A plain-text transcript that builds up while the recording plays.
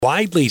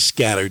Widely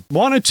scattered.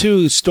 1 or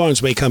 2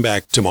 storms may come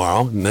back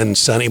tomorrow, and then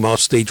sunny,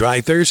 mostly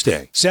dry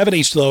Thursday.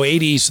 70s to low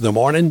 80s in the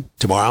morning.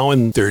 Tomorrow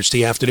and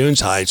Thursday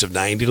afternoons, highs of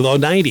 90 to low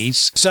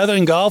 90s.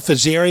 Southern Gulf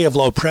is the area of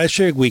low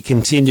pressure. We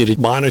continue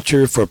to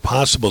monitor for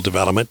possible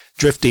development,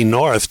 drifting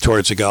north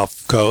towards the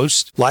Gulf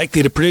Coast.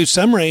 Likely to produce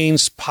some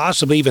rains,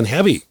 possibly even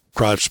heavy,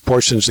 across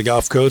portions of the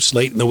Gulf Coast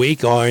late in the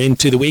week or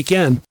into the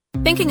weekend.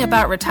 Thinking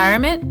about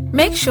retirement?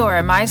 Make sure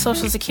a My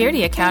Social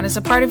Security account is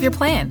a part of your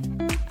plan.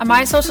 A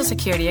My Social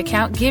Security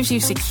account gives you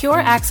secure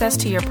access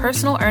to your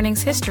personal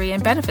earnings history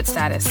and benefit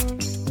status.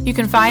 You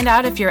can find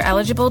out if you're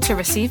eligible to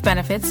receive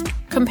benefits,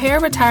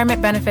 compare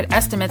retirement benefit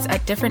estimates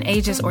at different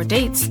ages or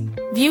dates,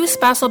 view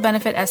spousal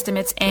benefit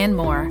estimates, and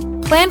more.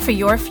 Plan for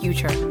your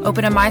future.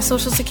 Open a My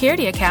Social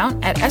Security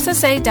account at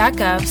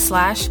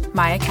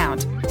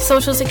ssa.gov/myaccount.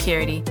 Social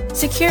Security.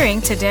 Securing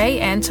today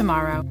and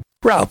tomorrow.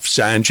 Ralph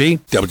Sanji,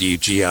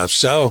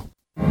 WGSO.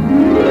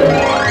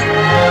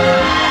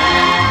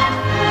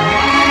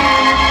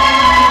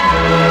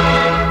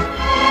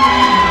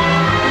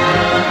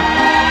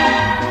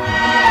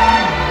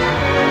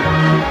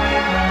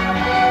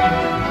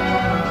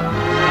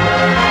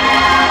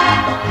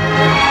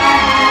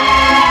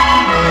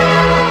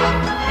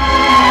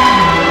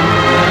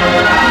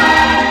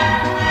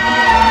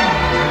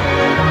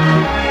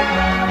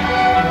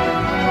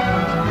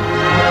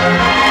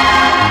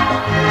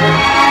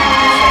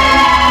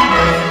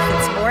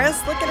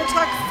 Looking to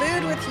talk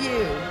food with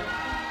you.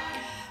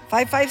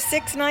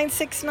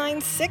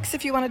 556-9696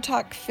 if you want to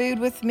talk food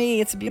with me.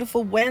 It's a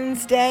beautiful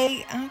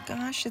Wednesday. Oh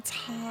gosh, it's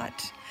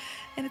hot.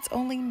 And it's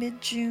only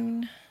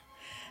mid-June.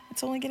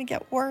 It's only going to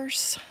get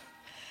worse.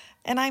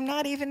 And I'm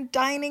not even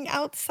dining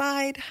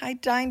outside. I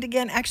dined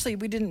again. Actually,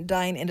 we didn't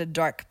dine in a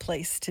dark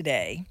place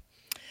today.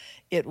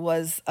 It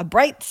was a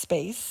bright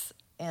space.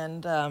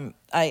 And I'm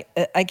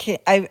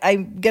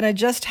going to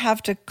just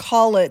have to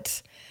call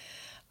it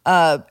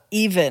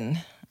even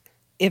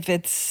if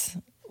it's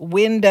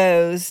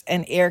windows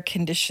and air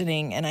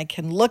conditioning and I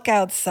can look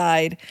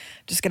outside.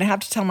 Just going to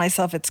have to tell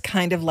myself it's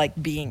kind of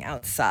like being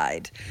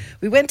outside.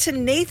 We went to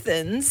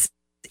Nathan's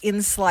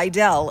in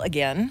Slidell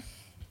again,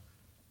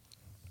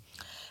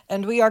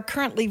 and we are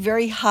currently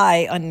very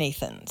high on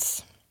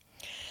Nathan's.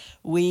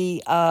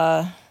 We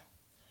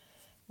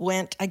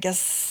went, I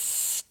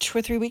guess, 2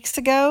 or 3 weeks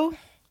ago.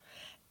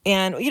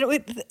 And you know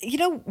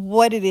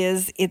what it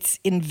is? It's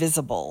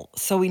invisible,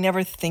 so we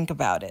never think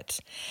about it.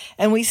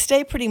 And we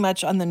stay pretty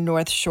much on the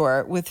North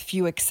Shore with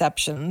few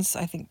exceptions.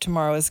 I think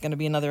tomorrow is going to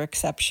be another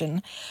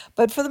exception.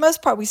 But for the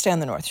most part, we stay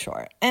on the North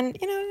Shore. And,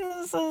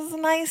 there's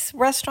nice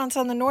restaurants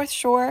on the North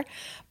Shore,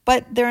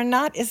 but there are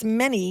not as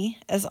many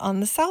as on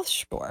the South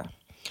Shore.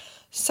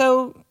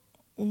 So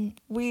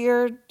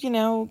we're,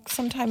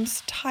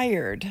 sometimes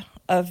tired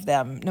of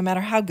them, no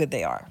matter how good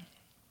they are.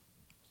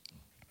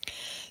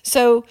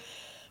 So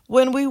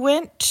when we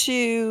went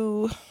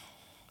to,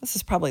 this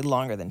is probably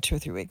longer than 2 or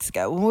 3 weeks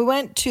ago, when we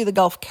went to the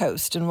Gulf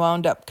Coast and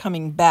wound up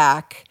coming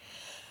back,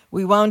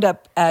 we wound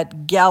up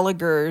at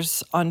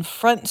Gallagher's on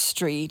Front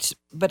Street.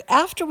 But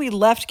after we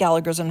left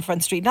Gallagher's on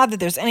Front Street, not that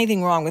there's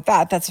anything wrong with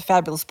that, that's a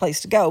fabulous place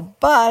to go,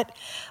 but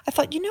I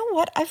thought, you know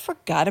what, I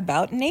forgot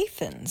about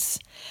Nathan's.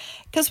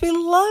 Because we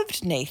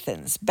loved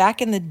Nathan's back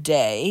in the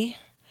day.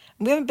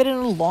 We haven't been in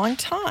a long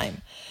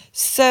time.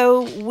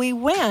 So we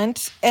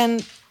went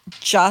and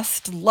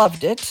just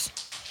loved it.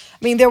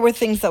 I mean, there were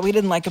things that we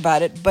didn't like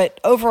about it, but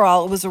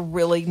overall it was a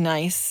really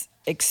nice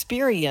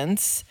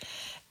experience.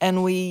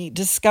 And we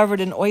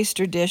discovered an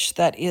oyster dish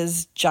that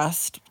is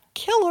just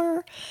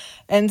killer.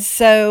 And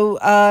so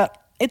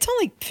it's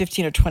only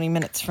 15 or 20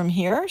 minutes from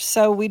here.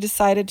 So we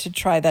decided to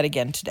try that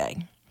again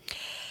today.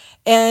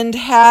 And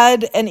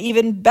had an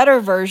even better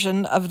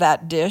version of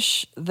that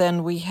dish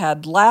than we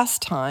had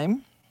last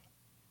time.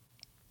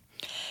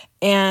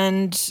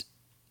 And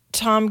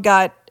Tom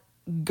got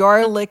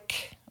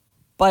garlic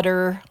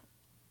butter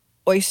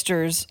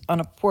oysters on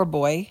a poor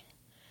boy,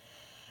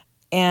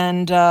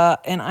 and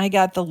I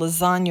got the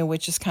lasagna,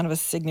 which is kind of a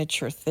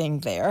signature thing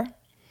there.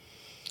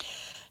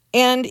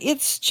 And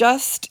it's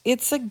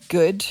a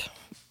good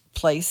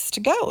place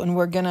to go,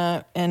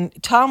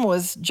 and Tom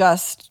was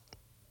just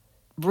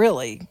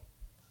really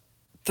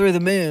through the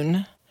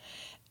moon,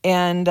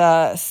 and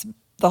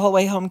the whole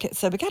way home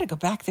said, we got to go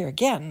back there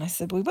again. And I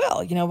said, we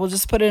will, we'll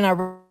just put it in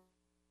our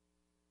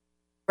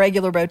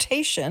regular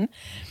rotation.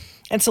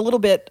 And it's a little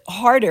bit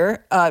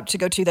harder to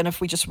go to than if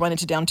we just run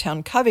into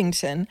downtown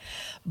Covington.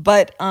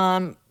 But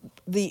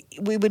we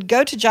would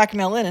go to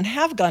Jacamel Inn and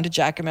have gone to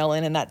Jacamel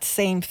Inn in that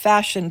same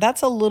fashion.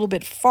 That's a little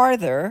bit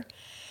farther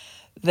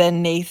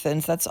than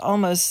Nathan's. That's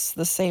almost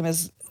the same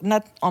as,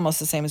 not almost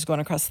the same as going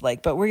across the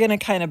lake, but we're going to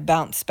kind of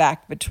bounce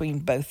back between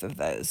both of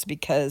those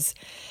because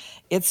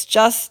it's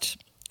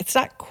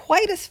not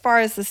quite as far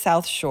as the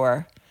South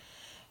Shore.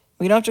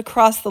 We don't have to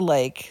cross the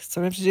lake,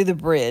 so we have to do the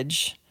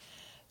bridge.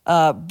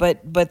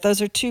 But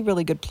those are 2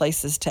 really good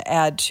places to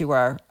add to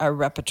our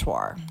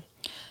repertoire,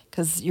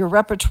 because your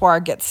repertoire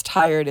gets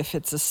tired if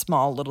it's a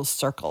small little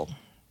circle.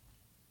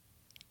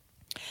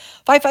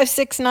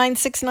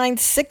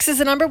 556-9696 is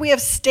the number. We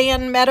have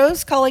Stan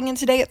Meadows calling in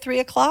today at 3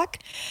 o'clock.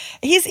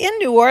 He's in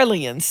New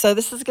Orleans, so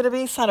this is going to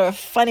be sort of a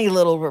funny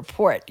little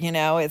report.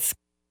 It's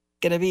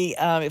going to be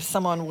if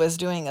someone was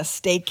doing a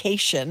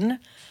staycation,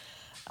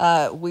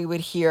 we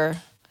would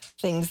hear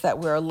things that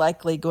we're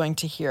likely going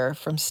to hear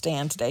from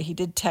Stan today. He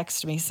did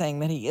text me saying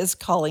that he is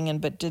calling in,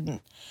 but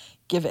didn't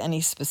give any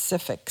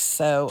specifics.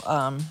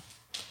 So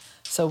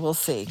we'll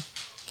see.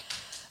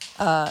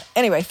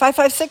 Anyway,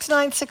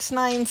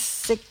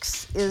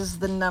 556-9696 is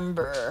the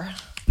number.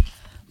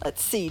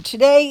 Let's see.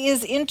 Today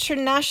is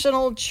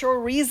International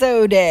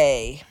Chorizo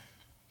Day.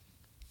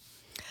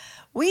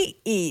 We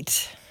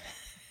eat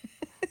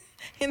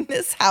in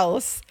this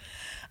house,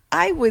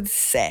 I would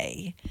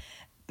say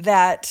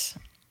that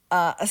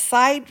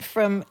aside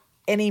from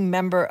any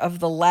member of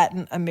the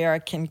Latin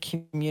American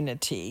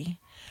community,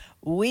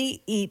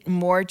 we eat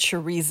more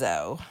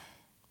chorizo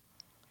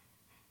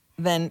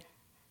than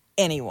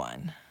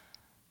anyone.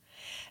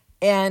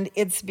 And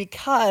it's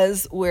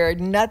because we're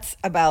nuts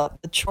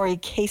about the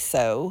chori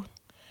queso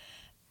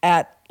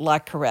at La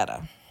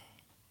Carreta.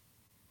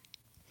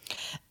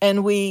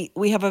 And we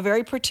have a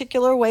very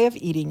particular way of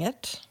eating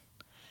it.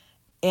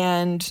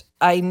 And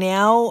I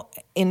now,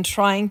 in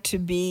trying to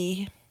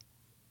be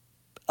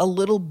a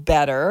little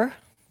better,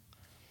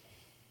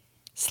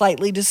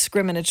 slightly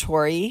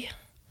discriminatory,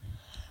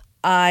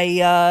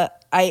 I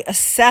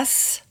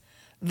assess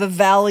the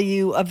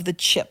value of the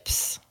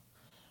chips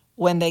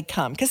when they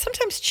come. Because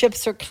sometimes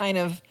chips are kind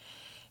of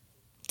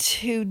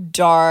too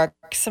dark.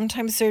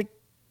 Sometimes they're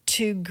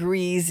too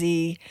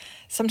greasy.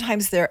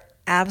 Sometimes they're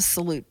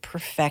absolute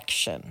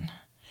perfection.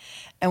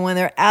 And when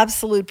they're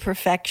absolute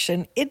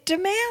perfection, it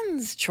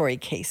demands chori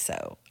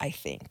queso, I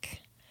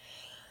think.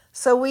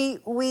 So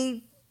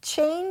we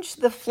change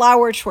the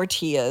flour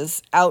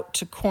tortillas out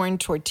to corn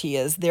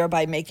tortillas,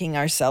 thereby making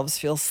ourselves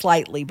feel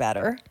slightly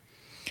better.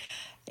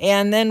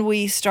 And then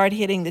we start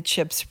hitting the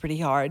chips pretty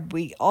hard.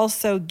 We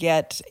also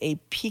get an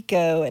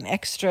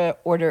extra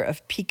order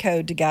of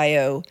pico de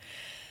gallo,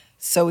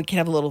 so we can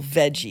have little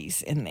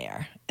veggies in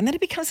there. And then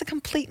it becomes a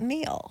complete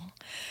meal.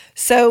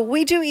 So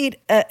we do eat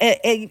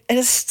an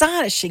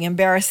astonishing,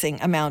 embarrassing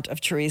amount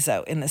of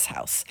chorizo in this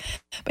house.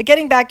 But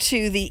getting back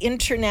to the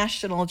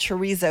International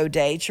Chorizo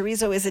Day,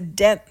 chorizo is a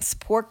dense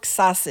pork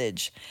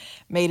sausage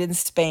made in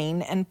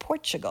Spain and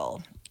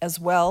Portugal, as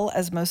well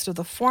as most of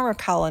the former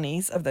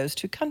colonies of those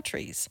two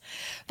countries.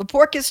 The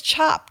pork is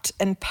chopped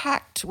and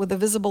packed with a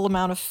visible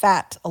amount of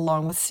fat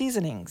along with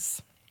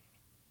seasonings.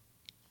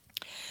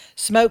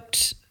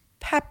 Smoked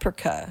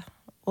paprika,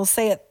 we'll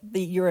say it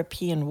the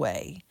European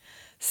way,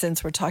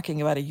 since we're talking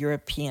about a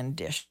European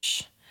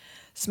dish.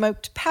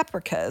 Smoked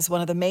paprika is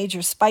one of the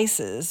major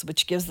spices,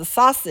 which gives the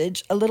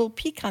sausage a little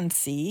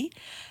piquancy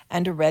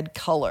and a red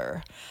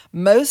color.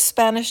 Most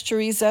Spanish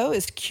chorizo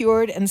is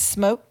cured and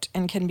smoked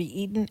and can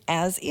be eaten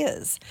as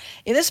is.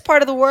 In this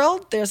part of the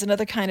world, there's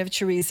another kind of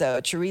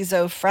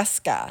chorizo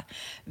fresca.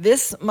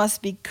 This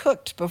must be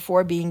cooked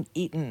before being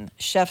eaten.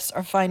 Chefs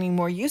are finding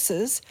more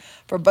uses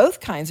for both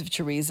kinds of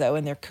chorizo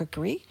in their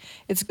cookery.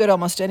 It's good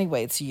almost any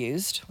way it's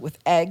used, with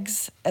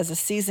eggs as a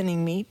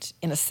seasoning meat,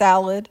 in a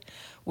salad,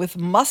 with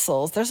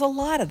mussels. There's a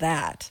lot of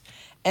that.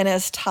 And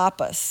as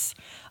tapas.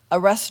 A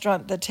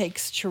restaurant that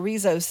takes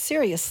chorizo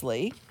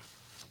seriously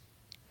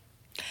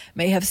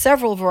may have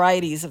several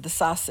varieties of the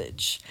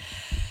sausage.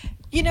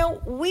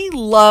 We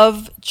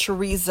love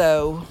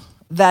chorizo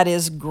that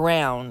is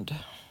ground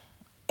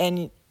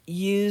and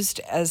used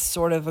as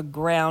sort of a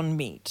ground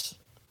meat,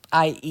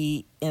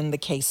 i.e. in the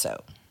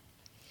queso.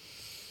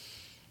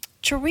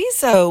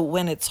 Chorizo,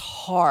 when it's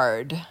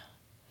hard,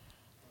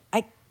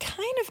 I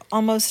kind of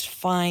almost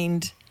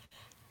find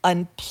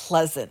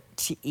unpleasant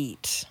to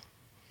eat.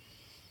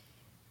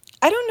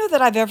 I don't know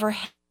that I've ever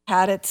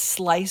had it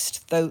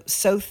sliced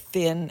so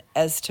thin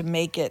as to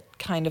make it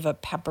kind of a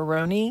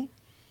pepperoni,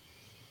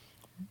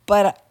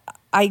 but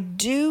I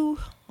do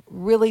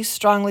really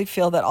strongly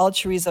feel that all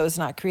chorizo is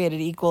not created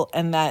equal,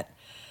 and that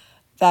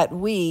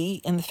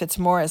we in the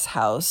Fitzmaurice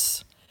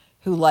house,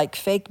 who like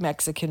fake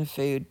Mexican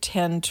food,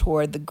 tend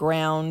toward the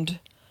ground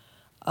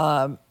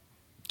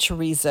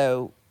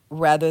chorizo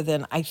rather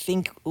than, I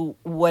think,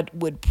 what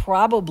would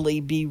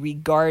probably be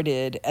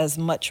regarded as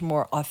much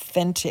more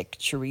authentic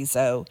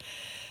chorizo,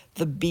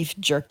 the beef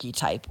jerky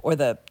type or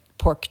the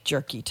pork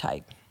jerky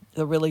type,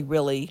 the really,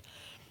 really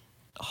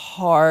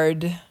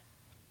hard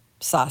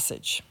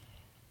sausage.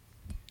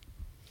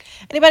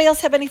 Anybody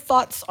else have any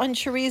thoughts on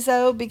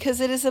chorizo?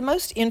 Because it is a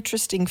most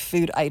interesting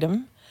food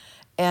item.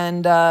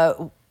 And,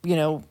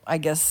 I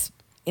guess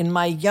in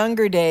my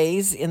younger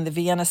days, in the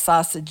Vienna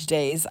sausage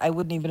days, I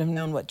wouldn't even have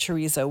known what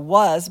chorizo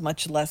was,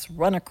 much less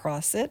run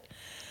across it.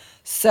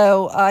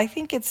 So I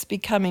think it's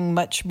becoming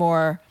much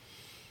more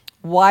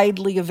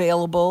widely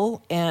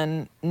available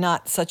and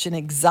not such an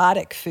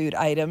exotic food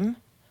item.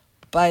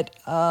 But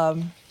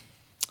I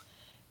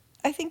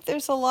think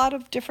there's a lot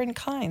of different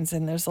kinds,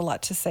 and there's a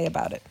lot to say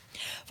about it.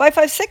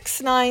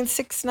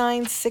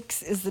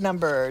 556-9696 is the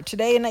number.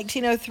 Today in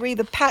 1903,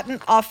 the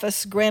Patent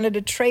Office granted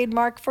a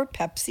trademark for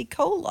Pepsi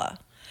Cola.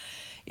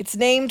 It's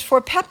named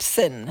for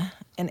pepsin,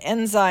 an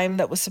enzyme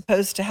that was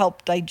supposed to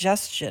help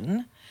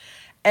digestion,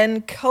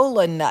 and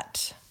cola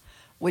nut,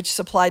 which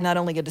supplied not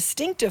only a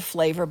distinctive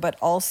flavor but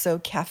also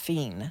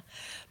caffeine.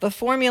 The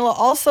formula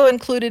also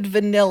included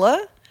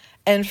vanilla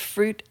and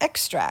fruit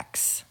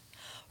extracts.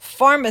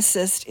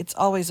 Pharmacist, it's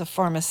always a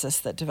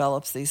pharmacist that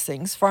develops these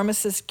things,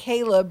 pharmacist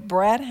Caleb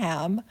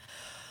Bradham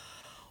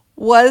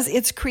was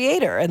its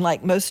creator, and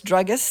like most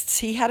druggists,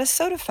 he had a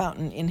soda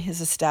fountain in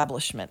his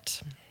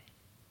establishment.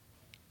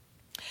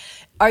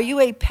 Are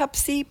you a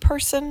Pepsi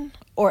person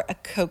or a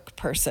Coke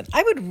person?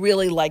 I would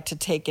really like to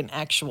take an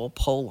actual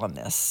poll on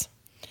this.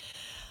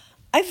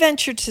 I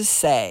venture to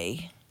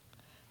say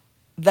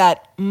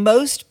that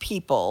most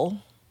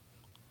people,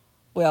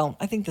 well,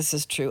 I think this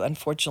is true,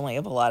 unfortunately,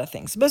 of a lot of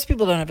things. Most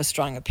people don't have a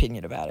strong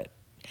opinion about it.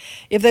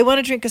 If they want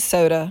to drink a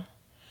soda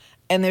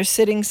and they're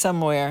sitting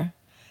somewhere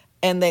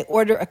and they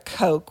order a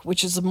Coke,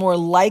 which is more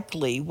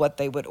likely what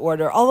they would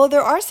order, although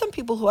there are some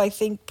people who I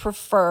think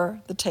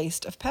prefer the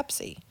taste of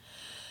Pepsi.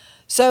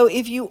 So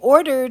if you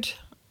ordered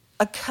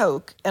a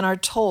Coke and are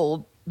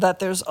told that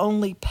there's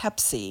only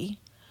Pepsi,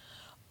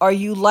 are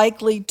you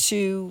likely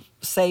to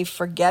say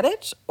forget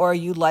it, or are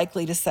you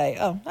likely to say,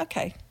 oh,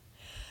 okay?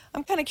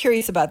 I'm kind of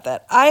curious about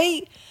that.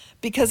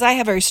 Because I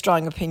have very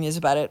strong opinions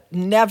about it,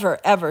 never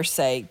ever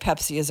say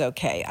Pepsi is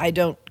okay. I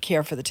don't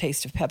care for the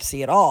taste of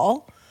Pepsi at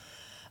all.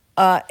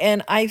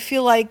 And I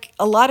feel like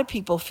a lot of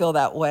people feel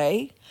that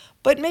way,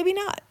 but maybe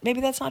not.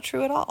 Maybe that's not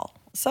true at all.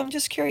 So I'm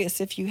just curious,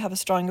 if you have a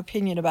strong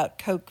opinion about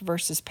Coke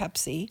versus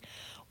Pepsi,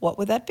 what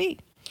would that be?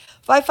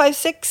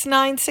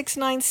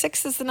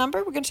 556-9696 is the number.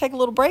 We're going to take a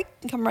little break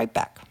and come right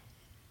back.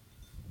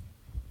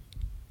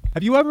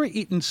 Have you ever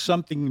eaten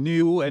something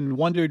new and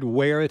wondered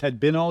where it had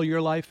been all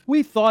your life?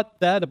 We thought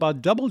that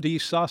about Double D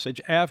sausage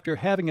after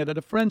having it at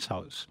a friend's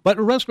house. But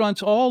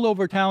restaurants all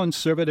over town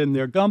serve it in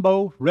their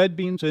gumbo, red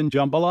beans, and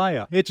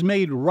jambalaya. It's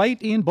made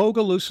right in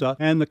Bogalusa,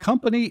 and the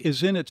company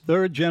is in its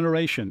third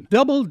generation.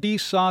 Double D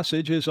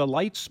sausage is a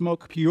light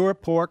smoke, pure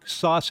pork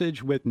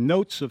sausage with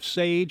notes of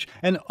sage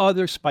and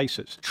other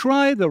spices.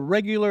 Try the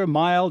regular,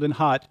 mild, and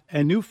hot,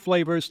 and new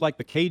flavors like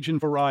the Cajun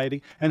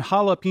variety and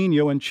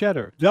jalapeno and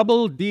cheddar.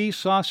 Double D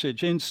sausage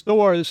in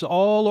stores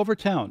all over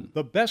town.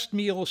 The best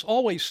meals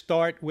always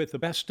start with the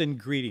best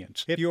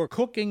ingredients. If you're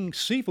cooking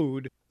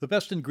seafood, the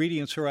best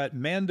ingredients are at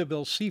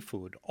Mandeville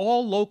Seafood.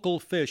 All local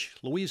fish,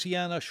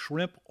 Louisiana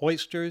shrimp,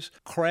 oysters,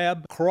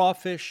 crab,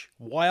 crawfish,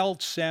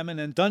 wild salmon,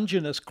 and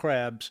Dungeness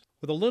crabs.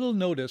 With a little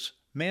notice,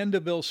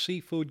 Mandeville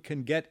Seafood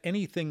can get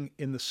anything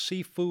in the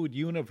seafood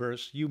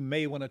universe you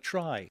may want to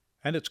try.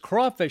 And it's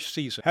crawfish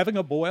season. Having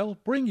a boil?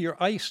 Bring your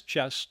ice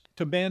chest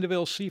to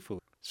Mandeville Seafood.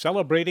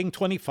 Celebrating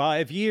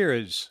 25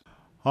 years.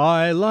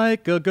 I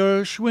like a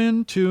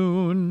Gershwin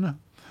tune.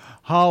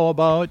 How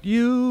about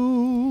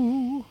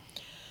you?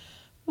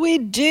 We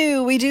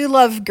do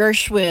love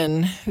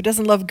Gershwin. Who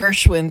doesn't love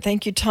Gershwin?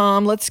 Thank you,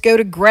 Tom. Let's go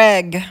to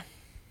Greg.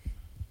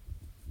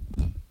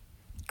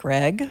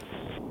 Greg?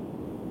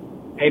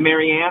 Hey,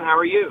 Marianne, how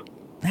are you?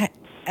 I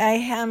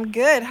am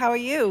good. How are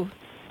you?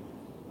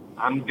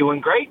 I'm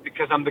doing great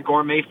because I'm the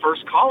gourmet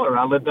first caller.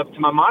 I lived up to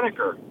my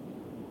moniker.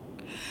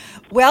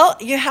 Well,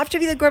 you have to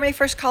be the gourmet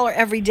first caller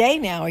every day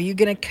now. Are you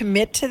going to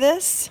commit to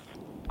this?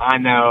 I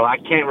know. I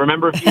can't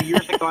remember a few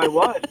years ago I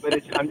was, but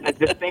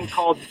this thing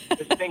called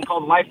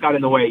life got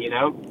in the way, you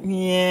know?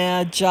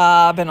 Yeah,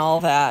 job and all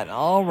that.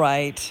 All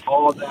right.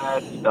 All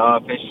that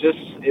stuff.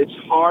 It's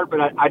hard,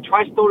 but I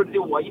try still to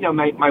do,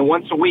 my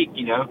once a week,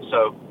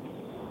 so,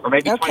 or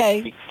maybe twice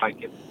a week.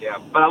 Yeah.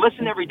 But I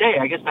listen every day.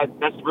 I guess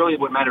that's really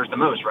what matters the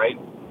most, right?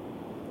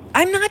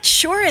 I'm not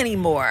sure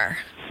anymore.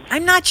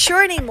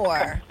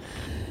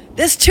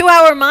 This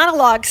 2-hour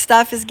monologue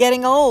stuff is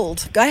getting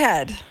old. Go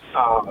ahead.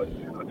 No,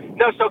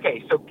 it's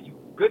okay. So,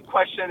 good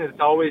question. It's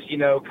always,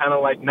 kind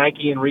of like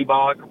Nike and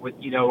Reebok with,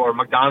 or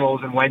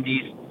McDonald's and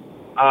Wendy's.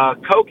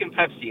 Coke and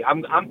Pepsi.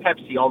 I'm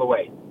Pepsi all the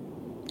way.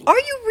 Are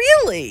you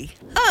really?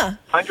 Huh.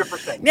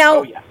 100%. Now,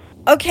 oh, yeah.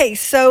 Okay,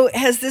 so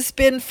has this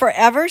been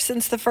forever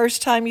since the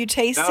first time you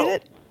tasted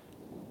it?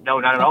 No,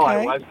 not at all.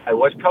 I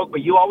was Coke, but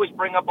you always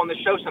bring up on the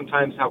show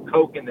sometimes how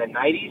Coke in the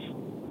 90s,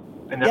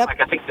 and I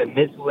think the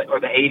mid or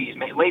the 80s,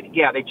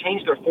 they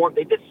changed their form.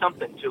 They did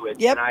something to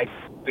it, and I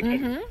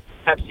became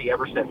Pepsi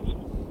ever since.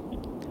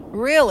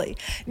 Really?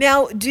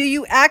 Now, do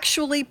you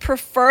actually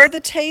prefer the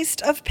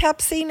taste of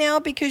Pepsi now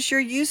because you're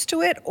used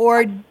to it,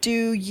 or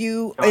do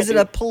you? No, is it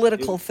a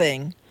political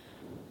thing?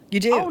 You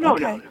do? Oh, no,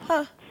 okay. no.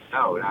 Huh.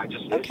 No, it's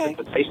just a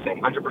taste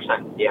thing,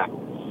 100%. Yeah.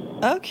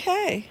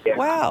 Okay. Yeah.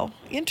 Wow.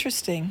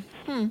 Interesting.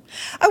 I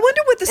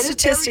wonder what the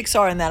statistics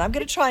are in that. I'm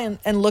going to try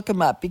and look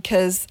them up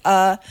because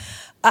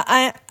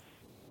I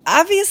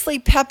obviously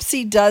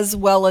Pepsi does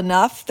well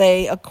enough.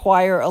 They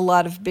acquire a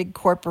lot of big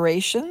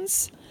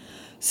corporations.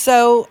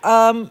 So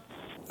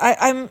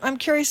I'm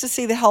curious to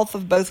see the health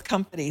of both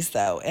companies,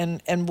 though,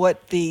 and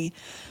what the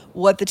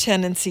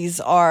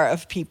tendencies are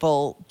of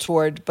people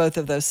toward both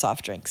of those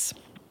soft drinks.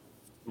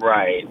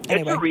 Right.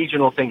 Anyway. It's a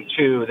regional thing,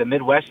 too. The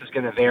Midwest is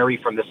going to vary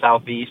from the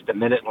Southeast. The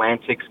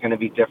Mid-Atlantic is going to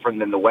be different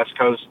than the West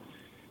Coast.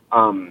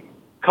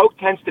 Coke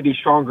tends to be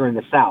stronger in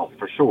the South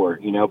for sure,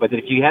 but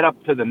if you head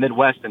up to the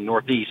Midwest and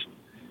Northeast,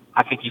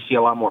 I think you see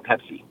a lot more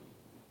Pepsi.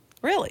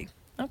 Really?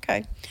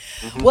 Okay.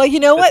 Mm-hmm. Well, you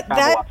know what?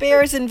 That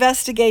bears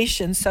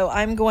investigation. So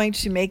I'm going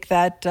to make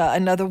that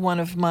another one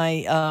of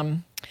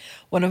my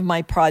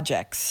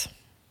projects.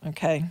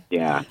 Okay.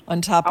 Yeah.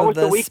 On top of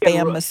the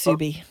Spam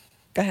Musubi.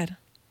 Go ahead.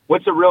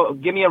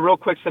 Give me a real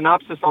quick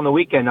synopsis on the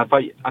weekend.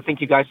 I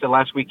think you guys said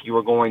last week you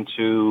were going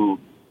to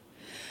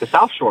the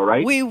South Shore,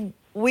 right?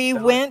 We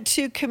went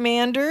to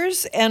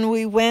Commander's and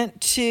we went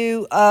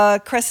to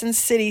Crescent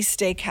City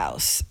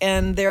Steakhouse.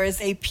 And there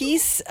is a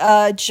piece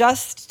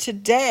just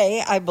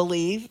today, I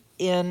believe,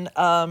 in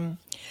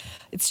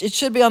it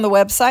should be on the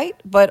website,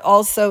 but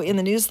also in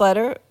the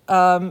newsletter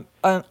on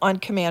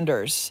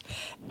Commander's.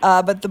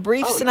 But the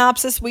brief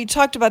synopsis, we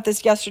talked about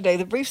this yesterday.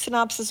 The brief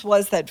synopsis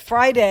was that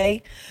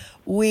Friday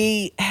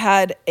we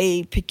had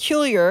a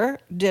peculiar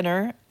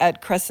dinner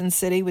at Crescent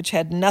City, which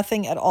had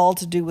nothing at all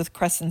to do with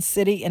Crescent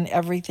City and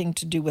everything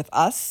to do with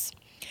us.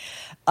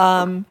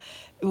 Tom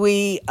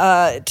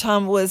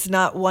was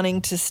not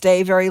wanting to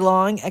stay very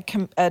long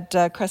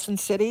at Crescent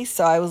City,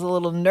 so I was a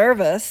little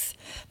nervous.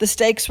 The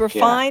steaks were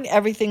fine.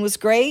 Everything was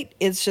great.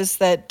 It's just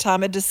that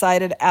Tom had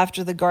decided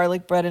after the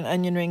garlic bread and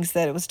onion rings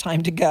that it was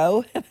time to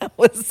go. And that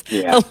was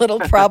a little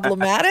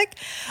problematic,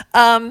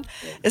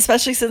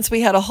 especially since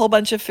we had a whole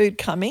bunch of food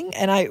coming.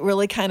 And I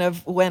really kind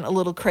of went a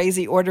little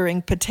crazy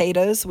ordering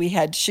potatoes. We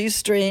had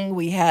shoestring.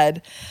 We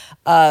had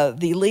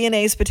the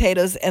Lyonnaise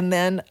potatoes, and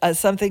then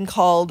something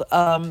called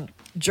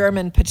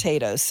German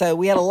potatoes. So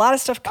we had a lot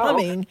of stuff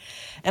coming,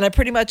 and I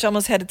pretty much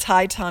almost had to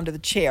tie Tom to the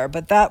chair,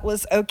 but that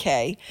was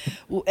okay.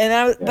 But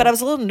I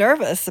was a little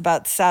nervous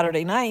about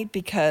Saturday night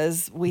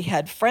because we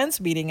had friends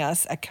meeting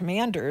us at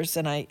Commander's,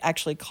 and I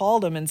actually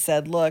called them and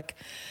said, look,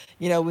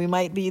 we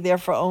might be there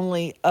for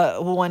only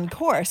one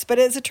course. But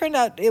as it turned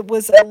out, it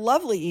was a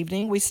lovely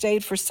evening. We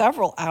stayed for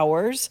several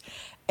hours,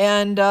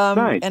 and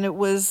nice. And it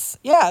was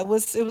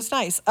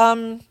nice.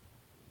 Are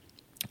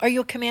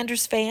you a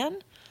Commander's fan?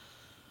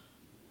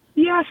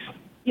 Yes.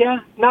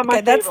 Yeah. Not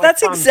my favorite.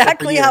 That's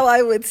exactly how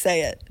I would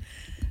say it.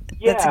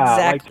 Yeah. That's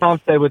exactly. Like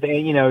Tom said,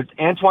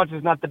 Antoine's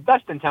is not the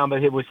best in town,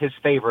 but it was his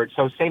favorite.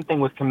 So same thing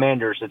with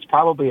Commander's. It's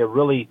probably a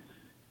really,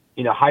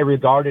 high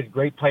regarded,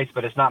 great place,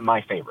 but it's not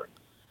my favorite.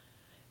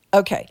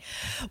 Okay.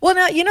 Well,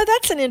 now,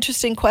 that's an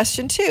interesting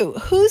question too.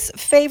 Whose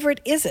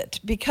favorite is it?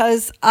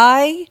 Because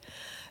I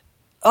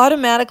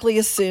automatically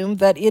assume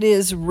that it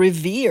is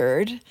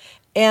revered,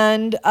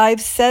 and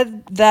I've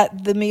said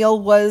that the meal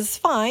was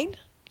fine.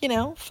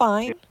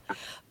 Fine.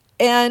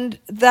 And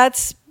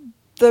that's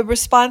the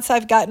response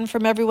I've gotten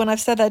from everyone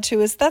I've said that to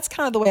is that's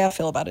kind of the way I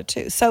feel about it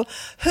too. So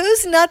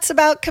who's nuts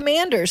about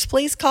Commander's?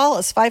 Please call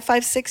us,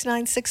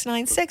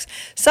 556-9696.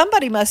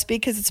 Somebody must be,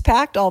 because it's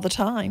packed all the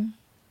time.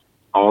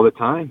 All the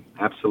time.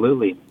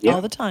 Absolutely. Yeah.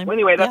 All the time. Well,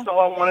 anyway, that's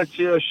all I wanted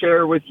to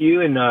share with you.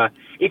 And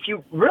if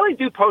you really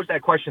do pose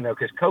that question, though,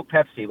 because Coke,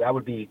 Pepsi,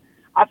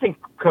 I think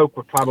Coke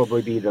would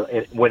probably be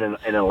win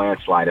in a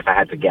landslide if I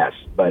had to guess.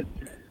 But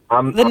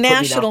the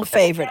national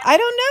favorite. I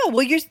don't know.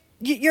 Well,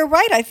 you're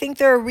right. I think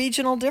there are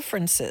regional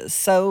differences.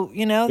 So,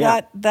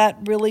 that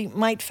really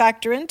might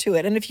factor into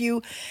it. And if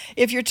you're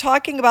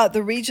talking about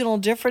the regional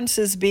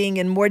differences being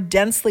in more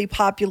densely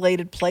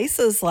populated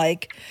places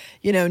like,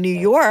 New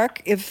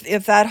York,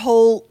 if that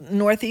whole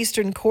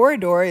northeastern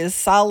corridor is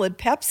solid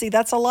Pepsi,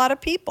 that's a lot of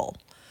people.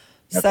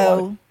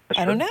 So,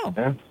 I don't know.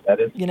 Yeah,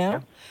 that is. You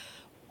know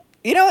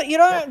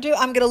what I do?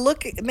 I'm going to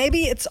look.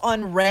 Maybe it's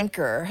on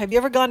Ranker. Have you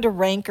ever gone to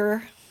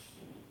Ranker?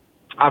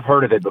 I've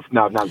heard of it, but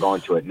no, I've not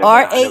gone to it. No,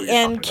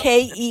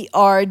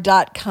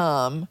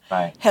 RANKER.com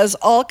has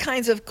all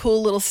kinds of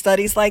cool little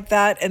studies like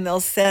that, and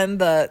they'll send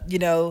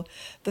the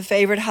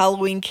favorite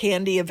Halloween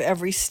candy of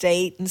every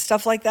state and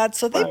stuff like that.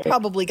 So they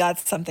probably got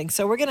something.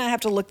 So we're going to have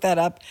to look that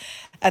up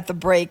at the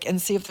break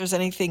and see if there's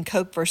anything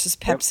Coke versus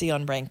Pepsi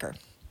on Ranker.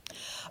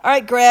 All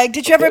right, Greg,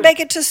 did you ever make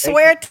it to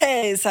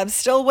Suertes? I'm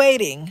still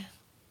waiting.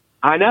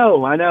 I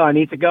know. I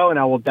need to go, and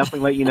I will definitely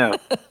let you know.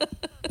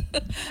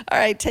 All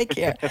right, take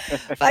care.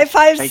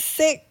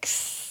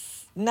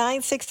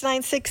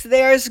 556-9696.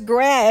 There's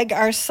Greg,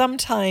 our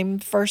sometime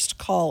first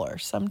caller.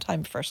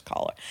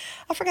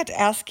 I forgot to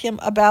ask him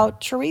about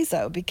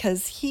chorizo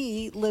because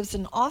he lives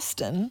in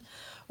Austin,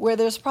 where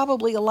there's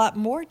probably a lot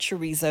more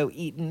chorizo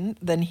eaten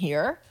than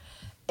here.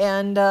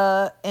 And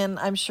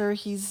I'm sure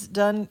he's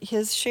done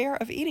his share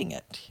of eating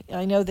it.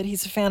 I know that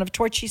he's a fan of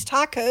Torchy's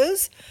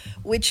Tacos,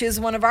 which is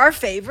one of our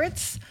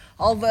favorites.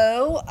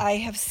 Although I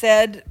have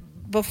said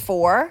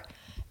before,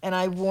 and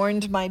I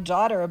warned my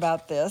daughter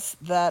about this,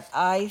 that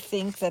I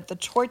think that the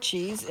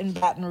Torchy's in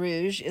Baton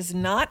Rouge is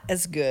not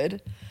as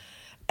good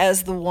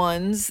as the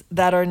ones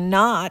that are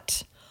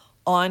not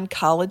on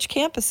college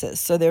campuses.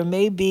 So there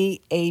may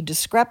be a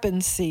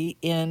discrepancy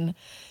in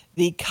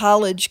the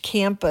college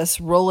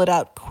campus roll it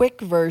out quick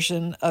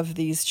version of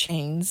these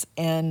chains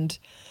and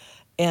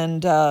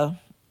the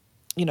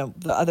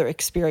other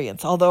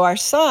experience. Although our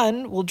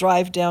son will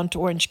drive down to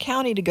Orange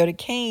County to go to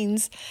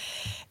Cane's,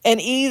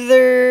 and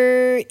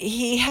either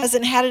he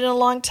hasn't had it in a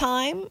long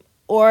time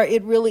or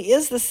it really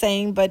is the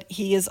same, but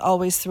he is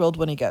always thrilled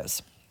when he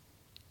goes.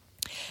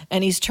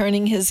 And he's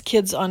turning his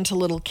kids onto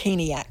little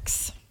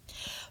caniacs.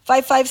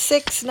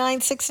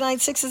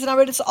 556-9696 is the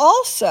number. It's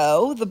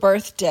also the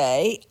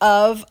birthday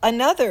of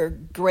another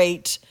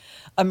great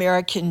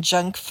American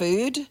junk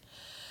food,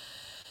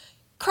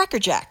 Cracker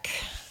Jack,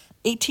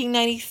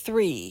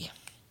 1893.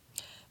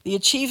 The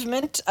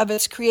achievement of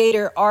its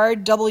creator,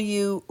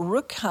 R.W.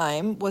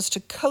 Ruckheim, was to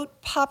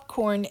coat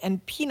popcorn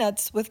and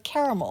peanuts with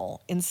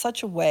caramel in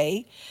such a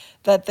way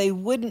that they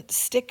wouldn't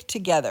stick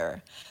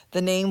together.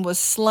 The name was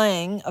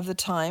slang of the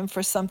time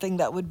for something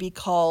that would be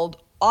called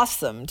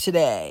awesome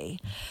today.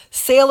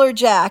 Sailor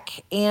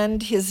Jack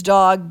and his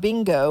dog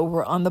Bingo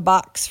were on the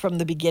box from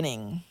the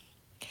beginning.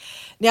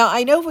 Now,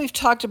 I know we've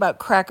talked about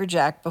Cracker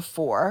Jack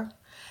before,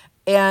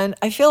 and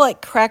I feel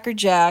like Cracker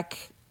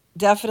Jack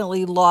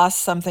definitely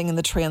lost something in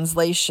the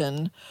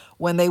translation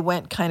when they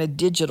went kind of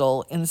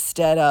digital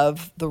instead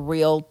of the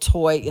real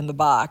toy in the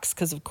box,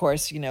 because of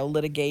course,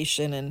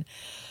 litigation and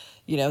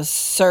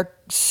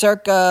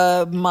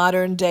circa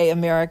modern day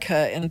America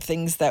and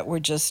things that were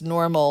just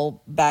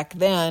normal back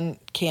then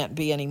can't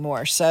be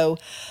anymore. So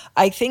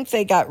I think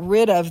they got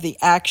rid of the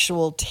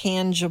actual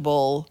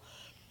tangible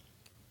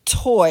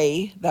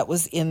toy that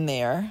was in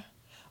there,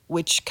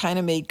 which kind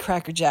of made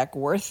Cracker Jack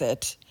worth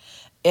it,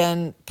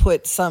 and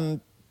put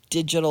some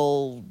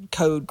digital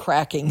code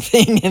cracking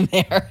thing in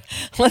there.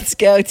 Let's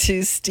go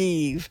to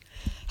Steve.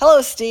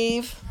 Hello,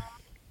 Steve.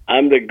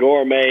 I'm the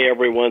gourmet,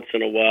 every once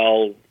in a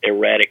while,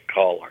 erratic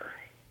caller.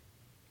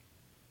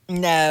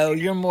 No,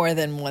 you're more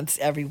than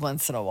every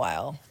once in a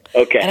while.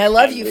 Okay. And I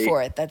love you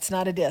for it. That's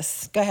not a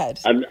diss. Go ahead.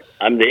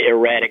 I'm the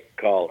erratic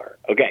caller.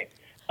 Okay.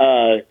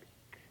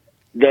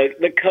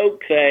 The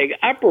Coke thing,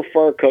 I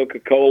prefer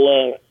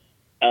Coca-Cola.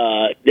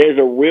 There's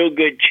a real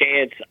good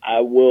chance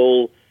I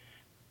will,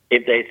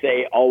 if they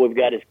say all we've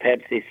got is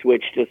Pepsi,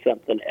 switch to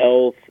something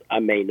else. I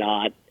may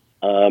not.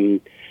 But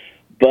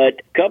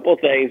a couple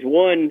things.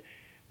 One,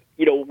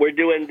 we're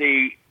doing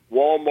the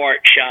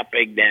Walmart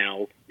shopping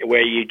now,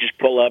 where you just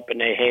pull up and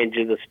they hand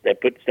you they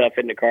put stuff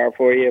in the car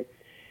for you.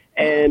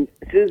 And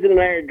Susan and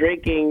I are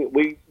drinking.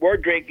 We're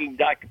drinking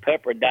Dr.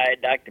 Pepper,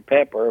 Diet Dr.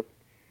 Pepper,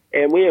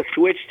 and we have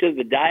switched to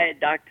the Diet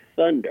Dr.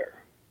 Thunder.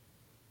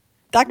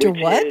 Dr.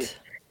 What?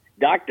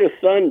 Dr.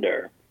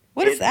 Thunder.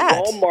 What is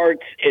that?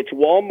 It's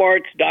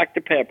Walmart's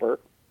Dr. Pepper.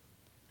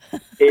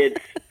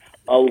 It's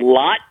a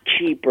lot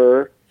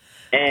cheaper,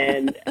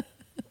 and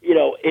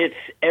it's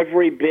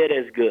every bit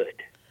as good.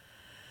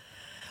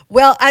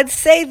 Well, I'd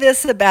say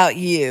this about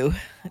you,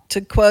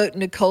 to quote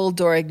Nicole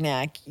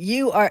Dorignac,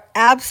 you are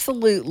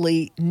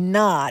absolutely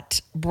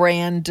not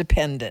brand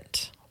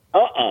dependent.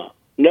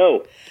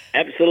 No,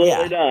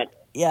 absolutely not.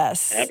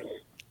 Yes.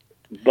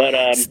 But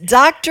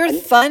Dr.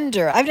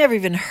 Thunder, I've never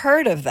even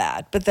heard of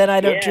that, but then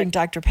I don't drink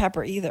Dr.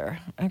 Pepper either.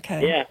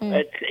 Okay. Yeah,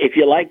 if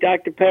you like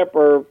Dr.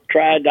 Pepper,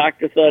 try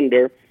Dr.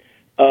 Thunder.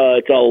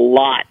 It's a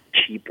lot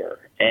cheaper.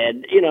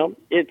 And,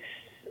 it's...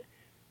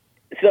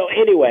 So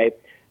anyway,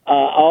 I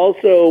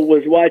also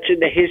was watching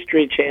the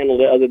History Channel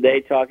the other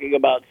day talking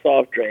about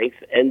soft drinks,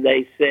 and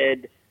they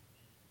said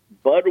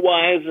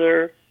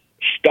Budweiser,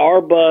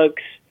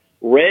 Starbucks,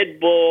 Red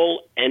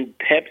Bull, and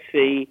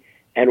Pepsi,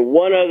 and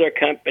one other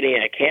company,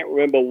 I can't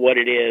remember what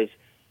it is,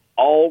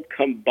 all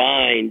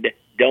combined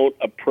don't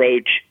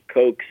approach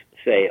Coke's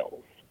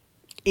sales.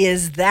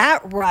 Is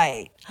that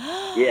right?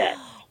 Yeah.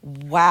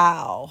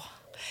 Wow.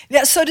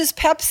 Yeah, so does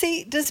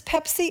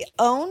Pepsi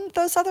own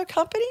those other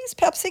companies?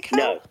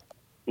 PepsiCo?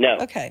 No.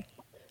 Okay.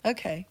 But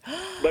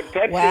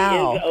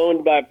Pepsi is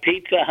owned by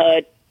Pizza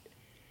Hut,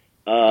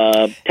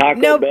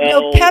 Taco Bell.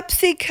 No,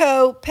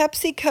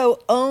 PepsiCo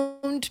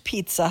owned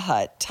Pizza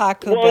Hut,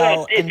 Taco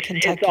Bell, and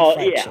Kentucky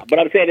Fried Chicken. But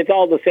I'm saying it's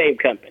all the same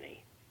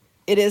company.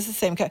 It is the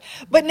same company.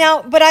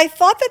 But I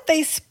thought that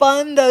they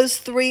spun those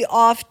three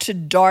off to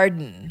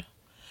Darden.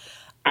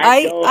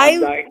 I'm not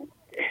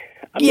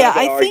going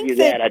to argue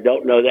that. I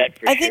don't know that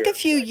for sure. I think a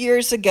few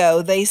years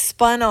ago they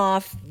spun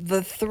off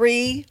the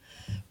three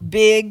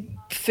big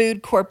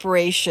food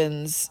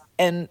corporations,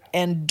 and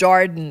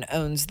Darden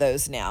owns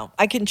those now.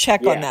 I can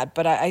check on that,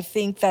 but I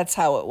think that's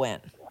how it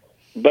went.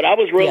 But I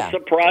was real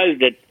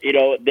surprised that,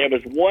 there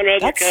was one other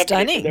company.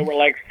 Stunning. There were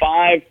like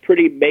 5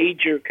 pretty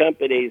major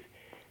companies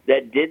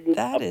that didn't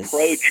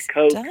approach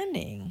Coke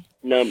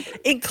numbers.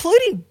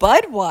 Including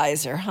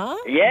Budweiser, huh?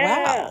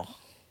 Yeah. Wow.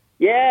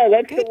 Yeah,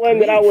 that's the one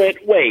that I went,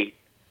 wait,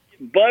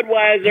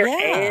 Budweiser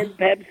and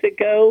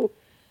PepsiCo?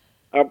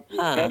 Or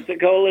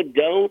Pepsi-Cola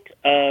don't?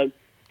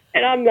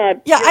 And I'm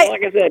not,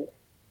 like I said,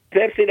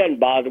 Pepsi doesn't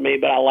bother me,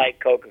 but I like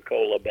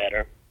Coca-Cola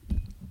better.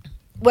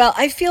 Well,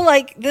 I feel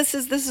like this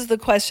is the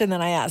question that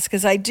I ask,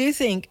 because I do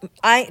think,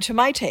 to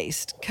my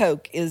taste,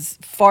 Coke is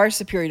far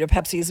superior to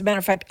Pepsi. As a matter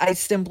of fact, I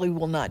simply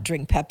will not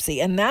drink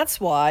Pepsi, and that's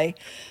why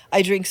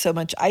I drink so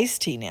much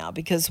iced tea now,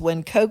 because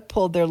when Coke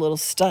pulled their little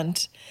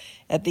stunt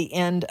at the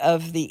end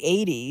of the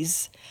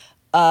 80s,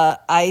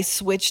 I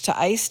switched to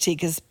iced tea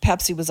because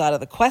Pepsi was out of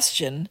the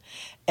question,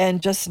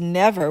 and just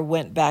never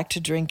went back to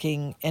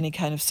drinking any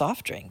kind of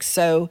soft drink.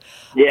 So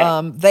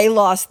they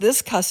lost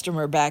this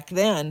customer back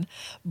then.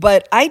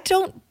 But I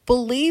don't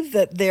believe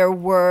that there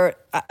were,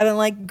 I mean,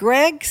 like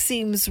Greg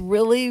seems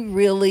really,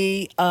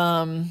 really,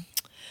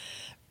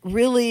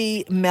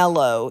 really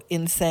mellow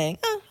in saying,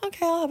 oh,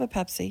 okay, I'll have a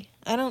Pepsi.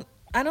 I don't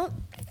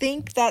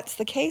think that's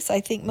the case.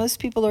 I think most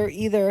people are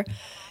either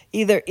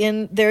they're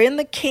in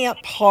the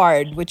camp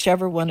hard,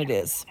 whichever one it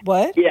is.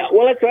 What? Yeah,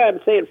 well, that's what I'm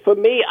saying. For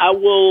me,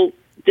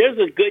 there's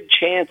a good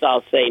chance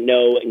I'll say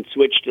no and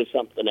switch to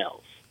something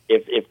else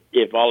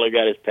if all I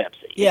got is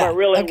Pepsi. Yeah, if I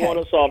really want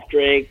a soft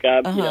drink,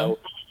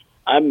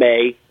 I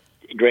may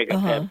drink a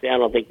Pepsi. I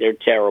don't think they're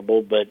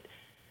terrible, but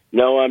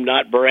no, I'm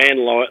not brand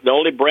loyal. The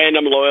only brand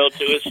I'm loyal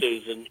to is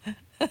Susan.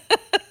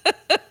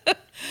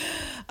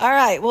 All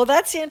right. Well,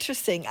 that's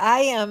interesting. I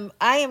am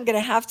going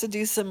to have to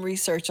do some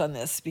research on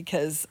this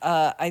because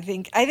I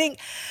think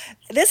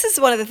this is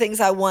one of the things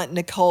I want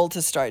Nicole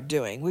to start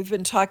doing. We've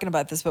been talking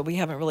about this, but we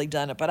haven't really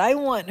done it. But I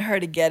want her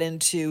to get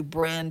into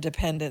brand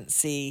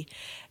dependency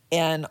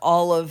and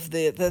all of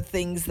the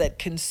things that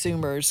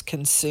consumers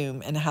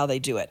consume and how they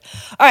do it.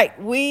 All right.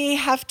 We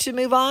have to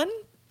move on.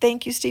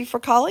 Thank you, Steve,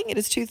 for calling. It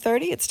is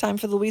 2:30. It's time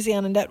for the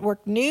Louisiana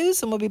Network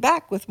News, and we'll be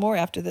back with more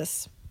after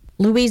this.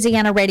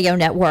 Louisiana Radio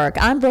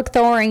Network. I'm Brooke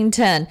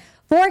Thorington.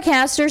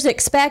 Forecasters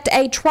expect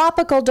a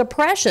tropical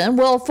depression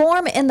will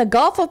form in the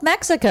Gulf of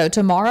Mexico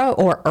tomorrow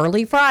or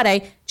early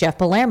Friday. Jeff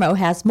Palermo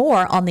has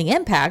more on the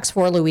impacts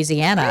for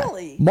Louisiana.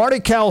 Really?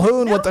 Marty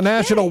Calhoun with the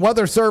National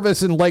Weather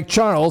Service in Lake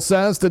Charles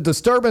says the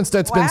disturbance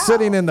that's been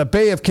sitting in the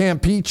Bay of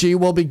Campeche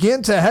will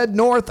begin to head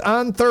north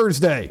on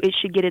Thursday. It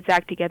should get its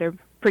act together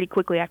pretty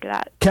quickly after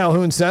that.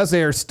 Calhoun says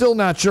they are still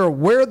not sure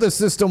where the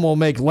system will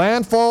make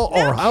landfall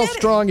or how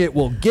strong it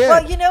will get.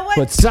 Well, you know what?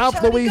 But South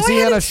Tony,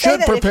 Louisiana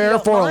should prepare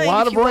for a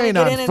lot of rain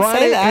on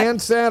Friday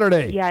and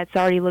Saturday. Yeah, it's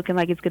already looking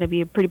like it's going to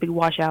be a pretty big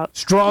washout.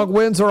 Strong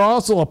winds are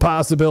also a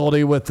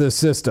possibility with this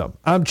system.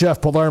 I'm Jeff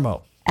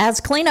Palermo.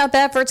 As cleanup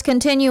efforts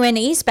continue in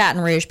East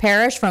Baton Rouge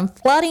Parish from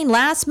flooding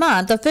last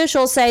month,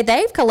 officials say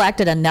they've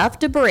collected enough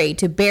debris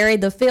to bury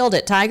the field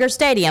at Tiger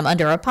Stadium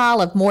under a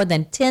pile of more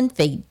than 10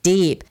 feet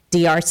deep.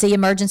 DRC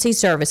Emergency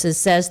Services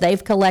says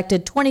they've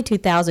collected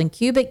 22,000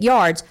 cubic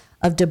yards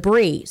of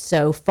debris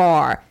so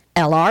far.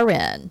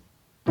 LRN.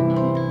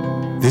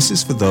 This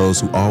is for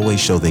those who always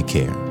show they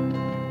care,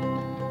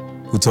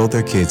 who told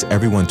their kids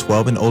everyone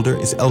 12 and older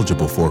is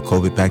eligible for a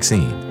COVID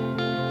vaccine.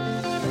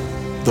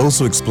 Those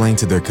who explain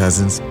to their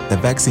cousins that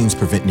vaccines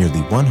prevent nearly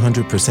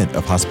 100%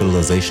 of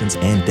hospitalizations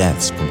and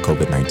deaths from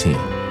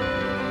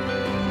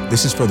COVID-19.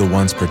 This is for the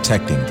ones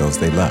protecting those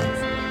they love.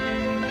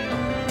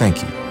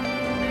 Thank you.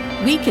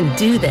 We can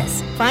do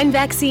this. Find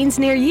vaccines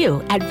near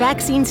you at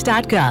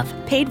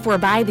vaccines.gov, paid for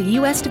by the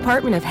U.S.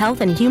 Department of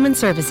Health and Human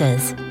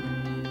Services.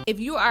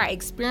 If you are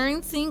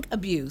experiencing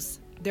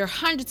abuse, there are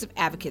hundreds of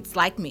advocates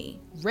like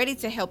me ready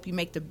to help you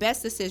make the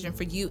best decision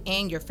for you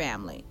and your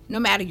family. No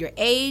matter your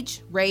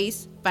age,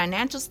 race,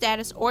 financial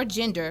status, or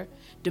gender,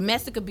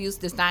 domestic abuse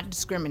does not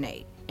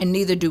discriminate, and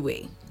neither do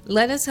we.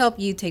 Let us help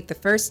you take the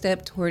first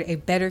step toward a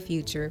better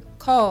future.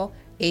 Call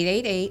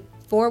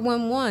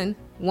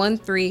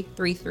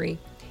 888-411-1333.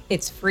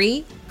 It's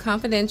free,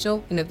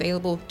 confidential, and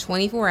available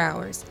 24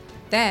 hours.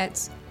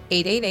 That's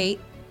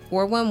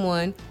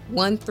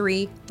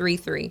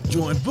 888-411-1333.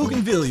 Join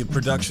Bougainvillea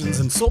Productions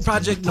and Soul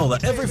Project NOLA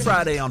every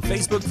Friday on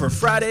Facebook for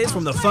Fridays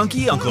from the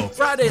Funky Uncle.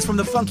 Fridays from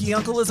the Funky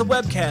Uncle is a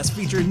webcast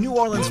featuring New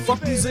Orleans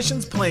folk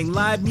musicians playing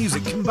live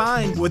music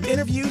combined with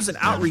interviews and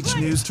outreach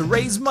news to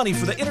raise money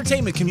for the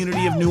entertainment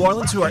community of New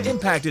Orleans who are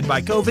impacted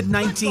by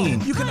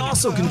COVID-19. You can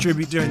also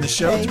contribute during the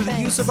show through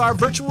the use of our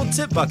virtual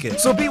tip bucket.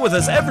 So be with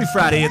us every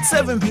Friday at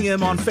 7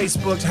 p.m. on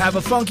Facebook to have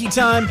a funky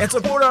time and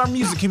support our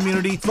music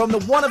community from the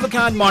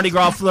one-of-a-kind Mardi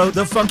Gras float,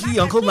 the Funky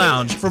Uncle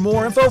Lounge. For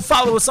more info,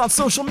 follow us on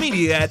social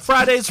media at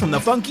Fridays from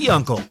the Funky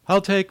Uncle.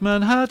 I'll take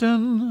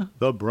Manhattan,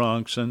 the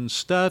Bronx, and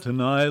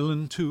Staten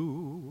Island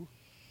too.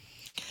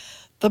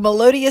 The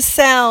melodious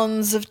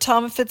sounds of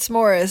Tom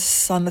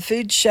Fitzmaurice on the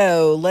Food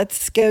Show.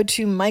 Let's go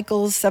to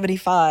Michael's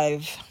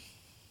 75.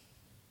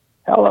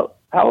 Hello,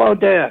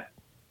 Dad.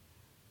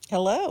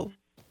 Hello.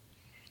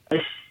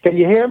 Can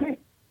you hear me?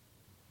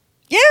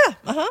 Yeah.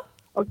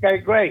 Okay,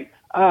 great.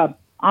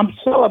 I'm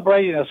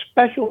celebrating a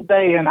special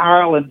day in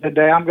Ireland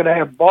today. I'm going to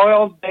have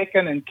boiled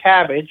bacon and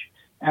cabbage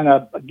and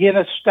a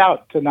Guinness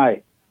Stout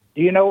tonight.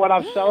 Do you know what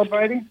I'm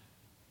celebrating?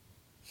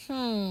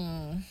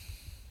 You're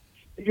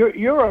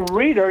a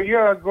reader.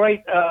 You're a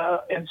great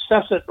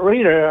incessant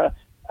reader.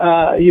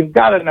 You've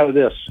got to know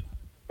this,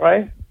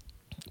 right?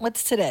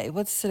 What's today?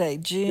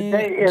 June.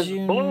 Today is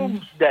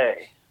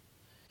Bloomsday.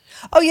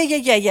 Oh,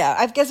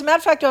 yeah. As a matter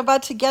of fact, I'm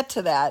about to get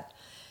to that.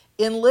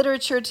 In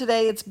literature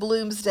today, it's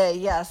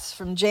Bloomsday, yes,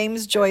 from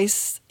James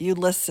Joyce,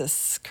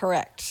 Ulysses,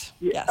 correct.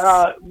 Yes.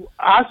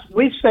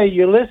 We say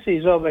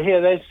Ulysses over here.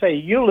 They say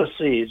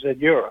Ulysses in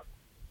Europe.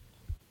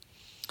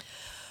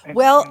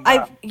 Well,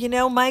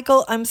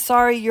 Michael, I'm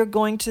sorry you're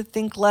going to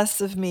think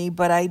less of me,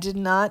 but I did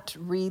not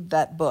read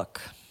that book.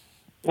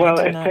 Well,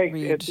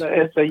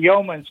 it's a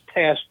yeoman's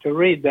task to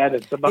read that.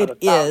 It's about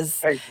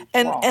 1,000 pages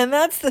long. And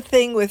that's the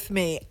thing with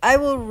me. I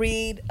will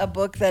read a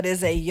book that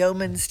is a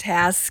yeoman's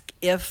task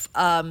if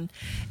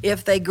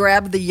they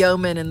grab the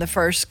yeoman in the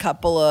first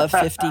couple of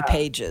 50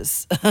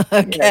 pages.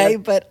 Okay,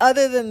 but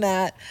other than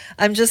that,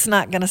 I'm just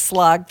not going to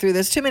slog through.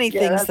 There's too many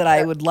things that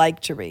I would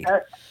like to read.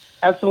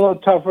 That's a little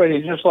tough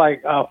reading, just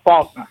like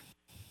Faulkner.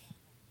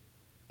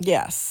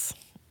 Yes.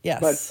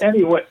 But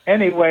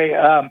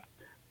anyway.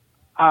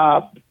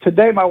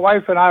 Today, my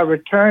wife and I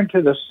returned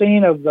to the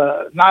scene of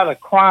not a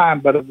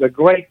crime, but of the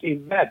great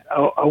event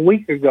a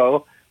week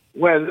ago,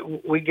 where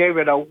we gave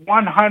it a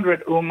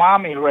 100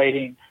 umami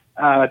rating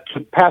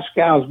to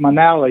Pascal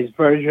Manelli's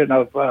version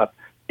of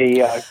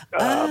the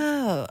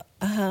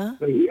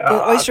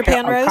oyster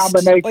pan roast.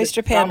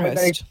 Oyster pan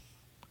roast.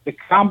 The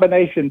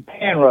combination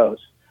pan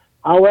roast.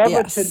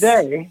 However,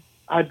 today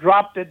I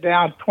dropped it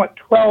down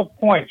 12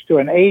 points to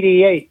an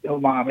 88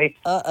 umami.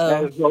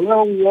 It's a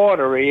little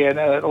watery and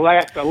it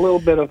lacks a little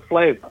bit of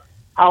flavor.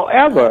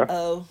 However,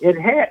 it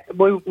had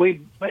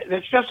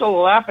it's just a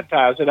little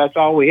appetizer. That's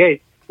all we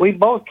ate. We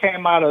both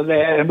came out of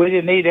there and we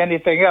didn't eat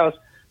anything else.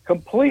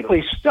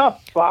 Completely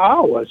stuffed for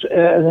hours.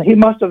 He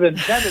must have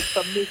invented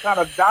some new kind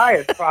of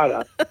diet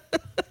product.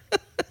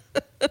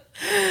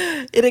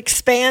 It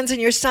expands in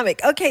your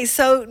stomach. Okay,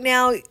 so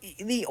now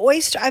the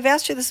oyster, I've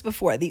asked you this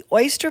before, the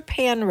oyster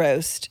pan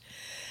roast.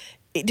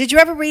 Did you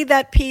ever read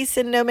that piece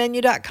in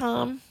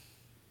nomenu.com?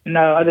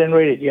 No, I didn't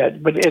read it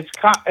yet, but it's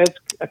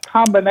a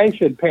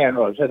combination pan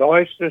roast, an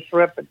oyster,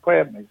 shrimp, and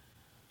crab meat.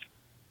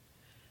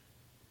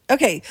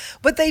 Okay,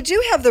 but they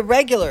do have the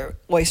regular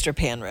oyster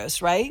pan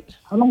roast, right?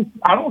 I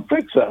don't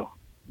think so.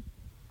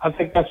 I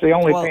think that's the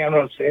only pan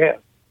roast they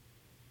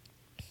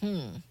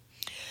have.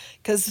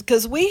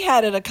 Because we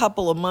had it a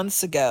couple of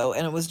months ago,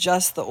 and it was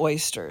just the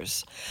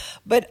oysters.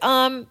 But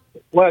well,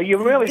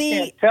 you really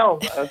can't tell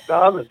the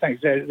other things.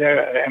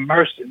 They're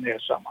immersed in there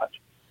so much.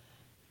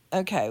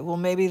 Okay, well,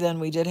 maybe then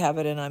we did have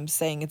it, and I'm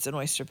saying it's an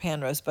oyster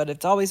pan roast, but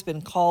it's always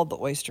been called the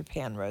oyster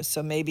pan roast.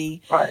 So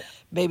maybe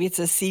it's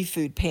a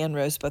seafood pan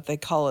roast, but they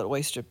call it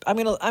oyster. I'm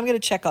gonna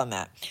check on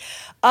that.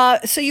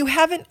 So you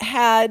have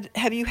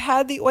you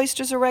had the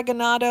oysters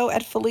oreganato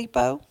at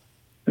Filippo?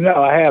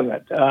 No, I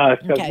haven't.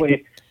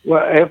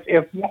 Because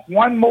if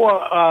one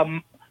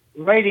more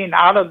rating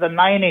out of the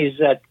 90s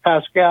at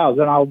Pascal's,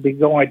 then I'll be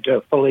going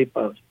to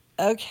Filippo's.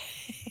 Okay.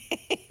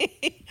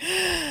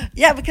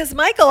 Yeah, because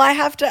Michael, I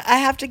have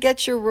to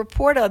get your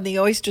report on the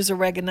oysters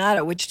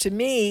oreganato, which to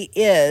me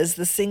is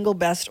the single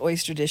best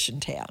oyster dish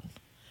in town.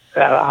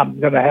 I'm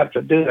going to have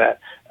to do that.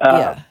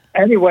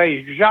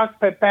 Anyway, Jacques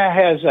Pepin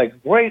has a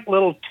great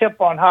little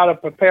tip on how to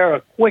prepare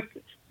a quick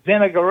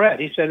vinaigrette.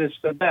 He said it's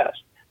the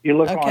best. You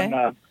look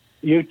on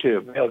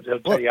YouTube. He'll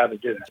tell you how to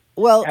do that.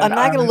 Well, I'm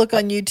not going to look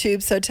on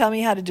YouTube, so tell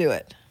me how to do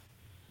it.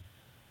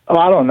 Oh,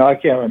 I don't know. I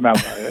can't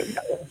remember.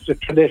 It's a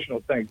traditional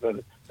thing,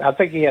 but I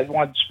think he has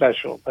one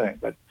special thing.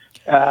 But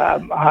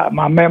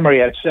my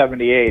memory at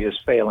 78 is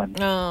failing.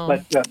 Oh.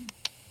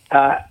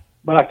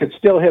 But I could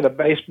still hit a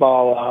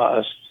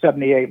baseball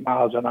 78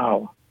 miles an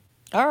hour.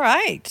 All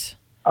right.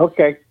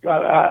 Okay.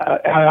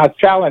 I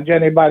challenge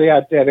anybody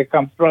out there to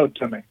come throw it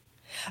to me.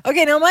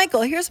 Okay, now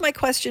Michael, here's my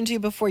question to you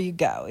before you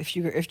go. If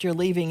you're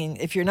leaving,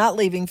 if you're not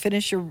leaving,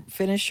 finish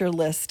your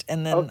list,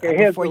 and then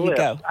before you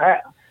go.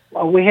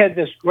 We had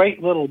this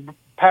great little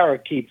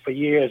parakeet for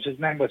years. His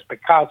name was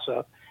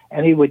Picasso,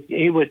 and he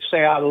would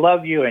say "I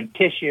love you" and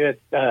kiss you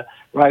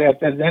right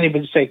after. And then he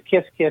would say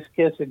 "kiss, kiss,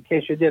 kiss" and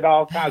kiss you. Did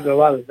all kinds of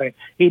other things.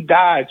 He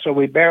died, so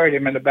we buried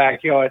him in the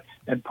backyard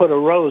and put a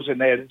rose in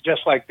there,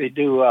 just like they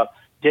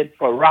did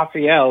for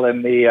Raphael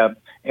in the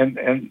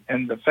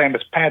in the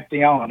famous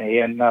Pantheon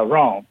in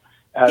Rome.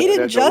 He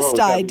didn't just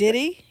die, did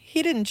he?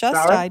 He didn't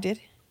just die, did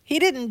he? He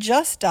didn't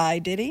just die,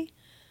 did he?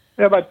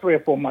 Yeah, about 3 or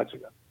 4 months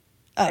ago.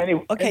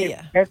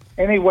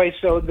 Anyway,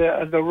 so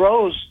the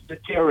rose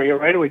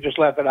deteriorated. We just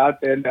left it out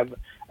there,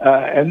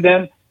 and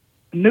then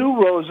new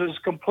roses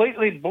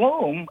completely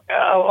bloom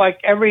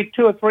like every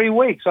 2 or 3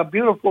 weeks. A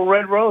beautiful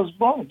red rose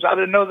blooms. I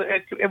didn't know that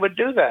it would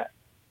do that.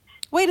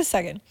 Wait a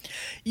second.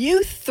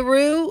 You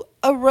threw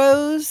a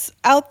rose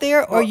out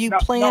there, or you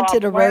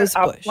planted a rose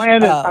bush?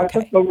 I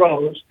took the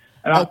rose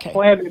and I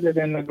planted it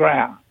in the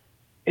ground.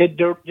 It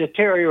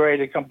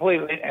deteriorated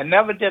completely and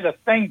never did a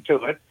thing to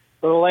it.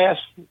 For the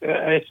last,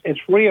 it's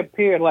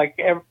reappeared like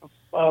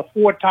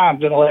 4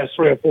 times in the last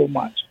 3 or 4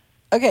 months.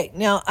 Okay,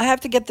 now I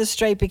have to get this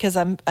straight because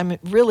I'm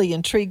really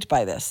intrigued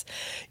by this.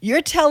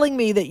 You're telling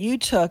me that you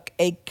took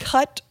a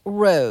cut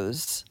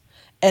rose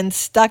and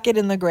stuck it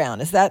in the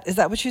ground. Is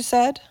that what you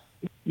said?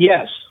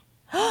 Yes.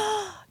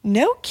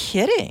 No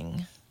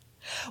kidding.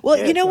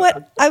 Well, you know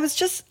what? I was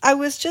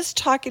just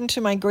talking to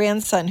my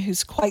grandson,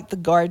 who's quite the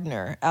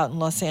gardener out in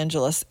Los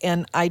Angeles,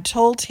 and I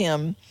told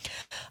him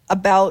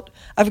I've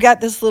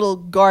got this little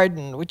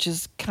garden, which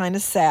is kind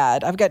of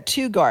sad. I've got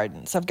 2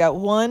 gardens. I've got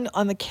one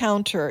on the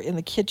counter in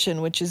the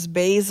kitchen, which is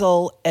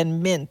basil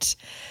and mint,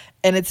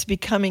 and it's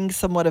becoming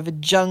somewhat of a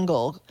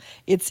jungle.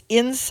 It's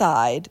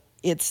inside.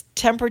 It's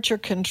temperature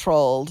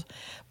controlled,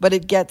 but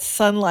it gets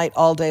sunlight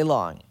all day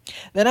long.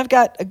 Then I've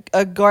got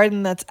a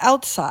garden that's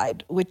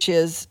outside, which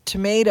is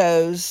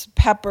tomatoes,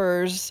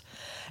 peppers,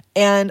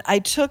 and I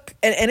took,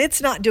 and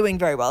it's not doing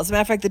very well. As a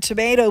matter of fact, the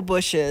tomato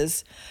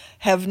bushes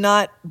have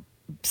not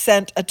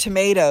sent a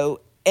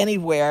tomato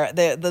anywhere.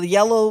 The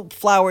yellow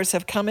flowers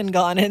have come and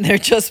gone, and they're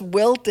just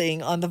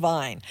wilting on the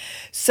vine.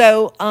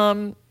 So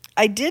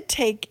I did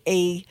take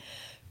a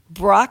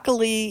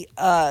broccoli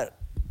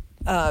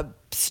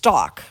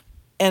stalk,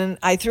 and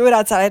I threw it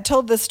outside. I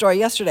told this story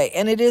yesterday,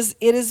 and it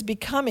is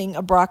becoming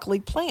a broccoli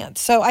plant.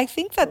 So I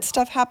think that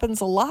stuff happens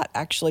a lot,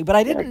 actually, but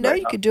I didn't know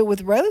you could do it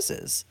with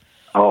roses.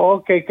 Oh,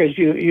 okay, because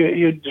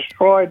you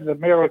destroyed the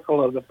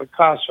miracle of the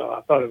Picasso.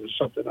 I thought it was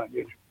something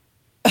unusual.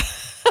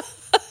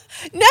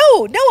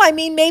 No, I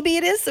mean, maybe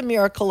it is the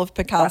miracle of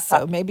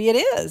Picasso. Maybe it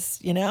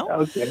is,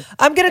 Okay.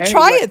 I'm going to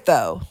try it,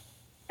 though.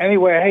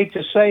 Anyway, I hate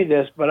to say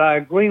this, but I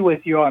agree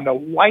with you on the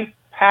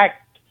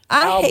white-packed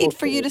I hate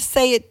for you to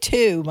say it,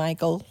 too,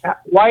 Michael.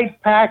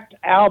 White-packed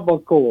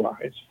albacore.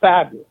 It's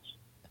fabulous.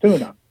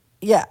 Tuna.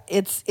 Yeah,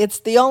 it's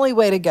the only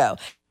way to go.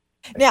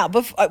 Now,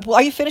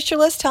 are you finished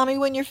your list? Tell me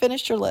when you're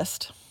finished your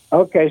list.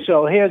 Okay,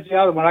 so here's the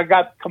other one. I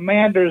got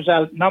Commanders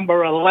at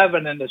number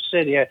 11 in the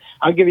city.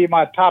 I'll give you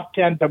my top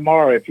 10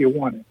 tomorrow if you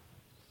want it.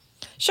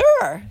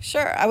 Sure.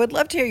 I would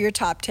love to hear your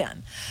top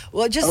 10.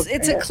 Well,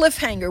 it's a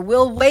cliffhanger.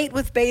 We'll wait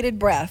with bated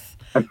breath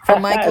for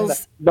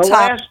Michael's the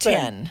top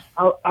 10.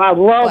 I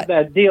love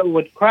that deal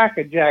with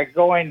Cracker Jack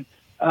going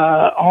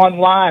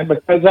online,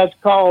 because that's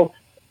called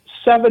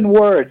 7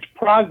 words,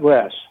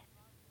 progress.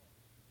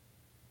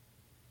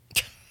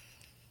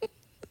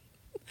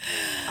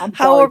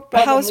 How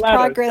is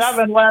progress?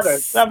 7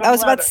 letters. I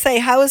was about to say,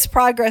 how is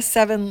progress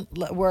 7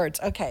 words?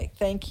 Okay,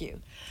 thank you.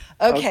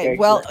 Okay,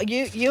 well,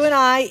 great. you and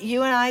I,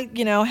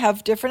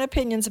 have different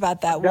opinions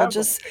about that.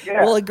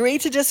 We'll agree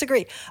to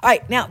disagree. All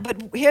right, now,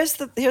 but here's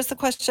the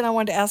question I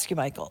wanted to ask you,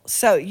 Michael.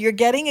 So you're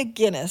getting a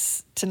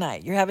Guinness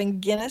tonight. You're having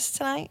Guinness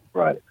tonight?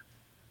 Right.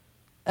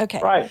 Okay.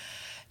 Right.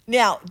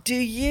 Now, do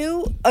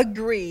you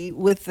agree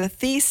with the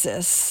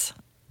thesis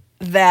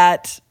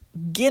that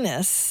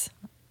Guinness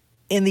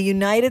in the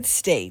United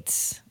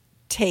States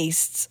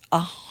tastes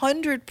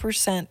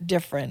 100%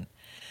 different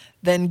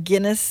than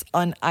Guinness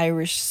on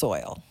Irish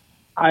soil?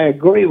 I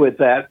agree with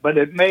that, but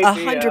it may 100%.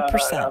 be a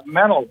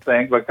mental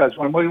thing, because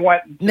when we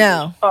went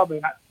to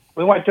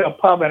we went to a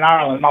pub in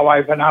Ireland, my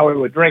wife and I, we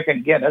were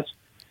drinking Guinness,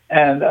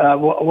 and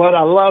what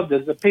I loved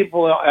is the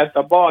people at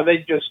the bar,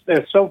 they're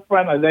so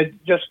friendly, they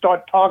just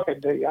start talking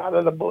to you out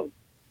of the blue.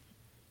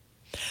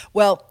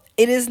 Well,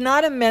 it is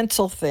not a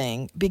mental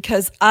thing,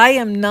 because I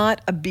am not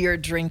a beer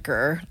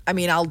drinker. I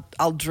mean,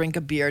 I'll drink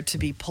a beer to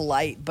be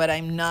polite, but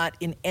I'm not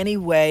in any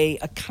way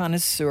a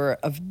connoisseur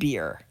of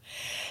beer.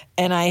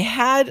 And I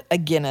had a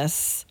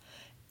Guinness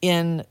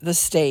in the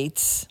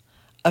States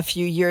a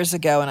few years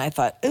ago, and I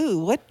thought, ooh,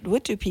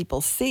 what do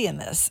people see in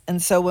this?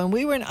 And so when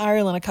we were in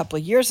Ireland a couple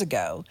of years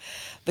ago,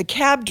 the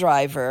cab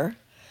driver,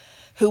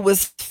 who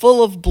was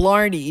full of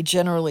blarney,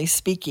 generally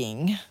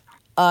speaking,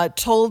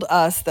 told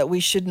us that we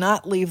should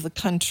not leave the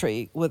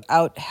country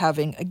without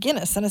having a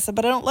Guinness. And I said,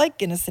 but I don't like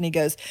Guinness. And he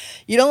goes,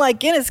 you don't like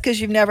Guinness because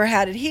you've never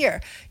had it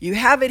here. You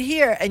have it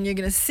here, and you're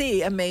going to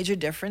see a major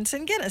difference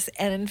in Guinness.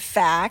 And in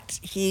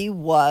fact, he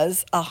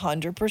was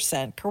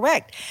 100%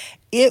 correct.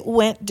 It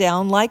went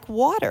down like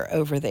water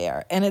over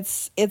there. And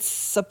it's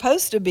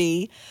supposed to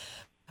be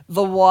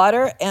the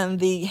water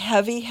and the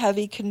heavy,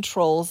 heavy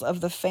controls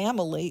of the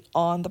family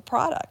on the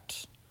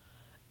product.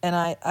 And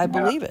I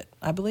believe it.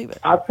 I believe it.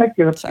 I think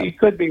you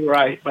could be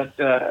right, but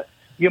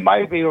you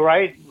might be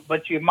right,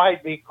 but you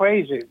might be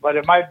crazy. But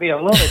it might be a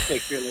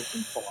lunatic you're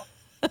looking for.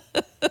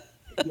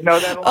 You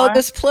know that line? Oh,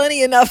 there's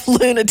plenty enough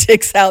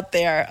lunatics out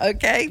there.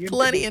 Okay,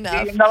 plenty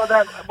enough. You know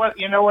that?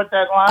 You know what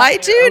that line? I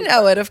do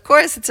know it. Of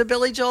course, it's a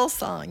Billy Joel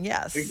song.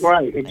 Yes.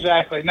 Right.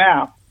 Exactly.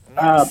 Now,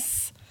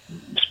 yes.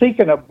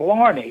 Speaking of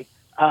blarney,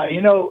 I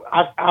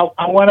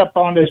went up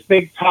on this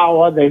big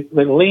tower. They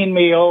leaned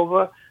me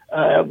over.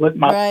 With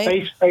my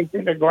face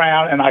facing the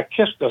ground, and I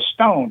kissed a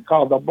stone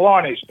called the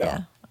Blarney Stone.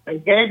 Yeah. They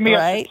gave me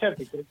a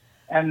certificate,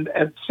 and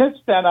since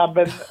then I've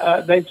been.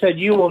 They said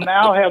you will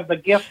now have the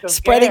gift of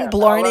spreading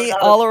Blarney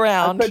all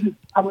around.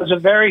 I was a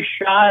very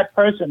shy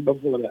person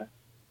before that.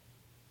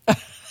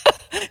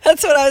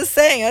 That's what I was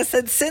saying. I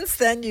said since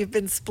then you've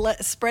been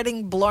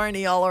spreading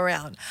Blarney all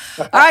around.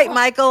 All right,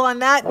 Michael. On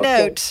that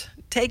note,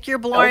 take your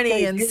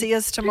Blarney and see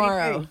us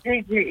tomorrow.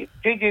 GG,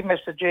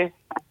 Mr. G.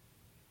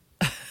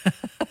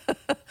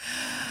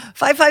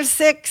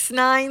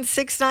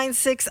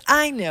 556-9696.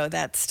 I know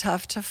that's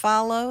tough to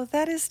follow.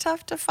 That is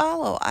tough to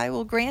follow. I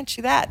will grant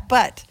you that.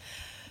 But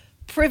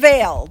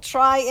prevail.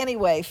 Try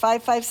anyway.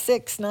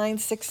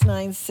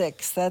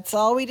 556-9696. That's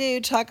all we do.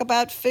 Talk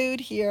about food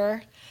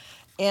here.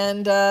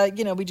 And,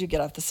 we do get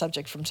off the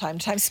subject from time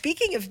to time.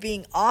 Speaking of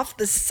being off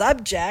the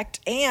subject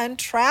and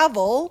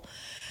travel,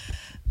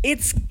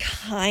 it's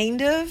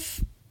kind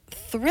of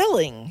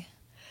thrilling.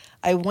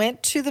 I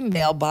went to the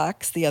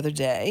mailbox the other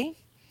day,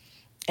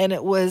 and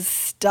it was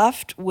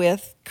stuffed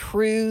with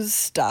cruise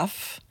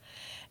stuff.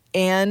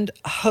 and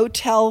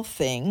hotel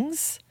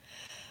things,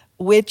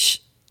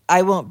 which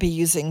I won't be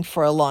using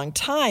for a long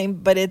time,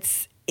 but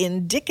it's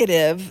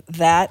indicative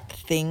that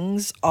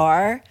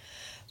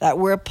that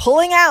we're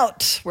pulling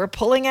out. We're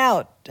pulling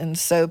out. And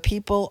so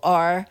people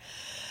are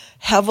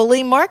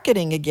heavily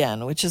marketing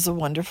again, which is a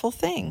wonderful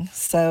thing.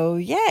 So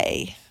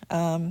yay.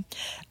 Go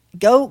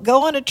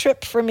on a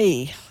trip for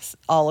me,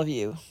 all of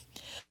you.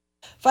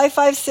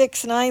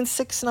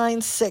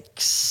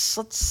 556-9696.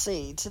 Let's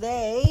see.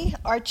 Today,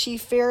 Archie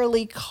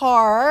Fairley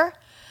Carr,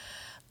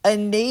 a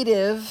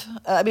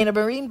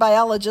marine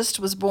biologist,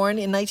 was born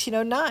in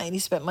 1909. He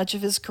spent much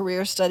of his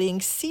career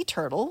studying sea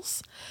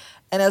turtles,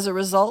 and as a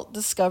result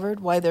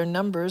discovered why their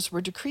numbers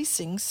were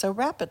decreasing so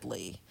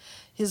rapidly.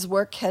 His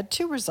work had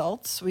two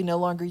results. We no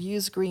longer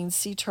use green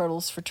sea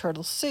turtles for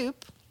turtle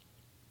soup,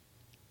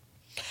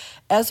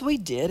 as we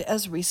did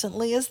as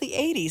recently as the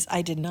 80s.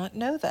 I did not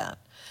know that.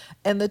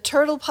 And the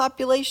turtle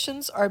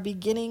populations are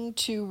beginning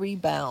to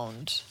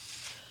rebound.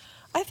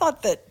 I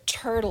thought that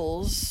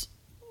turtles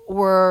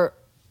were,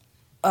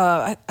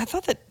 I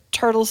thought that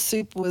turtle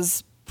soup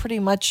was pretty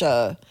much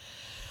a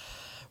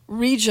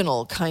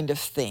regional kind of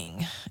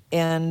thing.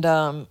 And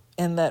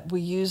that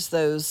we use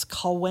those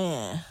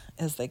kawin,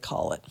 as they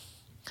call it.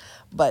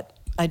 But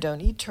I don't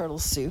eat turtle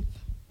soup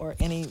or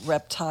any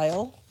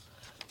reptile,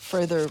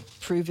 further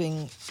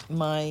proving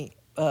my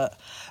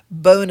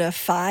bona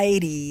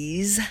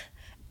fides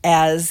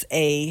as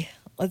a,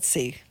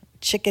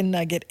 chicken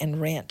nugget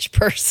and ranch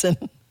person.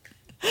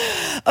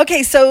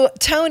 Okay, so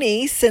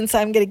Tony, since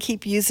I'm going to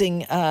keep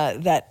using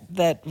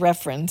that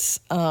reference,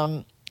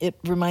 it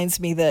reminds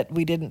me that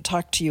we didn't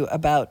talk to you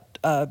about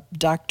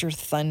Dr.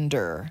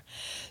 Thunder.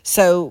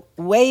 So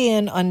weigh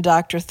in on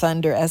Dr.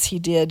 Thunder as he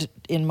did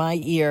in my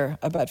ear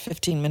about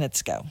 15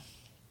 minutes ago.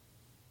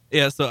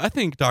 Yeah, so I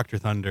think Dr.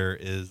 Thunder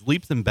is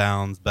leaps and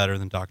bounds better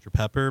than Dr.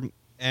 Pepper,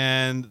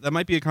 and that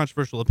might be a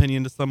controversial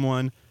opinion to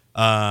someone,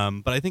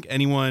 but I think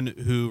anyone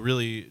who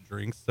really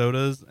drinks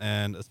sodas,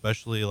 and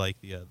especially like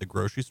the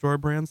grocery store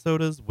brand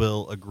sodas,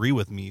 will agree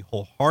with me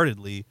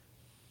wholeheartedly.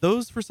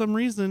 Those, for some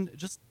reason,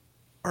 just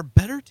are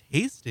better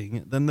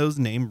tasting than those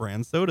name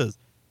brand sodas,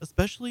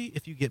 especially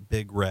if you get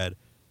Big Red.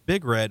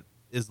 Big Red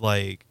is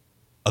like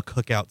a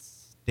cookout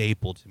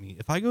staple to me.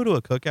 If I go to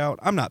a cookout,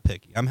 I'm not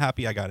picky. I'm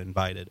happy I got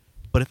invited.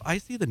 But if I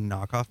see the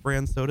knockoff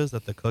brand sodas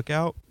at the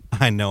cookout,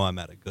 I know I'm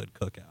at a good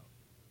cookout.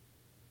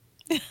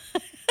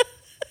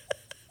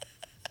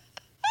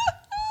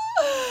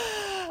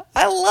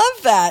 I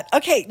love that.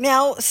 Okay,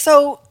 now,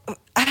 so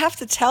I have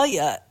to tell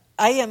you,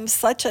 I am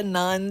such a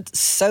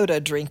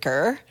non-soda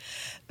drinker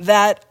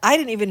that I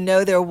didn't even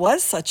know there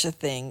was such a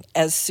thing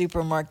as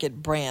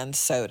supermarket brand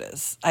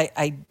sodas.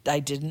 I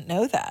didn't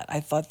know that.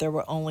 I thought there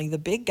were only the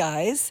big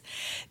guys.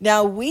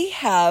 Now, we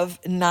have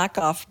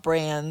knockoff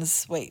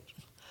brands. Wait.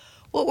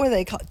 What were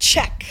they called?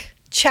 Czech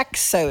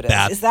sodas.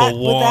 That's Is that the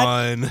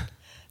one.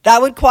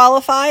 That would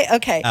qualify?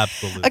 Okay.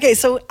 Absolutely. Okay,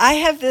 so I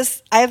have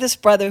this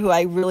brother who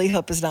I really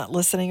hope is not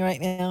listening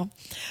right now.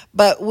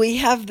 But we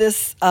have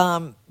this we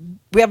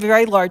have a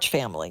very large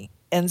family.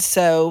 And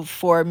so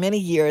for many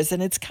years,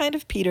 and it's kind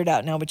of petered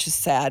out now, which is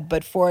sad,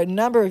 but for a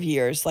number of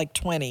years, like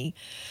 20,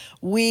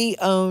 we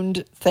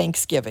owned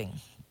Thanksgiving.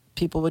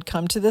 People would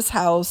come to this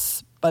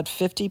house, about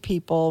 50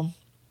 people,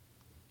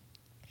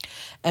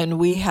 and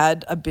we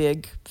had a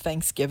big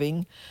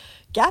Thanksgiving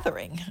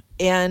gathering.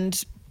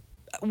 And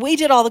we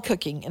did all the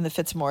cooking in the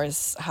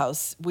Fitzmaurice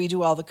house. We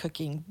do all the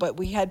cooking, but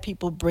we had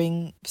people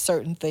bring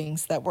certain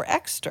things that were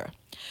extra.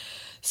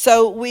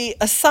 So we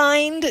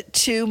assigned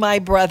to my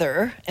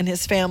brother and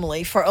his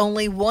family for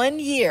only 1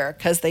 year,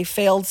 because they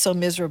failed so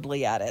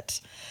miserably at it.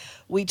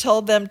 We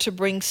told them to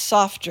bring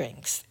soft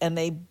drinks, and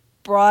they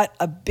brought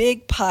a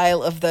big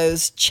pile of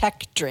those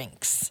Czech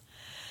drinks.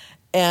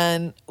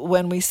 And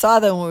when we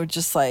saw them, we were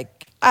just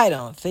like, I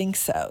don't think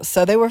so.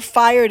 So they were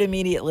fired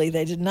immediately.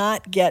 They did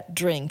not get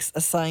drinks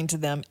assigned to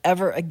them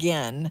ever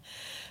again,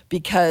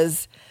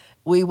 because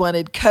we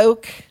wanted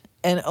Coke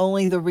and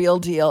only the real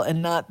deal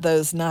and not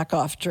those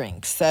knockoff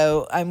drinks.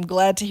 So I'm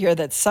glad to hear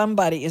that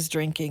somebody is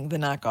drinking the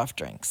knockoff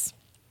drinks.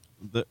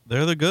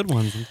 They're the good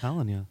ones, I'm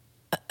telling you.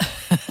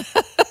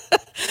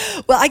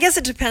 Well, I guess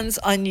it depends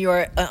on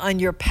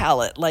your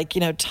palate. Like,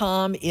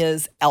 Tom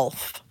is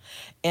Elf.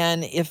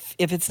 And if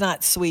it's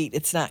not sweet,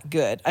 it's not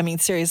good. I mean,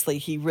 seriously,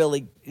 he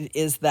really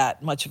is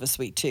that much of a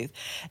sweet tooth.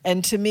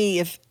 And to me,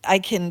 if I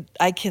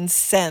can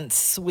sense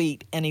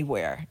sweet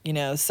anywhere,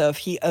 So if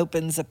he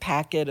opens a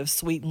packet of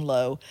Sweet and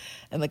Low,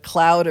 and the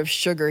cloud of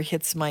sugar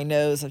hits my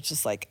nose, I'm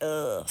just like,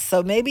 ugh.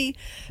 So maybe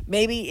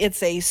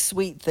it's a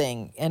sweet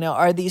thing.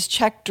 Are these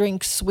Czech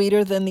drinks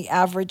sweeter than the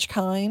average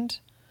kind?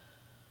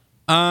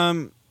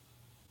 I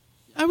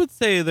would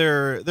say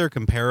they're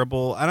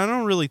comparable, and I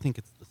don't really think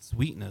it's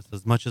sweetness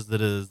as much as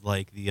it is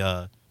like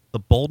the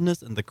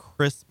boldness and the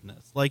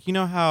crispness. Like,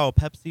 how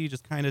Pepsi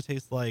just kind of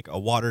tastes like a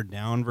watered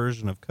down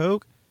version of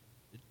Coke?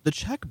 The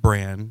Czech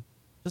brand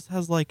just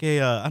has like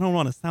I don't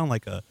want to sound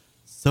like a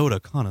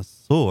soda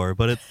connoisseur,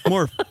 but it's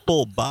more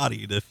full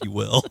bodied, if you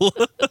will.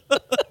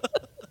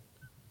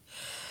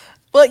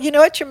 Well, you know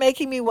what? You're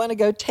making me want to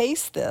go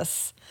taste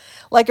this.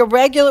 Like a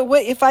regular,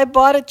 if I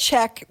bought a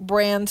Czech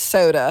brand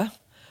soda,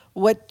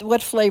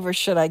 what flavor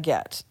should I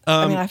get?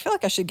 I mean, I feel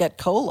like I should get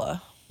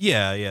cola.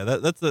 Yeah,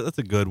 that's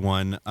a good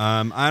one.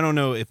 I don't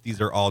know if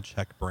these are all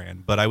Czech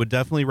brand, but I would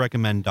definitely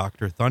recommend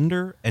Dr.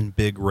 Thunder and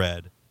Big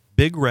Red.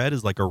 Big Red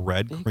is like a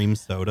red cream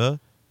soda.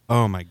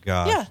 Oh my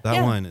gosh,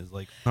 that one is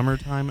like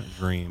summertime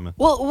dream.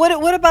 Well,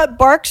 what about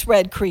Barks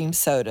Red Cream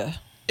Soda?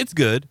 It's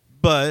good,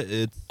 but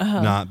it's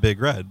not Big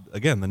Red.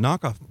 Again, the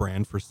knockoff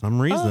brand for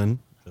some reason,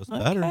 just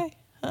better.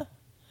 Huh.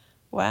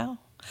 Wow.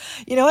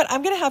 You know what?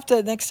 I'm going to have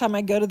to, next time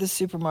I go to the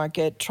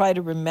supermarket, try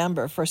to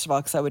remember, first of all,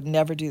 because I would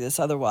never do this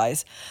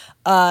otherwise,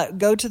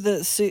 go to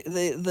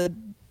the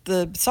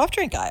soft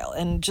drink aisle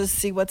and just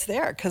see what's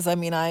there. Because, I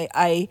mean,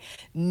 I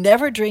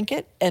never drink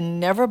it and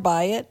never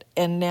buy it,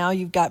 and now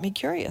you've got me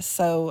curious.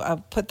 So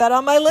I'll put that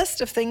on my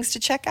list of things to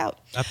check out.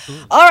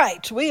 Absolutely. All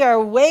right. We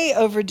are way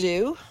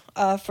overdue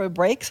for a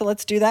break, so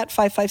let's do that.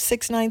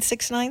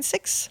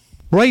 556-9696.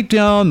 Right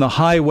down the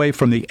highway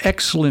from the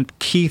excellent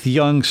Keith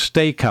Young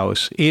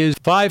Steakhouse is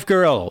Five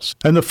Girls,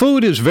 and the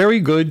food is very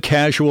good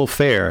casual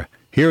fare.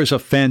 Here's a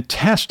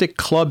fantastic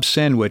club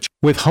sandwich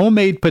with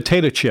homemade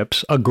potato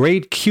chips, a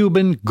great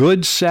Cuban,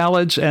 good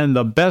salads, and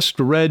the best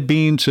red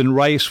beans and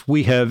rice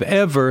we have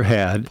ever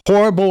had.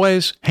 Poor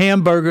boys,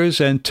 hamburgers,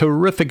 and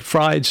terrific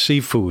fried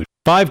seafood.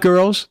 Five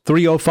Girls,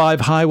 305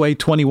 Highway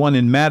 21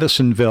 in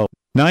Madisonville.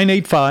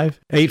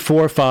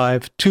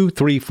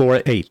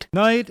 985-845-2348.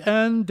 Night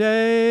and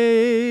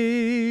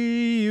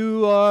day,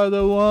 you are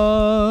the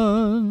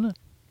one.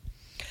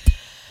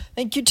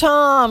 Thank you,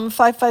 Tom.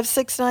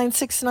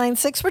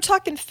 556-9696. We're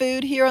talking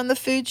food here on The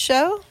Food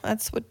Show.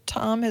 That's what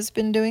Tom has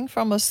been doing for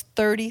almost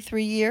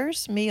 33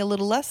 years. Me, a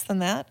little less than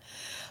that.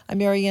 I'm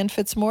Marianne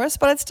Fitzmaurice,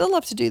 but I'd still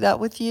love to do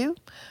that with you.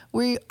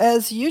 We,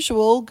 as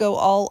usual, go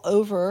all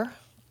over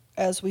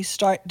as we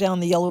start down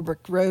the yellow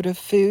brick road of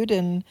food,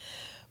 and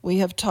we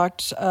have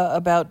talked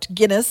about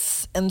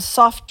Guinness and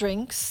soft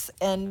drinks,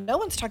 and no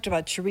one's talked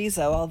about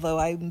chorizo, although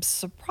I'm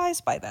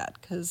surprised by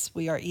that because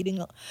we are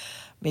eating,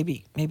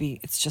 maybe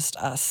it's just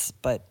us,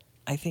 but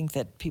I think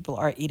that people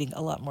are eating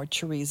a lot more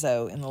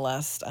chorizo in the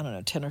last,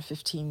 10 or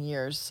 15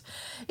 years.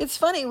 It's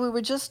funny, we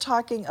were just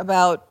talking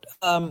about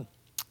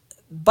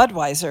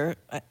Budweiser,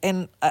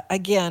 and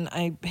again,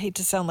 I hate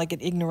to sound like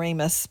an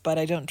ignoramus, but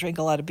I don't drink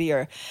a lot of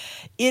beer.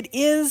 It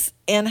is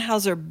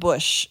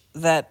Anheuser-Busch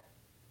that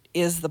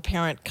is the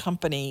parent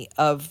company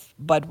of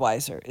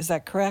Budweiser. Is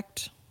that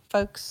correct,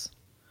 folks?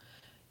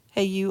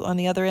 Hey, you on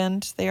the other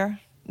end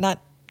there? Not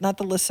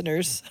the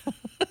listeners.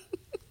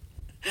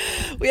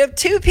 We have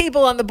two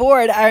people on the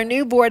board. Our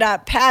new board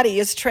op, Patty,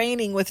 is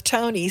training with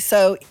Tony.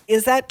 So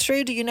is that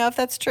true? Do you know if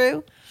that's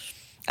true?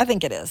 I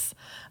think it is.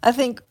 I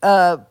think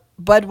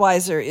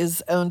Budweiser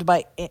is owned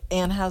by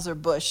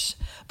Anheuser-Busch.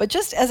 But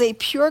just as a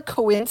pure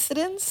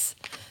coincidence,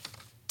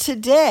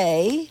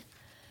 today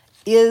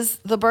is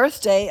the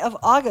birthday of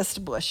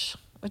August Busch,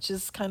 which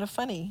is kind of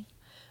funny,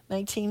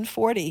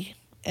 1940.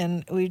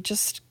 And we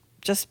just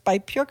by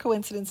pure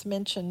coincidence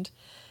mentioned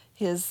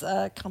his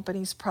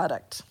company's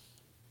product.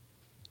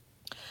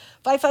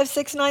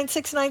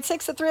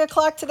 556-9696 at 3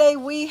 o'clock today,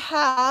 we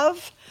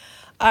have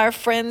our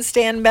friend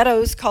Stan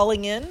Meadows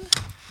calling in.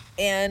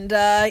 And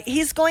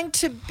he's going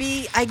to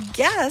be, I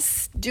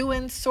guess,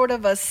 doing sort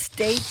of a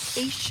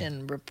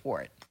staycation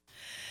report,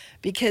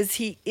 because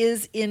he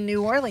is in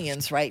New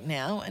Orleans right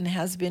now and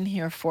has been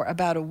here for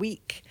about a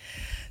week.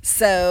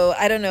 So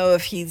I don't know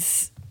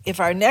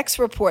if our next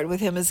report with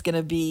him is going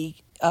to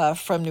be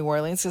from New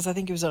Orleans, because I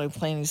think he was only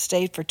planning to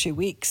stay for 2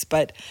 weeks.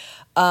 But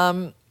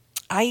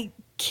I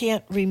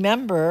can't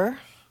remember.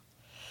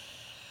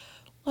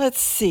 Let's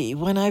see.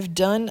 When I've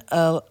done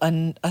a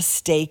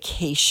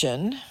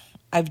staycation,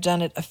 I've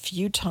done it a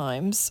few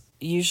times,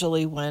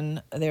 usually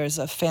when there's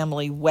a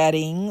family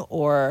wedding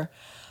or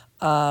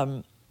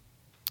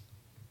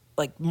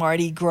like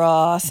Mardi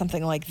Gras,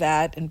 something like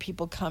that, and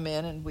people come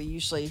in, and we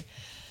usually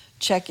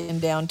check in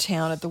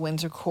downtown at the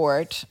Windsor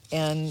Court.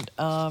 And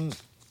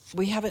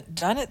we haven't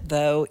done it,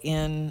 though,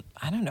 in,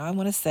 I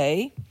want to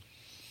say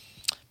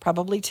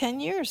probably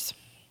 10 years,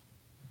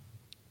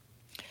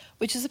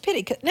 which is a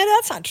pity. No,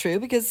 that's not true,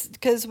 because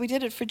we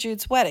did it for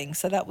Jude's wedding,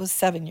 so that was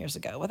 7 years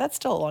ago. Well, that's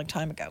still a long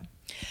time ago.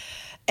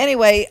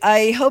 Anyway,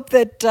 I hope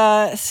that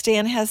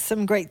Stan has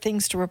some great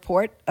things to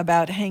report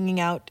about hanging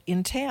out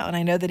in town.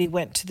 I know that he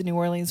went to the New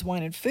Orleans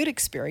Wine and Food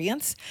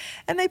Experience,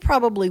 and they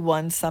probably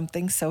won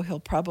something, so he'll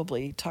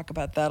probably talk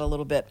about that a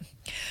little bit.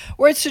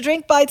 Words to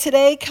drink by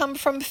today come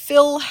from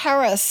Phil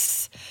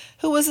Harris,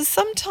 who was a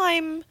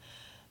sometime,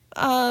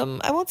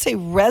 I won't say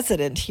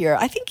resident here.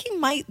 I think he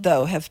might,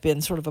 though, have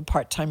been sort of a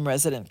part-time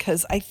resident,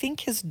 because I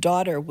think his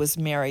daughter was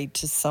married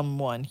to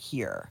someone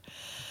here.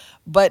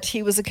 But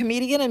he was a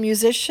comedian, a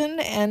musician,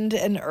 and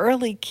an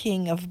early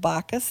king of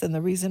Bacchus, and the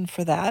reason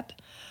for that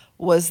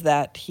was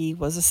that he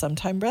was a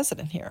sometime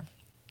resident here.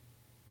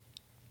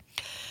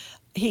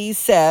 He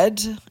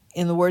said,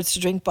 in the Words to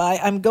Drink By,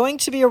 "I'm going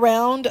to be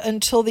around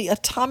until the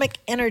Atomic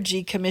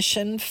Energy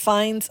Commission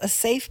finds a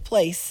safe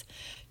place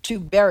to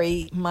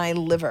bury my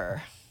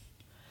liver."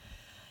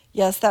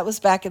 Yes, that was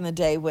back in the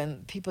day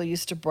when people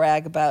used to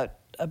brag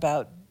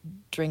about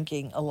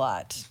drinking a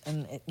lot.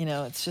 And,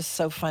 it's just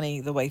so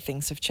funny the way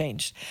things have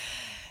changed.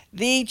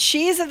 The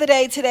cheese of the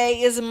day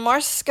today is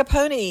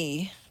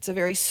mascarpone. It's a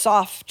very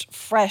soft,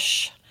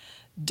 fresh,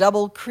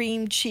 double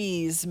cream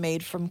cheese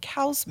made from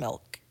cow's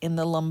milk in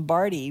the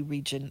Lombardy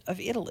region of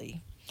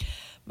Italy.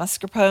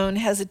 Mascarpone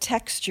has a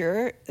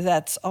texture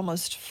that's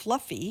almost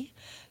fluffy,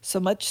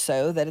 so much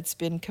so that it's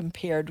been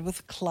compared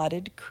with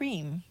clotted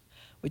cream,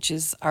 which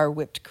is our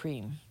whipped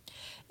cream.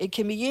 It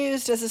can be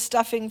used as a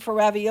stuffing for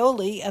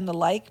ravioli and the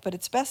like, but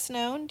its best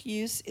known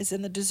use is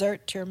in the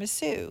dessert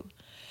tiramisu,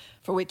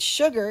 for which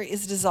sugar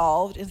is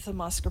dissolved into the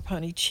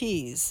mascarpone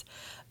cheese.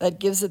 That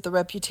gives it the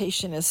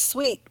reputation as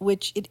sweet,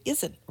 which it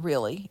isn't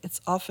really.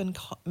 It's often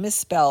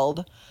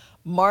misspelled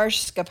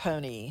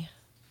mascarpone.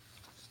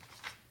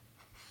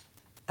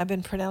 I've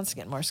been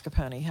pronouncing it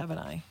mascarpone, haven't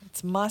I?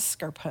 It's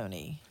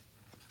mascarpone.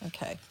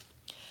 Okay.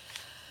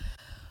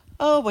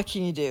 Oh, what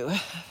can you do?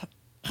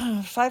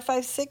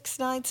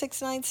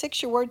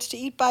 556-9696, your words to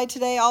eat by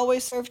today.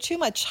 Always serve too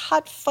much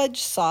hot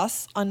fudge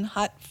sauce on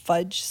hot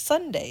fudge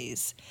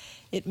sundaes.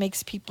 It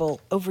makes people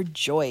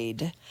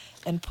overjoyed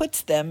and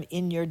puts them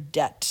in your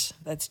debt.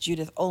 That's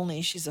Judith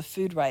Olney. She's a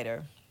food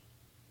writer.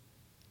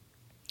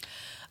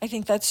 I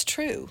think that's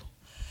true.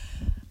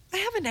 I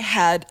haven't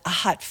had a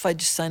hot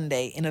fudge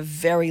sundae in a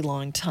very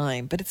long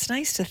time, but it's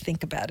nice to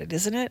think about it,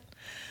 isn't it?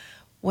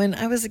 When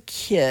I was a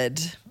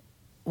kid,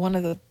 one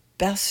of the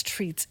best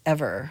treats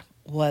ever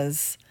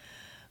was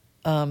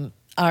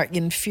our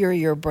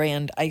inferior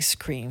brand ice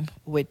cream,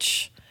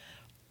 which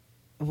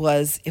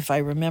was, if I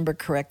remember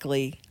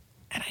correctly,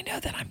 and I know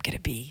that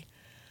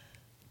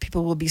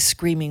people will be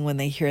screaming when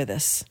they hear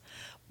this,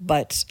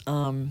 but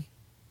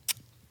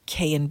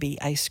K&B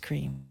ice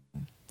cream.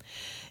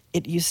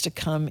 It used to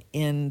come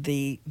in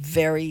the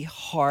very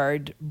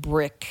hard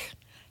brick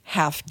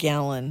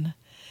half-gallon,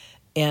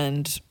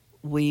 and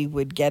we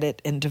would get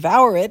it and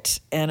devour it,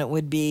 and it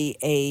would be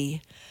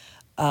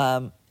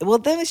then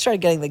we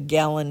started getting the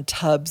gallon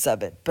tubs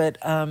of it, but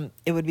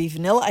it would be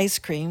vanilla ice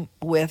cream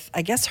with,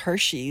 I guess,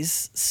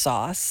 Hershey's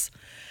sauce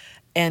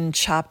and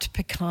chopped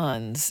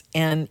pecans.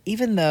 And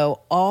even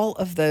though all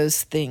of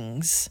those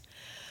things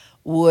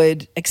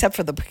would, except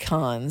for the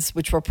pecans,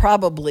 which were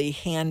probably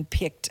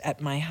hand-picked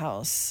at my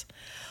house,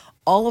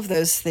 all of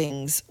those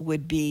things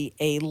would be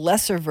a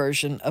lesser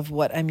version of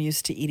what I'm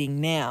used to eating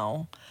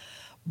now.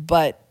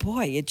 But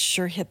boy, it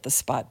sure hit the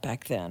spot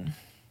back then.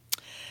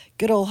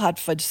 Good old hot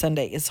fudge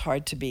sundae is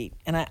hard to beat,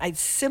 and I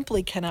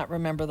simply cannot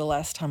remember the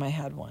last time I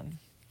had one.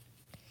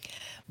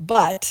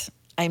 But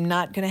I'm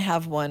not going to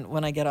have one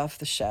when I get off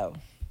the show.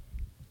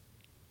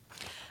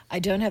 I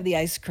don't have the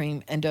ice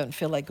cream and don't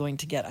feel like going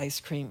to get ice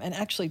cream, and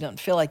actually don't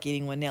feel like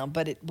eating one now,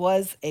 but it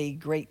was a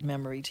great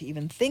memory to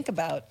even think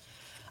about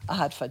a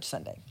hot fudge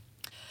sundae.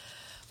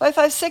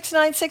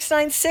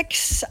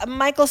 556-9696.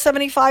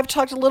 Michael75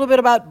 talked a little bit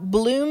about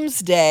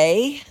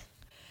Bloomsday.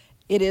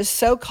 It is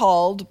so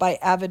called by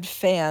avid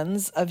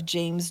fans of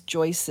James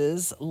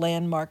Joyce's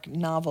landmark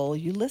novel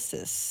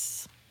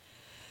Ulysses.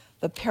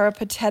 The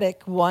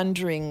peripatetic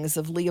wanderings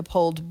of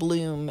Leopold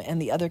Bloom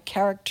and the other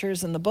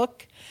characters in the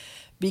book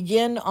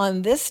begin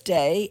on this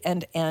day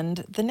and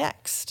end the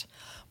next.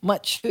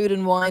 Much food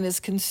and wine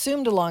is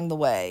consumed along the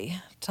way.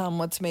 Tom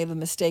once made the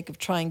mistake of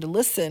trying to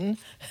listen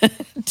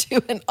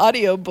to an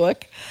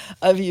audiobook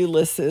of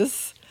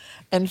Ulysses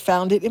and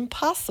found it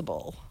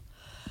impossible.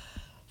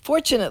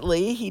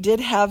 Fortunately, he did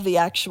have the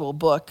actual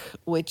book,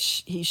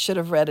 which he should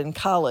have read in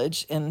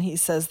college, and he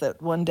says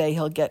that one day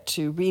he'll get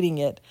to reading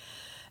it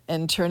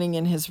and turning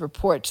in his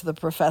report to the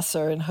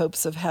professor in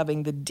hopes of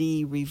having the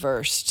D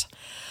reversed.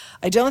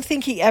 I don't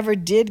think he ever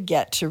did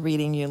get to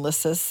reading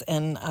Ulysses,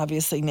 and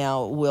obviously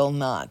now will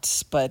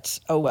not, but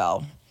oh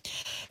well.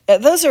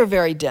 Those are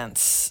very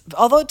dense.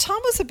 Although Tom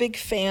was a big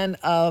fan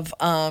of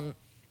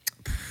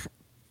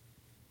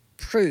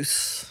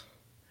Proust.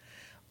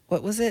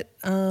 What was it?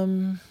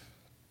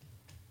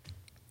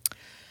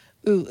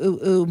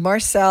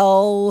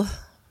 Marcel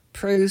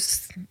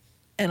Proust,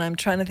 and I'm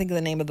trying to think of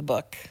the name of the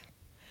book.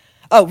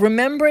 Oh,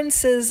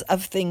 Remembrances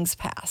of Things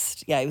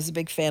Past. Yeah, he was a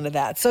big fan of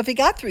that. So if he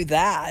got through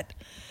that,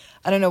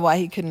 I don't know why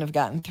he couldn't have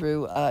gotten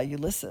through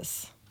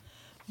Ulysses.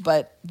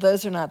 But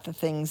those are not the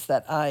things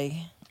that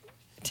I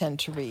tend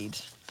to read.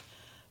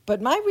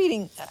 But my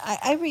reading,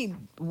 I read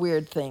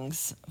weird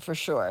things for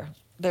sure.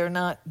 They're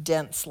not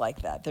dense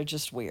like that. They're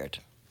just weird.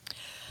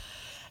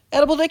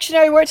 Edible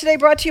Dictionary word today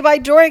brought to you by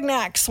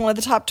Dorignax, one of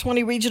the top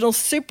 20 regional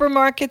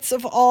supermarkets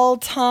of all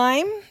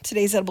time.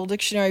 Today's Edible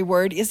Dictionary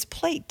word is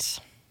plate.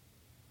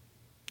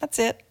 That's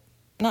it.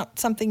 Not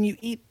something you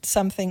eat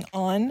something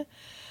on,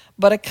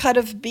 but a cut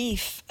of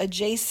beef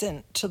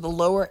adjacent to the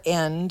lower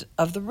end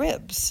of the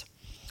ribs.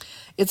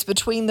 It's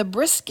between the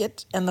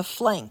brisket and the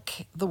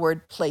flank. The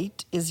word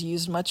plate is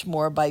used much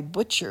more by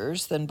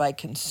butchers than by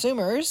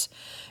consumers.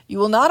 You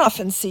will not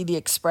often see the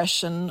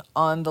expression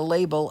on the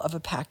label of a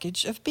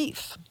package of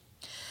beef.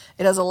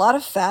 It has a lot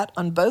of fat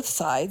on both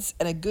sides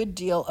and a good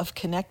deal of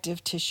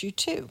connective tissue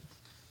too.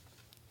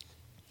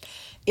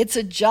 It's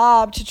a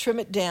job to trim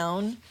it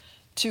down,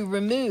 to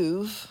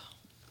remove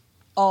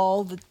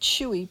all the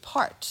chewy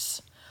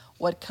parts.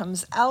 What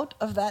comes out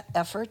of that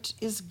effort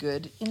is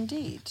good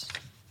indeed.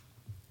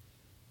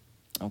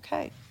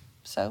 Okay,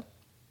 so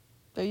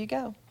there you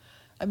go.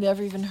 I've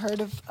never even heard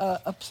of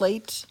a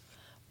plate,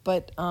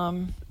 but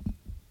I'm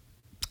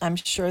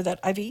sure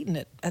that I've eaten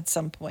it at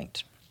some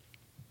point.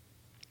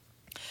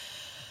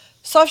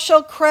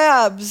 Soft-shell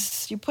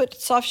crabs. You put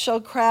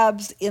soft-shell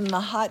crabs in the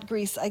hot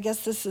grease. I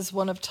guess this is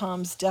one of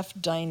Tom's deaf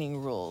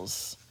dining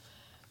rules,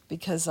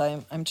 because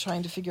I'm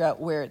trying to figure out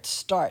where it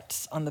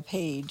starts on the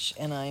page,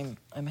 and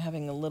I'm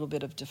having a little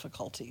bit of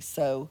difficulty.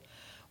 So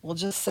we'll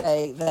just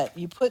say that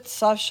you put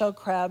soft-shell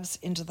crabs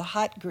into the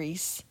hot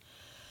grease.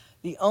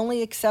 The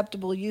only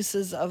acceptable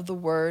uses of the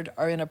word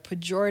are in a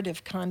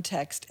pejorative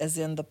context, as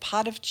in the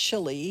pot of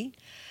chili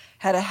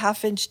had a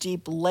half-inch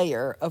deep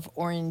layer of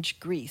orange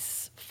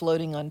grease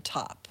floating on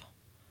top.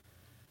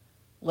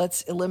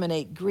 Let's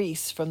eliminate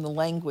grease from the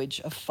language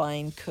of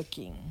fine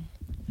cooking.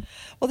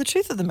 Well, the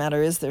truth of the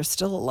matter is there's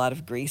still a lot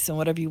of grease, and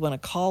whatever you want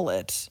to call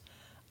it,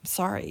 I'm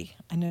sorry,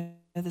 I know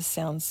this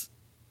sounds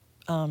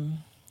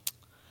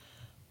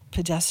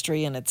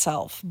pedestrian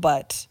itself,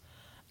 but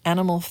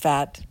animal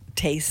fat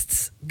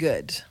tastes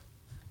good,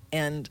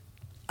 and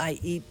I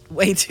eat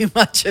way too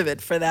much of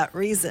it for that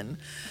reason,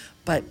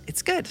 but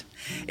it's good.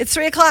 It's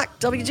 3 o'clock,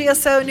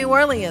 WGSO New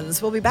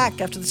Orleans. We'll be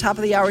back after the top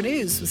of the hour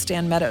news with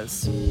Stan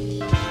Meadows.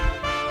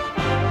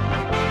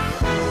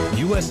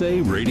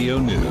 USA Radio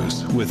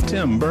News with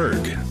Tim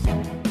Berg.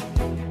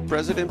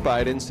 President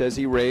Biden says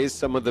he raised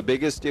some of the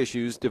biggest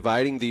issues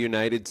dividing the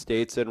United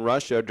States and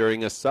Russia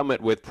during a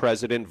summit with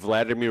President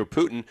Vladimir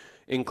Putin,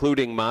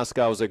 including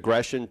Moscow's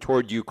aggression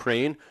toward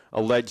Ukraine,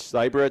 alleged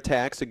cyber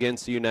attacks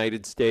against the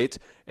United States,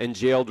 and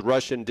jailed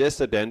Russian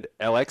dissident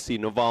Alexei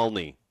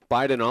Navalny.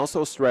 Biden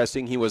also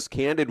stressing he was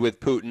candid with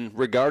Putin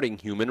regarding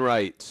human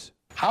rights.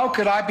 How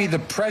could I be the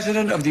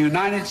President of the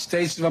United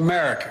States of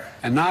America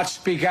and not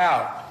speak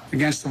out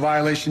against the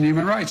violation of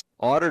human rights?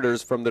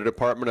 Auditors from the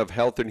Department of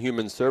Health and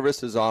Human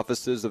Services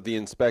offices of the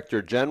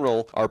Inspector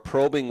General are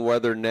probing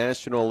whether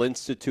National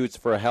Institutes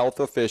for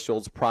Health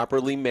officials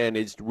properly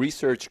managed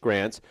research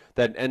grants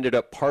that ended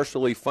up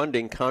partially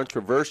funding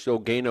controversial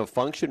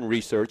gain-of-function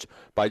research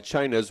by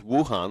China's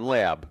Wuhan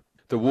lab.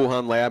 The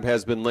Wuhan lab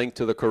has been linked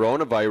to the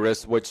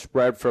coronavirus, which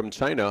spread from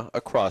China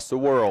across the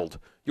world.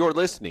 You're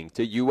listening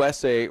to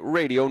USA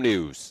Radio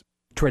News.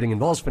 Trading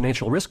involves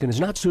financial risk and is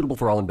not suitable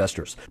for all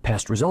investors.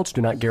 Past results do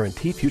not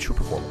guarantee future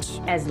performance.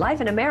 As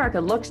life in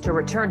America looks to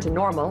return to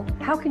normal,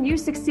 how can you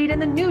succeed in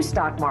the new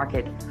stock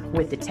market?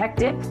 With the tech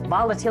dip,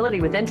 volatility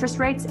with interest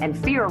rates, and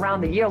fear around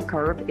the yield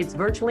curve, it's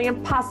virtually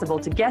impossible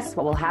to guess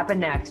what will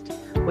happen next.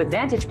 With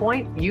Vantage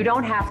Point, you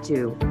don't have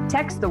to.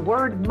 Text the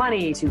word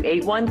money to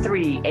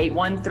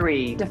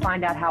 813-813 to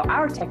find out how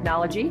our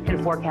technology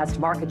can forecast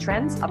market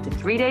trends up to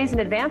 3 days in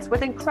advance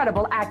with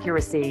incredible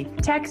accuracy.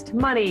 Text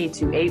money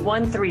to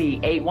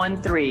 813-813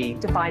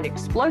 to find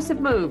explosive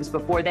moves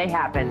before they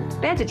happen.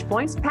 Vantage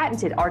Point's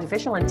patented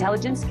artificial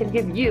intelligence can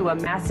give you a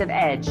massive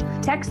edge.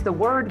 Text the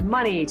word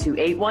money to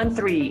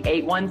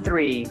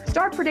 813-813.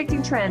 Start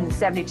predicting trends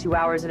 72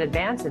 hours in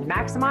advance and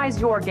maximize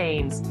your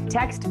gains.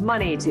 Text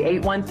money to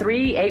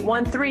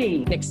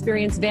 813-813.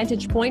 Experience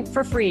Vantage Point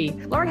for free.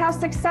 Learn how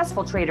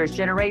successful traders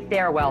generate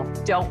their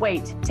wealth. Don't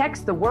wait.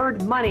 Text the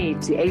word money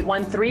to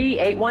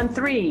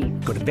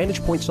 813-813. Go to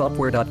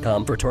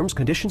VantagePointSoftware.com for terms,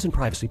 conditions, and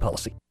privacy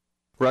policy.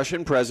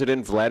 Russian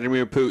President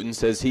Vladimir Putin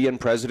says he and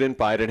President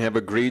Biden have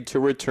agreed to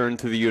return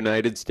to the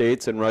United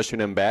States and Russian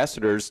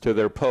ambassadors to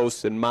their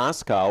posts in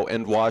Moscow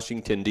and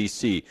Washington,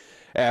 D.C.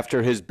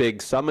 After his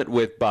big summit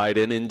with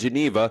Biden in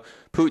Geneva,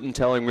 Putin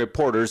telling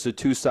reporters the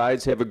two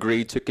sides have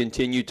agreed to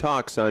continue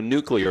talks on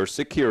nuclear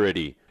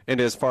security.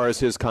 And as far as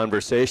his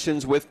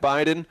conversations with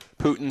Biden,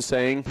 Putin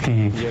saying,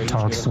 the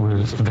talks were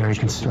very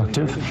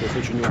constructive.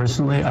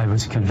 Personally, I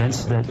was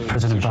convinced that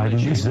President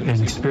Biden is an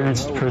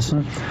experienced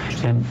person,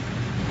 and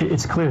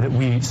it's clear that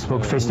we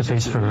spoke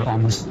face-to-face for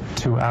almost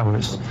 2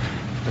 hours.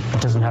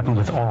 It doesn't happen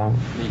with all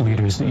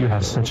leaders that you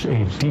have such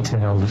a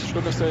detailed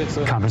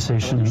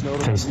conversation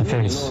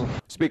face-to-face.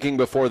 Speaking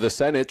before the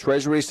Senate,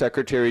 Treasury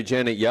Secretary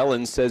Janet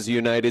Yellen says the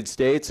United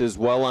States is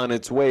well on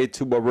its way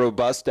to a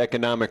robust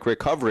economic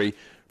recovery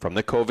from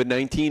the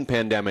COVID-19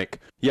 pandemic.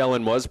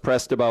 Yellen was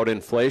pressed about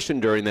inflation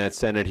during that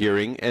Senate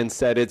hearing and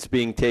said it's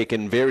being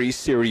taken very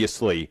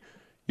seriously.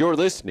 You're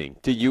listening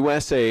to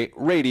USA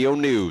Radio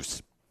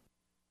News.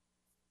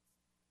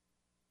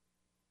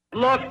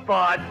 Look,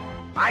 bud,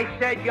 I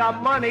said your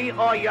money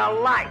or your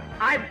life.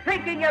 I'm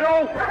thinking it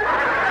over.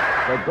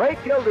 The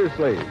Great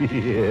Gildersleeve.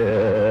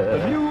 Yeah.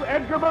 The new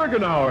Edgar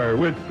Bergen Hour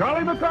with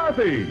Charlie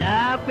McCarthy.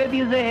 Now, if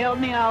you help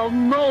me, I'll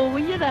mow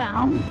you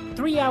down.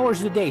 3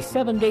 hours a day,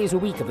 7 days a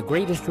week of the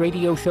greatest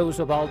radio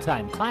shows of all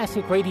time.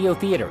 Classic Radio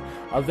Theater.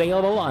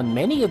 Available on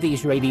many of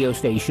these radio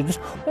stations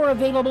or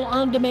available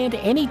on demand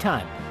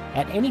anytime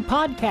at any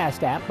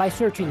podcast app by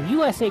searching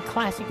USA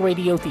Classic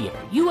Radio Theater.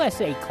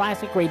 USA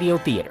Classic Radio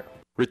Theater.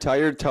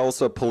 Retired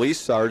Tulsa Police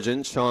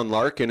Sergeant Sean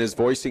Larkin is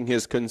voicing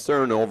his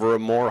concern over a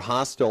more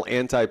hostile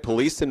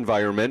anti-police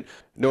environment,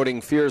 noting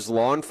fears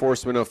law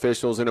enforcement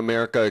officials in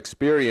America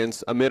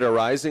experience amid a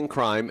rising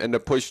crime and a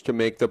push to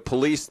make the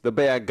police the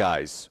bad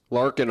guys.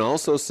 Larkin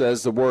also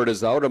says the word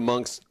is out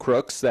amongst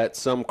crooks that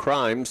some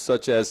crimes,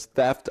 such as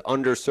theft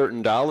under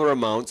certain dollar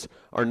amounts,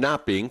 are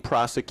not being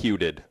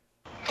prosecuted.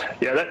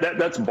 Yeah,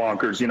 that's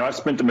bonkers. I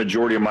spent the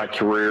majority of my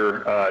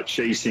career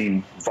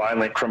chasing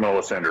violent criminal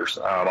offenders.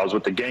 I was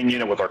with the gang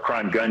unit, with our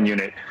crime gun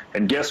unit,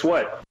 and guess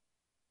what?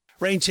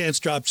 Rain chance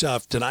drops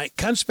off tonight,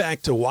 comes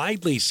back to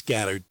widely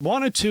scattered.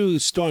 1 or 2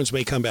 storms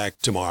may come back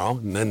tomorrow,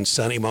 and then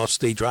sunny,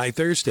 mostly dry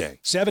Thursday.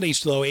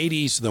 70s to low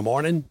 80s in the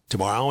morning.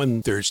 Tomorrow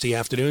and Thursday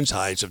afternoons,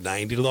 highs of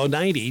 90 to low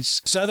 90s.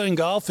 Southern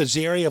Gulf is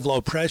the area of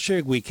low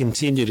pressure. We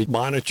continue to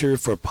monitor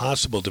for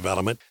possible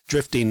development,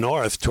 drifting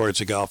north towards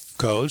the Gulf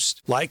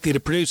Coast. Likely to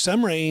produce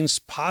some rains,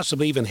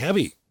 possibly even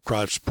heavy,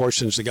 across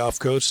portions of the Gulf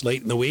Coast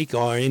late in the week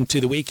or into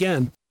the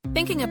weekend.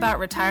 Thinking about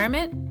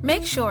retirement?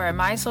 Make sure a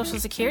My Social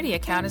Security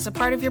account is a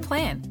part of your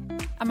plan.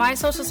 A My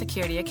Social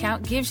Security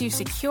account gives you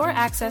secure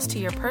access to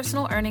your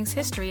personal earnings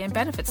history and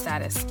benefit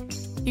status.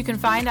 You can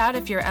find out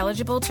if you're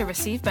eligible to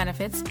receive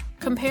benefits,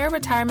 compare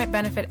retirement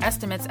benefit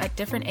estimates at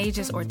different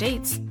ages or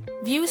dates,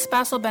 view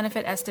spousal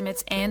benefit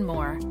estimates, and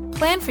more.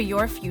 Plan for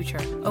your future.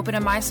 Open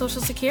a My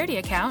Social Security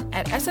account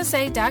at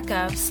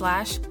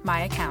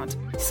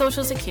ssa.gov/myaccount.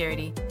 Social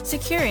Security.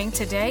 Securing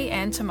today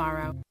and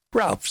tomorrow.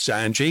 Ralph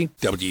Sanji,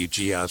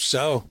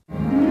 WGSO.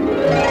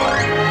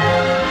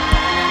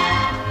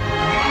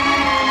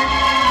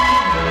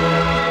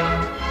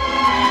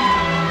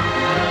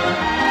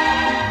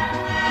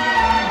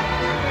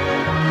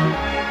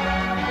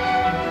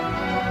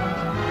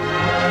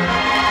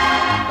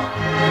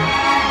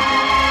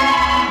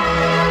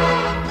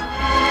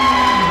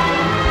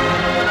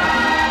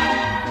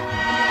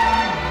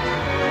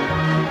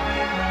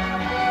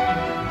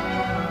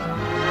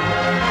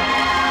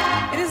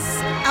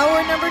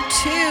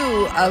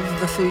 Of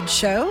the food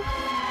show.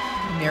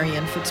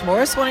 Marianne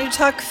Fitzmaurice wanting to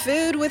talk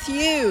food with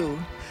you.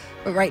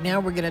 But right now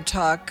we're going to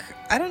talk,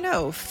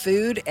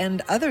 food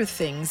and other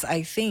things,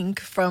 I think,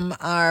 from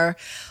our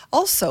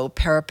also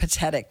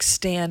peripatetic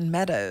Stan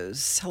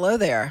Meadows. Hello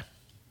there.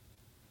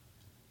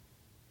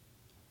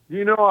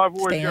 I've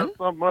always got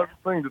some other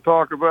thing to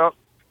talk about.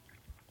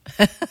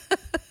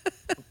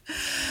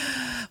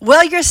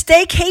 Well, you're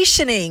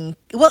staycationing.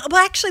 Well,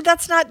 actually,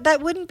 that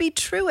wouldn't be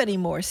true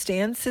anymore,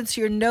 Stan, since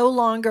you're no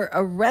longer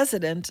a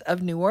resident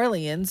of New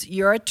Orleans.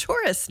 You're a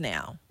tourist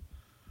now.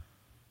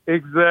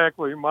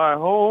 Exactly. My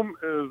home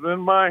is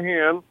in my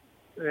hand,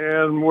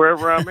 and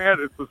wherever I'm at,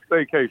 it's a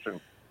staycation.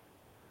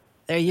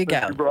 There you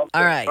go.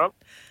 All right.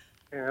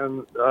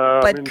 And,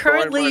 but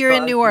currently you're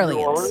in New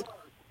Orleans.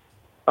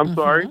 I'm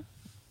sorry?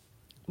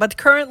 But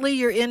currently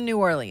you're in New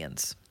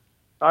Orleans.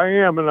 I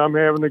am, and I'm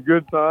having a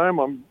good time.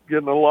 I'm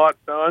getting a lot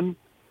done,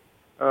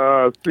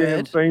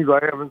 seeing things I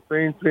haven't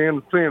seen,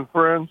 seeing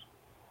friends.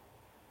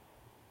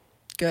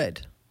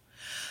 Good.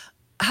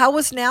 How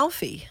was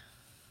Nalfi?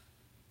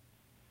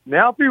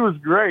 Nalfi was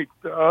great.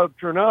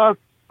 Ternas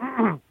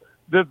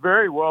did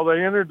very well.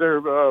 They entered their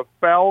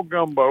fowl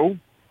gumbo,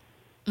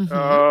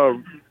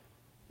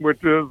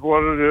 which is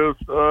what it is,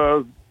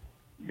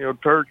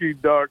 turkey,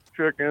 duck,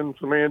 chicken,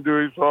 some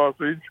andouille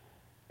sausage.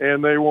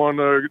 And they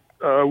won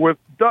with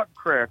duck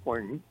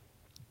crackling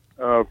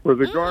for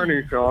the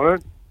garnish on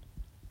it.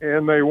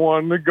 And they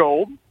won the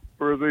gold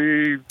for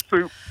the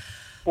soup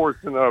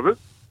portion of it.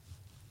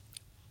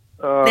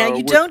 Now,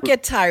 you don't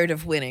get tired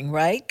of winning,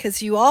 right?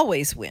 Because you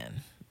always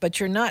win. But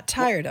you're not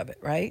tired of it,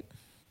 right?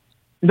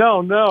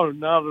 No,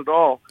 not at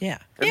all. Yeah.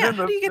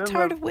 How do you get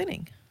tired of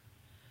winning?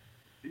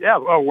 Yeah,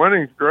 well,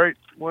 winning's great.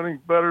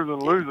 Winning's better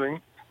than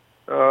losing.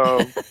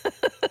 And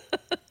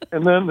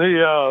then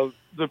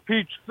the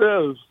Peach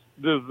Fizz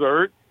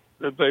dessert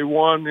that they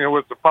won,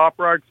 with the Pop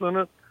Rocks in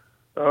it,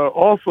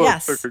 also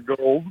took a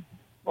gold.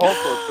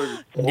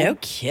 No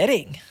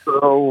kidding.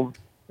 So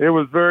it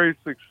was very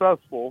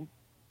successful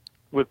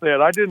with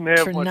that. I didn't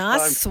have much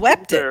time.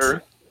 Swept it.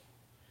 There.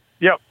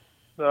 Yep.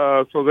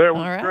 So that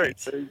was great.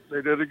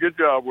 They did a good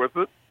job with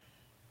it.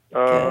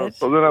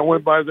 So then I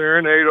went by there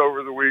and ate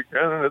over the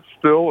weekend, and it's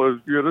still as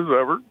good as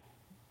ever.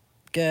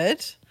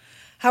 Good.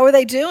 How are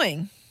they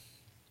doing?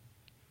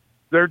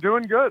 They're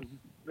doing good.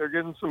 They're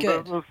getting some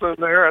business in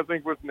there. I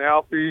think with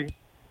Nalfi,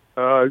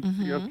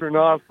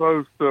 Ternas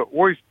hosts the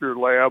Oyster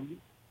Lab,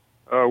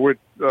 which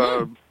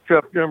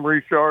Chef Jim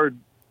Richard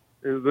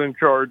is in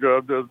charge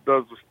of, does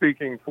the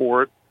speaking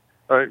for it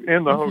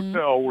in the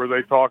hotel where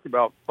they talk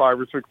about 5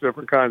 or 6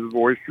 different kinds of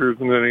oysters,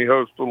 and then he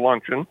hosts a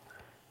luncheon.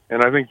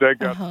 And I think that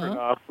got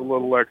Ternas a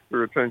little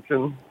extra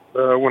attention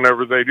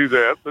whenever they do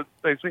that, but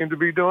they seem to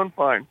be doing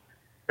fine.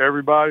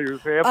 Everybody is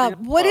happy.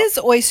 What is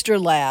Oyster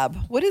Lab?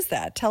 What is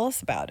that? Tell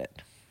us about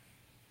it.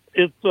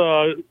 It's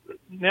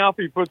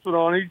Nalfi puts it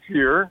on each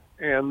year,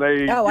 and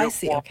they I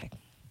see. Okay.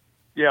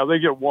 Yeah, they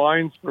get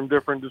wines from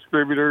different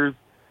distributors,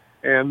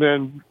 and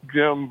then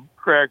Jim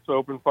cracks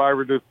open 5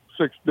 or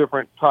 6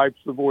 different types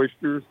of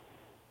oysters,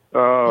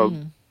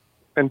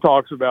 and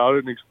talks about it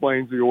and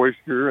explains the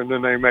oyster, and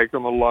then they make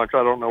them a lunch.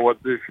 I don't know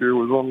what this year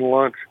was on the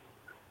lunch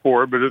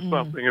for, but it's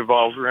something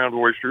involves around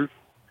oysters.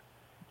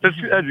 It's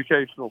an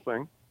educational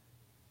thing.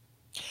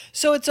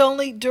 So it's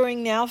only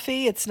during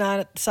NALFI? It's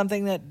not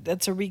something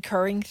that's a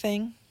recurring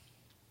thing?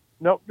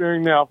 Nope,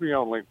 during NALFI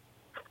only.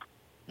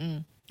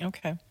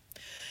 Okay.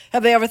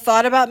 Have they ever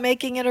thought about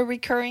making it a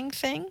recurring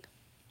thing?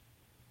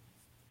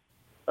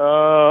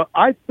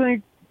 I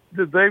think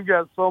that they've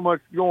got so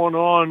much going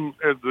on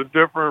at the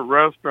different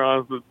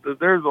restaurants that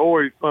there's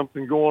always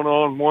something going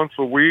on once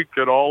a week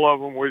at all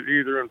of them,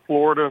 either in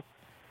Florida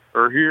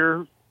or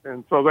here.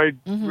 And so they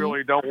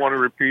really don't want to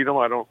repeat them,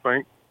 I don't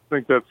think. I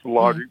think that's the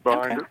logic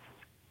behind it.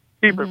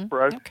 Keep it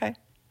fresh. Okay.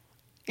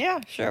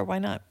 Yeah, sure. Why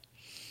not?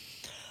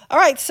 All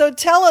right. So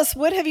tell us,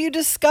 what have you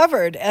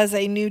discovered as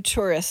a new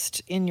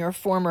tourist in your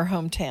former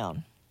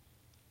hometown?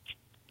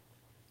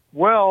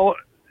 Well,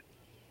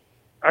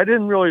 I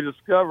didn't really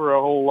discover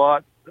a whole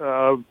lot.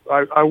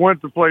 I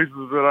went to places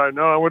that I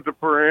know. I went to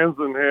Perrins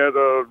and had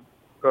a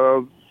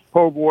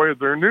po' boy at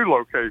their new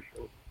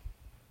location.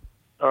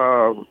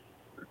 I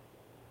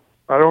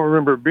don't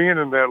remember being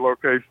in that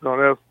location on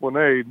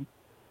Esplanade,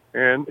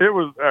 and it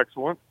was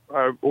excellent.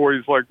 I've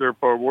always liked their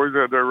po' boys. They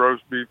had their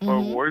roast beef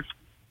po' boys.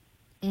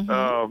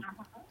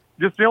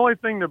 Just the only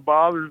thing that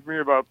bothers me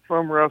about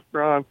some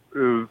restaurants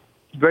is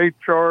they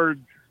charge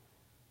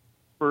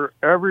for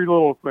every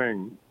little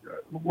thing,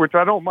 which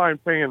I don't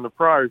mind paying the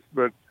price,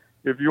 but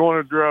if you want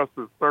a dress,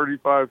 it's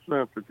 35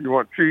 cents. If you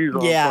want cheese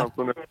on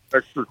something, it's an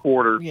extra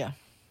quarter. Yeah.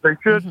 They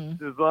should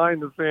design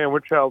the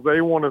sandwich how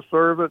they want to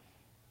serve it,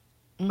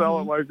 sell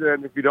it like that,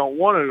 and if you don't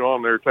want it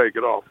on there, take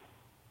it off.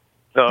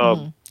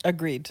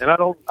 Agreed. And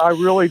I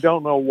really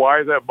don't know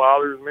why that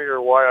bothers me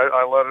or why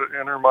I let it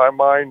enter my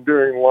mind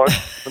during lunch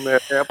when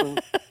that happens.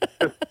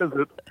 Because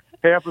it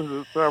happens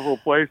at several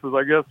places.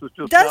 I guess it's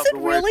just Does it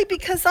really?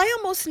 Because I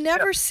almost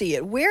never see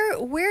it.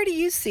 Where do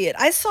you see it?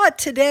 I saw it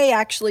today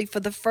actually for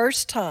the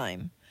first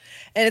time,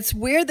 and it's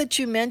weird that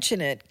you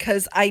mention it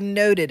because I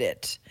noted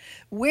it.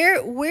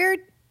 Where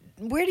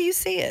do you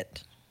see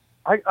it?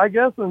 I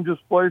guess in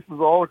just places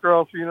all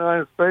across the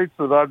United States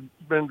that I've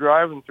been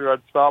driving through.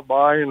 I'd stop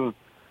by and,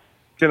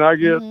 can I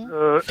get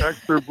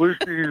extra blue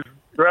cheese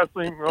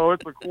dressing? Oh,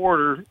 it's a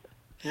quarter,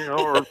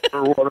 or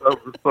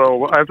whatever.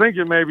 So I think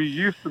it maybe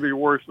used to be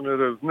worse than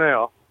it is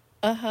now.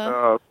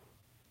 And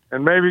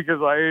maybe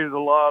because I ate a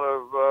lot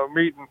of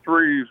meat and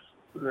threes.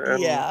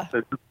 And it's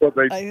just what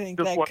they, I think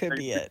that could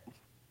be it.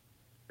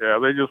 Yeah,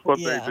 they just what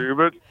they do.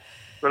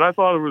 But I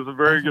thought it was a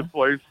very good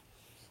place.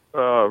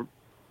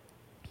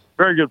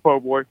 Very good po'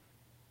 boy.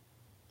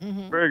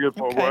 Very good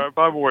po' boy. I've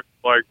always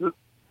liked it.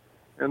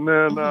 And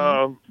then,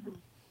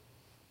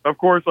 of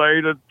course, I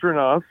ate at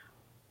Trenas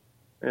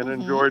and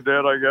enjoyed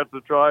that. I got to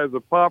try the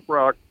Pop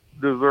Rock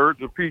dessert,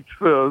 the peach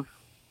fizz,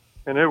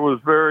 and it was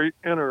very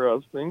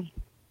interesting.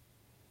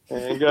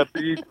 And got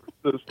to eat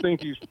the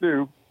stinky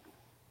stew.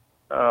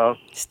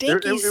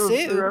 Stinky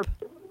soup?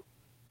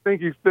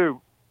 Stinky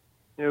stew.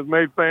 It was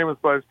made famous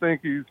by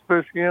Stinky's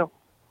Fish Camp.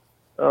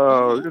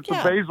 It's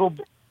a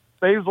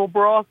basil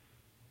broth,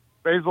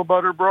 basil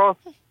butter broth,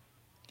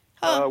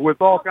 with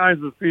all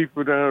kinds of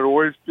seafood in it,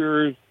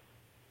 oysters,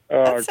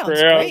 that sounds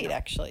crab. great,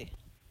 actually.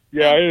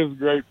 Yeah, it is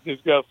great.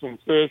 It's got some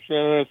fish in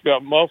it. It's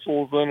got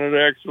mussels in it,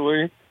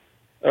 actually.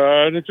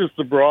 And it's just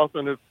a broth,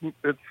 and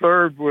it's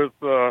served with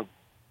a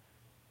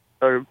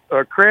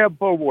crab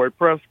po' boy,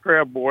 pressed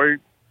crab boy,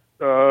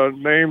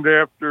 named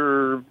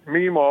after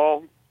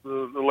Meemaw,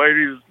 the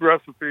lady's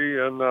recipe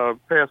in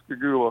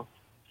Pascagoula.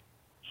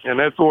 And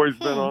that's always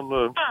been on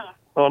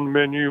the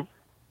menu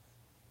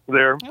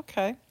there.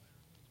 Okay.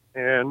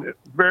 And it's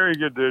a very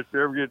good dish. If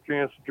you ever get a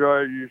chance to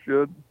try it, you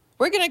should.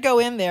 We're going to go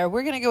in there.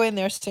 We're going to go in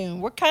there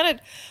soon. We're kind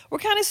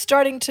of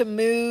starting to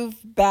move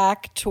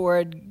back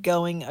toward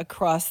going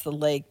across the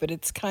lake, but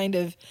it's kind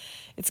of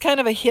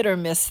a hit or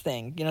miss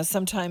thing.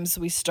 Sometimes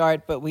we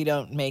start but we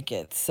don't make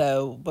it.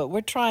 So, but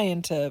we're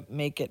trying to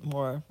make it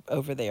more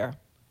over there.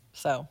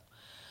 So,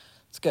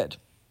 it's good.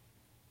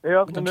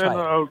 Yeah, and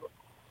then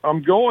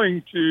I'm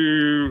going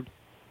to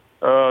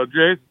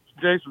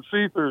Jason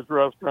Seathers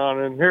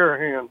restaurant in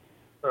Harahan,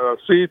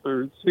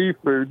 Seathers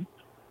Seafood.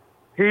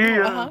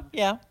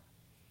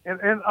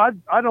 And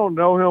I don't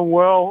know him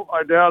well.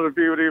 I doubt if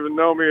he would even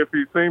know me if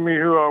he'd seen me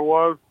who I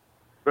was.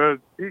 But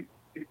he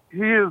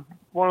is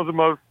one of the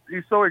most.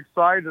 He's so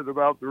excited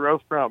about the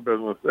restaurant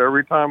business.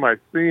 Every time I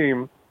see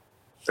him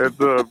at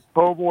the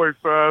Po' Boy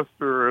Fest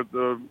or at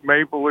the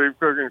Maple Leaf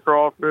Cooking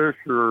Crawfish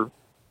or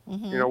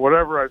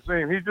whatever I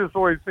see him, he just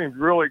always seems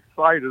really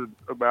excited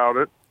about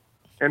it.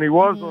 And he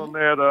was on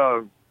that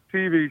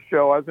TV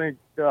show, I think,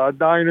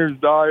 Diners,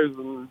 Dives,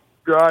 and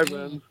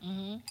Drive-Ins.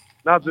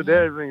 Not that it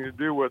had anything to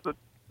do with it.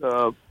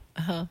 But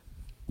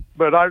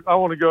I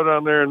want to go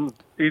down there and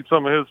eat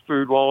some of his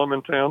food while I'm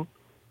in town.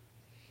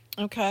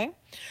 Okay.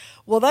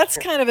 Well, that's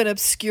kind of an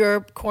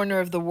obscure corner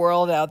of the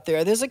world out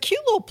there. There's a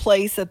cute little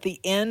place at the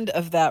end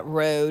of that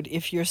road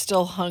if you're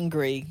still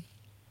hungry.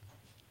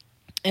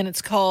 And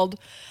it's called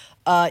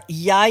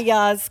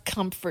Yaya's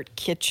Comfort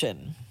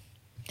Kitchen.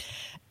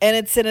 And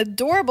it's an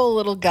adorable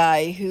little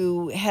guy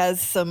who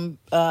has some,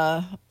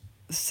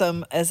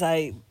 as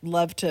I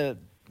love to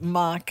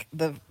mock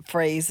the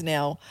phrase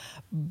now,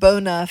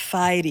 bona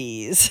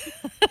fides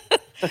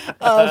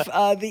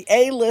of the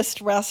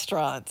A-list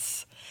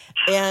restaurants.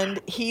 And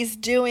he's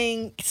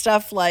doing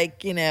stuff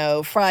like,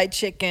 fried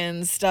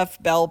chicken,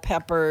 stuffed bell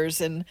peppers,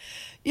 and,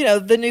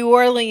 the New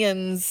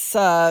Orleans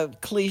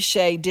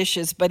cliche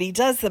dishes, but he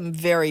does them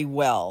very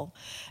well.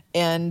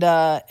 And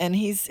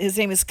his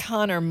name is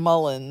Connor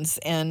Mullins,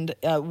 and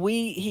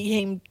he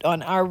came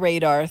on our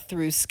radar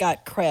through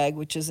Scott Craig,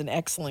 which is an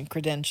excellent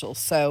credential.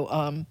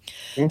 So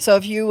so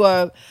if you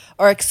are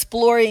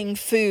exploring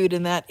food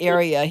in that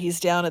area, he's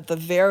down at the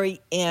very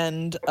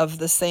end of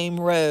the same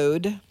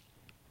road,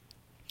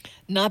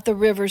 not the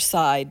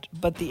riverside,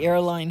 but the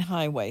airline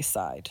highway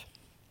side.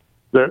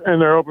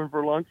 And they're open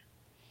for lunch?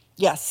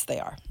 Yes, they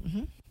are.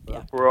 Mm-hmm. Yeah.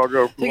 That's where I'll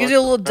go for so you can do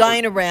a little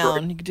dine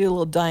around. You can do a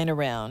little dine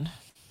around.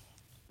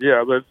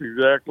 Yeah, that's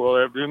exactly what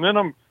I have to do.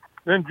 And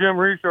then Jim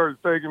Richard is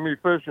taking me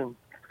fishing.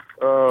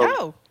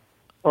 On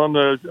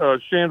the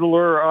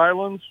Chandeleur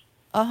Islands.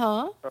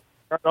 Uh-huh.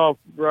 Right off,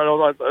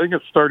 I think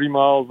it's 30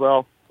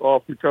 miles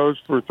off the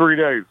coast for 3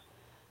 days.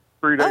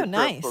 3 days. Oh,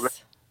 nice. So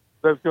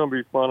that's going to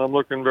be fun. I'm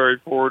looking very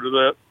forward to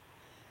that.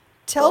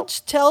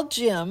 Tell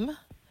Jim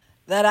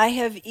that I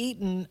have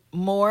eaten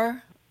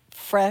more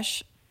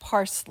fresh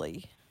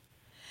parsley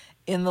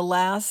in the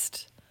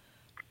last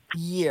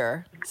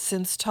year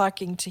since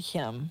talking to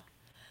him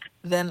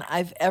than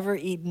I've ever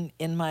eaten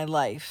in my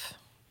life.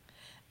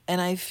 And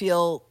I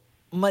feel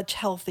much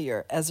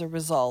healthier as a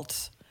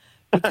result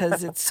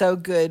because it's so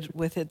good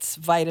with its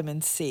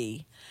vitamin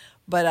C.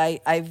 But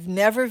I've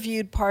never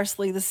viewed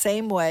parsley the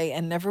same way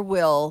and never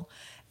will.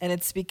 And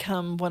it's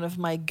become one of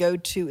my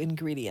go-to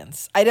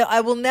ingredients.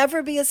 I will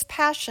never be as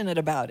passionate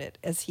about it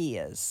as he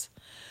is.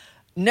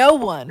 No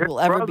one will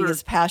ever be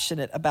as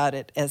passionate about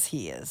it as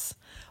he is.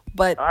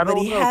 But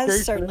he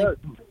has certainly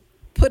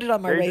put it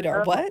on my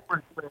radar. What?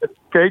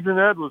 Cajun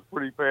Ed was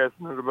pretty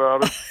passionate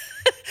about it.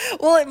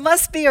 Well, it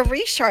must be a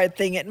Richard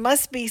thing. It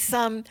must be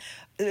some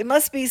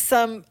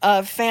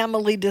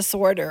family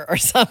disorder or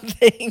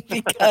something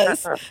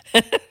because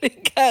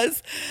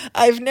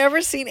I've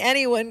never seen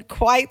anyone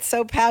quite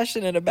so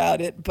passionate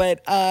about it.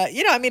 But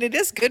it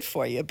is good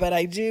for you. But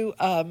I do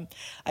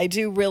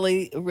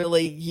really,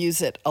 really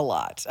use it a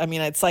lot. I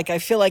mean, it's like I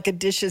feel like a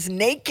dish is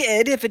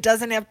naked if it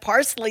doesn't have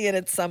parsley in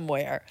it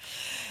somewhere.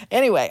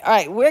 Anyway, all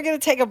right, we're going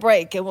to take a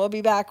break and we'll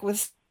be back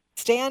with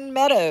Stan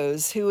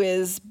Meadows, who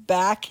is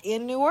back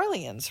in New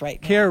Orleans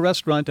right now. Care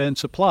Restaurant and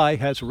Supply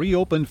has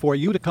reopened for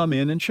you to come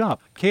in and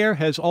shop. Care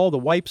has all the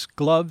wipes,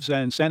 gloves,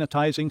 and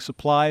sanitizing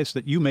supplies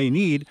that you may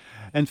need,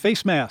 and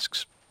face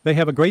masks. They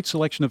have a great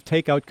selection of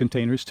takeout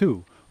containers,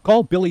 too.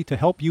 Call Billy to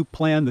help you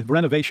plan the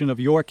renovation of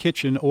your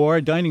kitchen or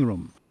dining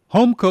room.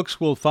 Home cooks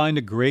will find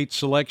a great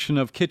selection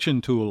of kitchen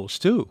tools,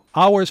 too.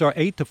 Hours are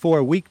 8 to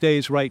 4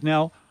 weekdays right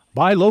now.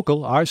 Buy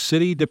local. Our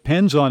city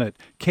depends on it.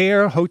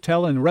 Care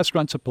Hotel and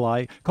Restaurant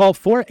Supply. Call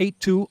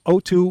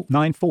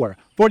 482-0294,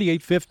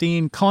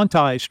 4815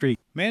 Conti Street.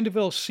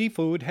 Mandeville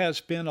Seafood has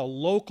been a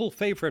local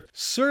favorite,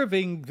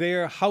 serving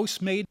their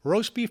house-made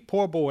roast beef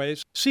poor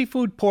boys,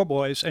 seafood poor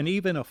boys, and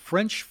even a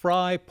French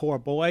fry poor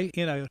boy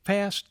in a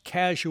fast,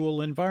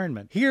 casual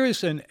environment. Here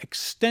is an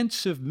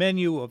extensive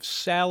menu of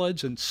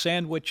salads and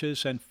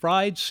sandwiches and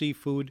fried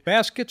seafood,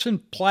 baskets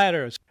and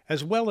platters,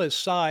 as well as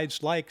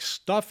sides like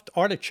stuffed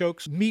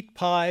artichokes, meat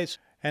pies,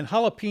 and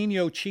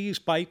jalapeno cheese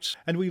bites.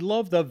 And we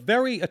love the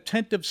very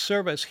attentive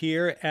service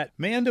here at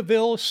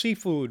Mandeville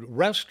Seafood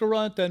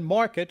Restaurant and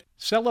Market,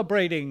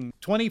 celebrating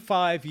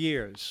 25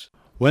 years.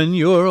 When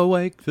you're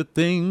awake, the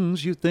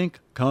things you think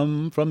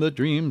come from the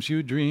dreams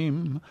you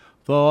dream.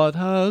 Thought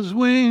has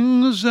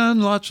wings,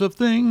 and lots of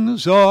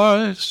things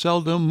are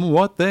seldom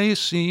what they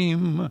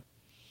seem.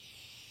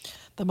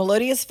 The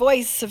melodious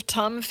voice of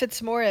Tom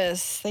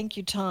Fitzmaurice. Thank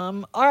you,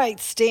 Tom. All right,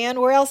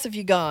 Stan, where else have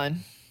you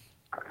gone?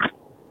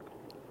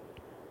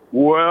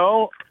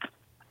 Well,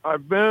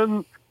 I've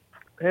been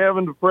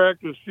having to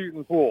practice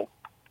shooting pool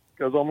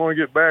because I'm going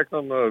to get back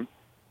on the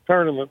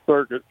tournament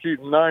circuit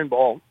shooting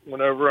 9-ball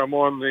whenever I'm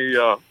on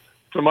the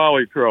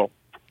Somali Trail.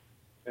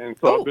 And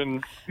so I've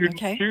been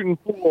shooting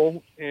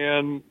pool,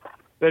 and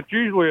that's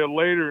usually a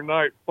later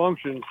night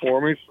function for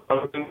me.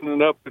 So I've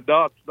been up to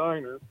Dot's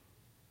Diner.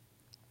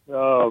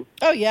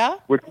 Yeah?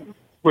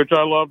 Which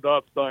I love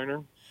Dot's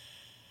Diner.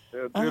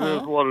 It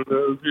is what it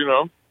is,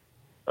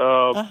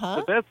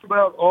 But that's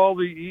about all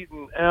the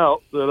eating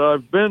out that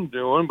I've been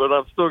doing. But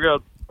I've still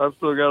got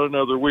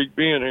another week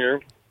being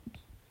here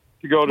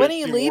to go to. When are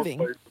you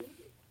leaving?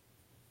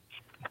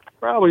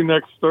 Probably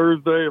next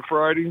Thursday or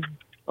Friday.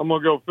 I'm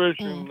gonna go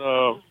fishing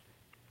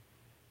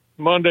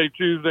Monday,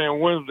 Tuesday,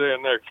 and Wednesday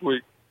of next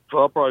week. So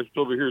I'll probably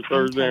still be here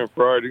Thursday and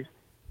Friday.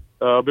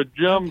 But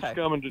Jim's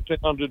coming to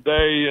town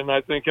today, and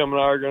I think him and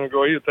I are going to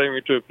go. He'll take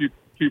me to a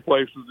few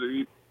places to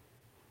eat.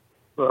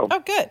 So. Oh,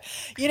 good.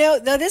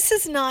 Now this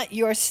is not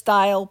your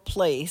style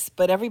place,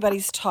 but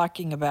everybody's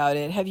talking about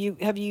it. Have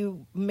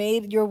you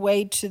made your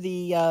way to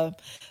the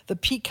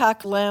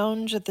Peacock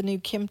Lounge at the new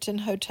Kimpton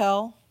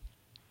Hotel?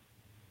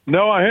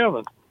 No, I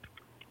haven't.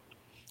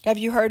 Have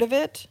you heard of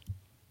it?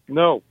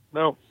 No.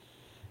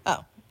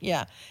 Oh,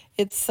 yeah.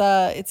 It's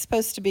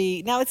supposed to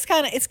be, now it's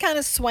kind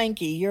of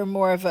swanky. You're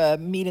more of a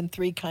meat and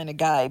three kind of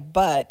guy,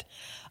 but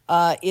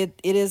it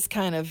is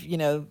kind of,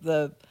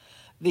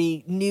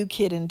 the new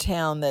kid in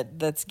town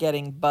that's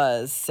getting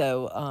buzz.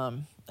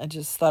 So I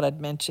just thought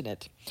I'd mention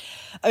it.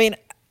 I mean,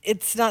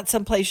 it's not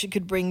some place you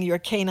could bring your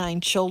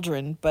canine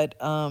children, but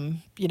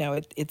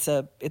it's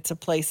a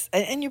place,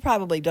 and you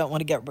probably don't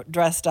want to get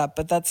dressed up,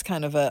 but that's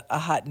kind of a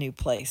hot new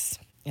place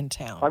in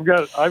town. I've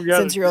got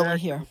since you're only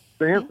here.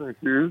 Dancing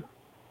shoes.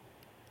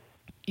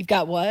 You've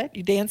got what?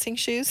 Your dancing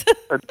shoes?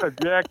 a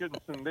jacket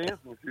and some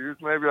dancing shoes.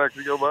 Maybe I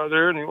could go by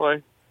there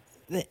anyway.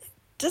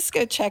 Just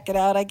go check it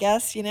out, I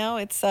guess.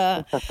 It's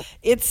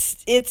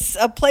it's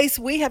a place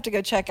we have to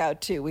go check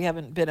out too. We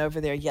haven't been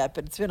over there yet,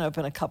 but it's been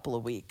open a couple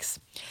of weeks.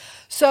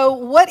 So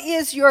what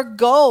is your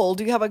goal?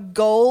 Do you have a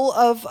goal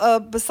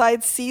of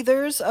besides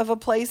Seethers, of a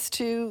place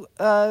to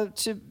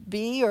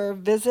be or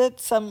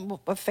visit,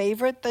 a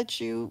favorite that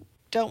you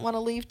don't want to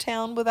leave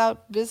town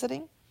without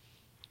visiting?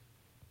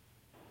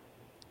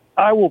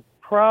 I will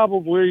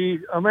probably.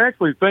 I'm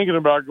actually thinking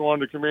about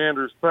going to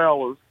Commander's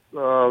Palace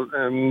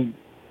and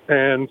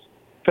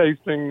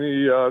tasting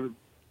the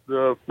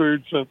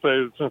food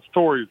since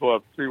Tori's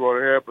left. See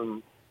what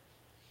happens.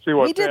 See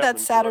what we did that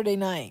Saturday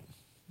night.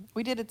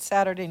 We did it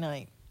Saturday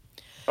night.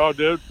 Oh,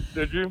 did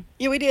you?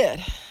 Yeah, we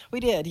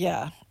did.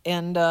 Yeah,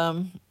 and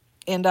I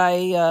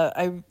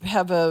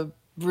have a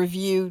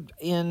review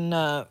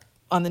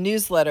on the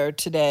newsletter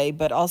today,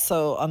 but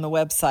also on the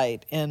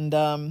website, and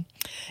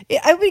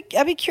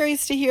I'd be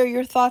curious to hear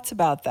your thoughts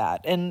about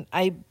that. And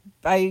I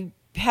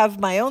have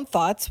my own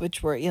thoughts,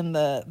 which were in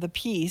the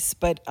piece,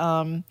 but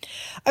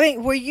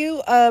were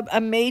you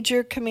a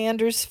major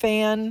Commanders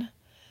fan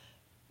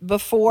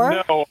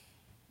before? No,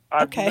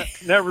 I've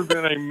never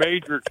been a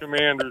major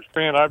Commanders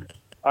fan.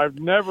 I've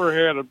never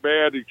had a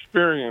bad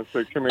experience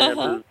at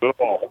Commanders at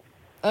all.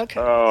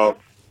 Okay.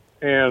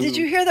 And did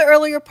you hear the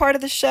earlier part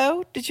of the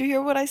show? Did you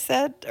hear what I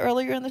said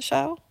earlier in the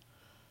show?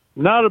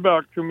 Not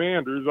about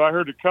Commanders. I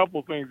heard a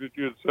couple things that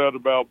you had said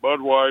about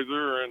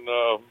Budweiser and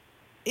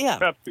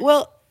Pepsi.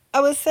 Well,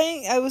 I was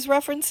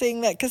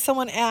referencing that because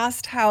someone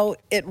asked how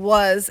it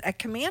was at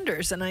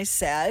Commanders, and I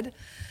said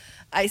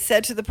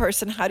to the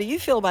person, how do you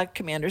feel about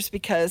Commanders?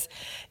 Because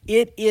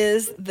it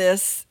is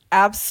this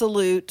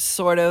absolute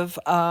sort of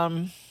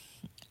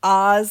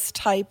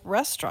Oz-type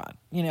restaurant.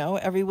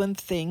 Everyone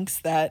thinks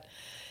that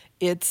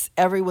it's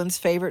everyone's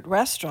favorite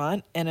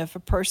restaurant, and if a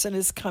person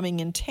is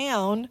coming in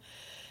town,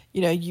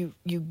 you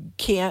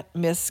can't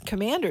miss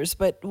Commanders.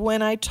 But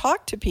when I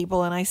talk to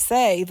people and I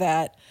say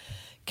that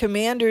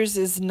Commanders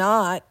is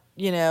not,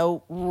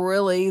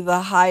 really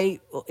the high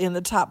in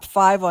the top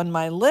 5 on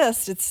my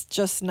list, it's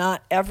just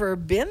not ever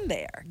been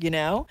there,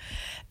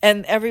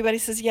 and everybody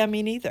says, yeah,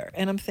 me neither.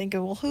 And I'm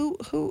thinking, well, who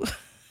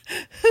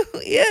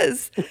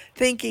is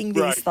thinking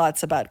these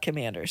thoughts about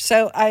Commanders?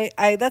 So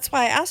I that's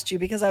why I asked you,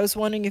 because I was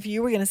wondering if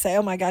you were going to say,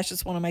 oh my gosh,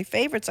 it's one of my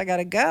favorites, I got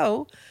to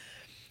go,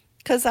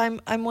 because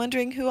I'm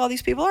wondering who all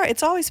these people are.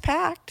 It's always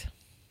packed.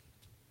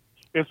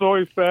 It's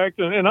always packed,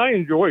 and I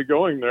enjoy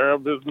going there.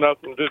 There's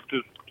nothing.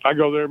 Just I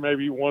go there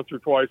maybe once or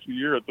twice a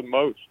year at the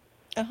most.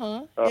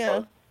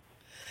 Yeah.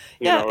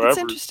 It's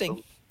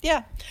interesting.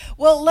 Yeah.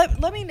 Well,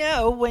 let me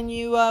know when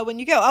you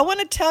go. I want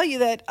to tell you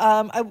that,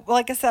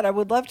 like I said, I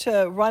would love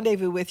to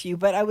rendezvous with you,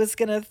 but I was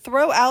going to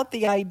throw out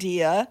the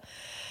idea,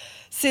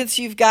 since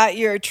you've got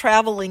your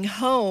traveling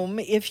home,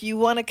 if you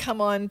want to come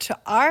on to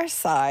our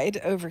side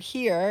over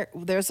here,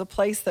 there's a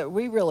place that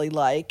we really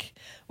like,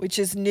 which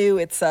is new.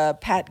 It's a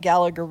Pat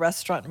Gallagher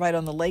restaurant right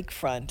on the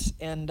lakefront,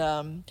 and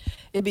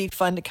it'd be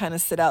fun to kind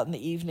of sit out in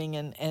the evening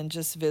and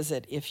just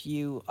visit if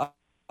you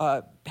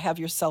have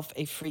yourself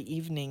a free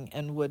evening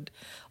and would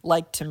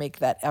like to make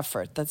that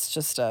effort. That's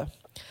just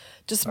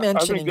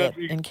mentioning it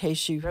in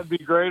case you... That'd be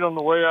great on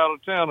the way out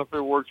of town if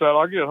it works out.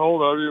 I'll get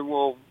hold of you and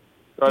we'll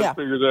try to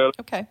figure that out.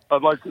 Okay.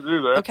 I'd like to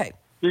do that. Okay.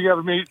 You got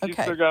to meet. You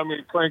still got to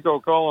meet Franco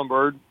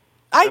Collenberg.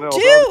 I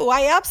do.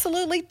 I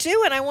absolutely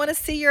do. And I want to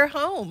see your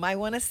home. I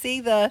want to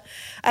see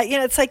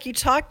it's like you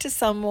talk to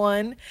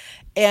someone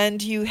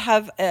and you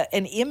have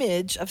an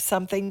image of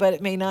something, but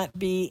it may not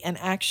be an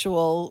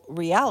actual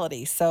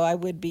reality. So I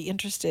would be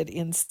interested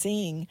in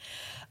seeing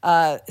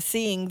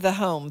the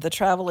home, the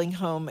traveling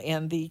home,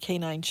 and the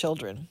canine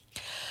children.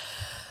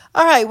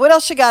 All right. What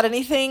else you got?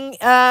 Anything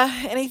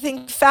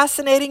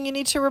fascinating you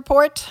need to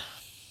report?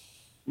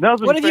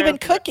 Nothing. What have you been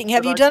cooking?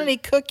 Have you done any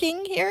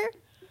cooking here?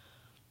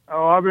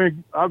 Oh, I've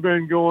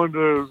been going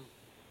to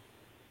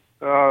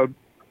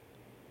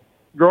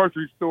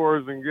grocery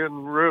stores and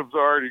getting ribs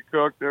already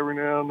cooked every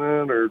now and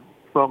then, or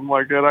something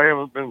like that. I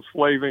haven't been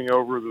slaving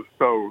over the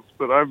stoves,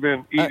 but I've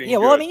been eating.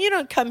 Well, I mean, you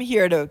don't come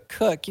here to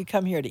cook; you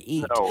come here to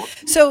eat. No.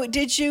 So,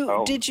 did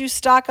you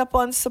stock up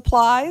on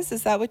supplies?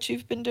 Is that what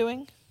you've been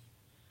doing?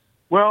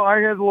 Well, I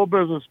had a little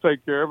business to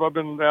take care of. I've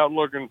been out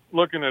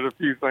looking at a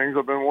few things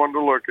I've been wanting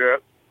to look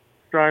at,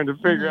 trying to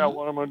figure out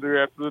what I'm going to do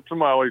after the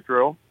Tamale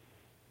Trail.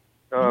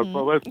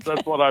 So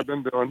that's what I've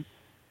been doing.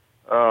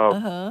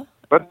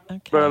 But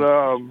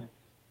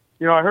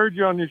you know, I heard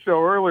you on your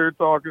show earlier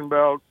talking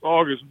about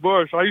August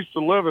Busch. I used to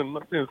live in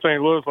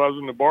St. Louis. I was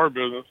in the bar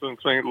business in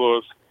St.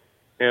 Louis,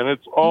 and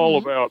it's all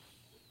about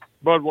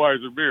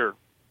Budweiser beer,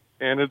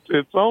 and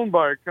it's owned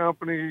by a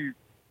company,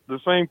 the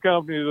same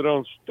company that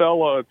owns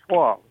Stella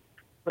Artois.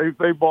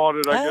 They bought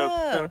it, I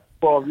guess, 10,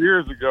 12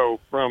 years ago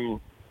from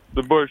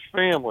the Busch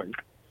family.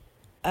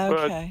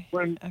 Okay.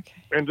 But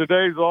and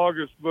today's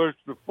August Busch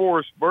the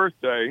 4th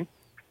birthday,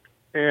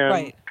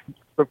 and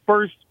the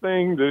first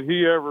thing that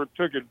he ever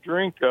took a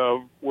drink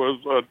of was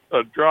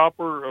a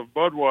dropper of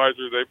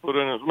Budweiser they put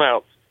in his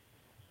mouth.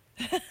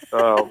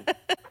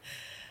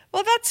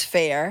 Well, that's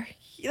fair.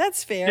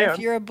 That's fair. Yeah. If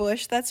you're a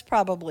Busch, that's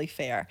probably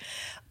fair.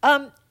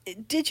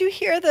 Did you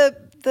hear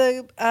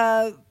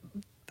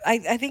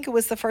I think it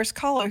was the first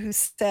caller who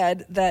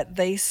said that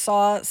they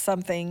saw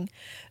something,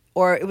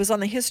 or it was on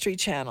the History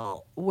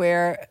Channel,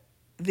 where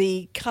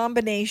the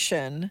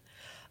combination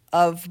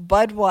of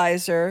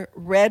Budweiser,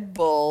 Red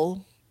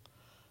Bull,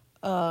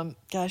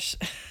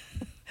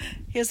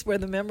 here's where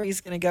the memory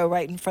is going to go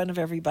right in front of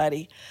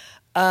everybody,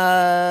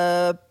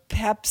 Pepsi,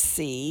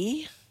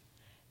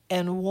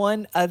 and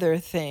one other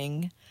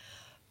thing,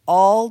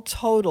 all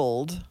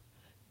totaled,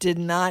 did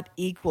not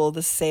equal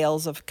the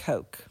sales of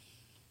Coke.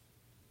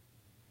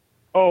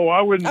 Oh,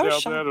 I wouldn't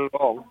doubt that at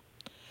all.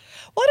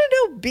 Well, I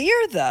don't know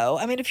beer though.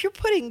 I mean,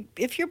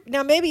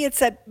 now maybe it's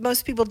that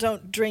most people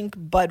don't drink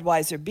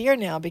Budweiser beer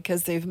now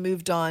because they've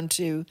moved on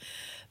to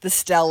the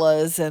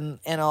Stellas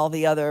and all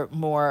the other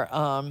more,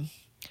 I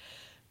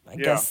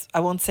guess I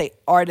won't say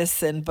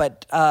artisan,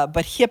 but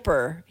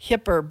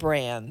hipper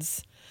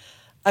brands.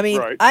 I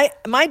mean,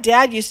 my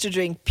dad used to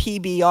drink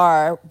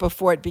PBR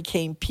before it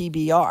became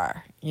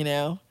PBR, you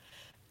know,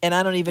 and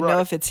I don't even know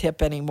if it's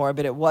hip anymore,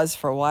 but it was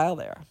for a while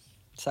there.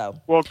 So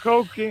well,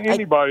 Coke,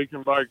 anybody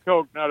can buy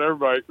Coke. Not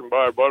everybody can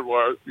buy a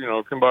Budweiser. You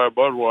know, can buy a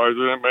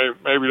Budweiser. And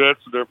maybe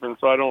that's the difference.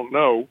 I don't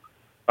know.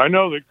 I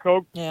know that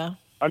Coke. Yeah.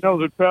 I know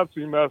that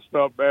Pepsi messed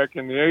up back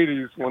in the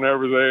 '80s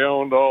whenever they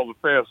owned all the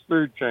fast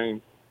food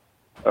chains.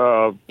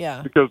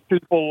 Because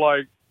people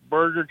like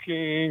Burger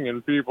King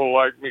and people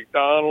like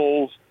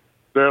McDonald's,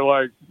 they're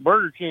like,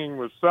 Burger King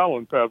was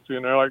selling Pepsi,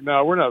 and they're like,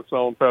 no, we're not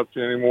selling Pepsi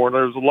anymore. And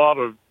there's a lot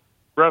of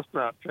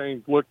restaurant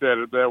chains looked at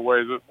it that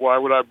way. That why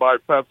would I buy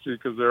Pepsi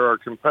because they're our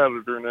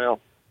competitor now?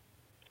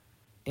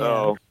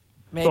 Yeah,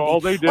 maybe. So all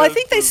they did I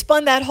think they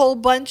spun that whole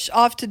bunch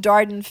off to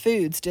Darden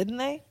Foods, didn't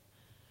they?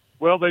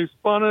 Well, they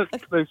spun it.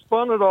 They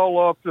spun it all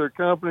off to a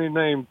company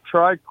named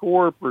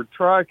Tricorp or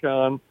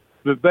Tricon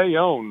that they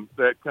owned.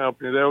 That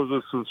company, that was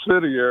a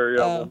subsidiary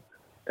of them,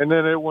 and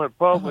then it went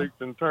public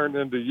and turned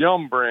into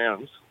Yum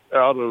Brands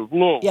out of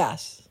Louisville.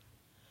 Yes,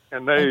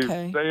 and they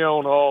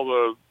own all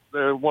the.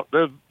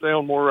 They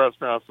own more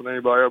restaurants than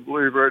anybody, I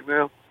believe, right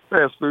now.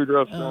 Fast food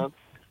restaurants,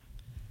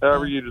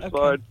 however you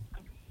decide.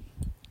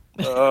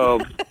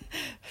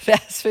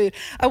 Fast food.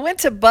 I went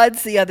to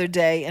Bud's the other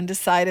day and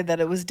decided that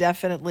it was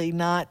definitely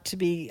not to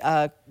be,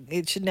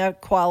 it should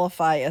not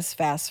qualify as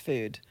fast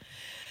food.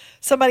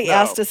 Somebody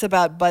asked us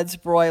about Bud's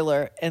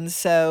Broiler, and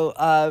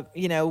so,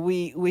 you know,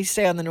 we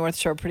stay on the North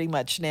Shore pretty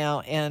much now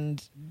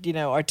and, you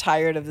know, are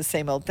tired of the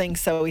same old thing,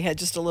 so we had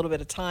just a little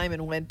bit of time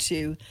and went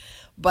to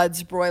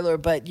Bud's Broiler,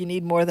 but you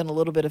need more than a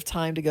little bit of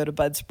time to go to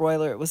Bud's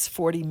Broiler. It was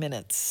 40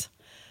 minutes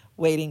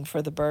waiting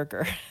for the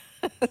burger.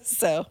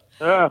 So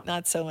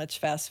not so much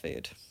fast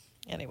food.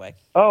 Anyway.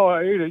 Oh,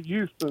 I ate at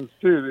Houston's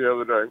too the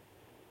other day.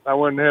 I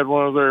went and had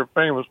one of their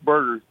famous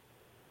burgers.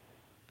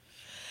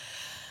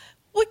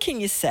 What can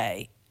you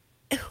say?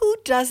 Who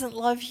doesn't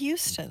love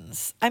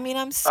Houston's? I mean,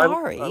 I'm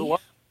sorry.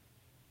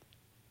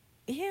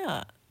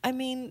 Yeah. I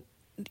mean,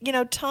 you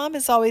know, Tom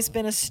has always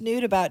been a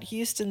snoot about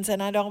Houston's,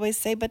 and I'd always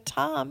say, but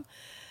Tom,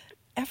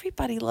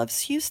 everybody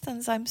loves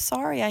Houston's. I'm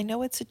sorry. I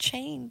know it's a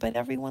chain, but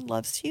everyone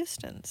loves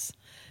Houston's.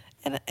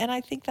 And I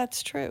think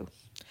that's true.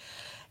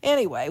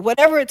 Anyway,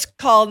 whatever it's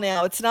called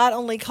now, it's not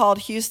only called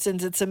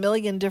Houston's, it's a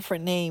million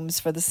different names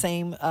for the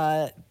same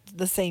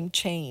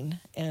chain.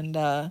 And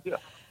so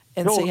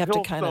you have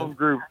to kind of...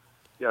 Group.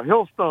 Yeah,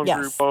 Hillstone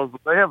Group owns,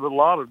 but they have a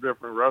lot of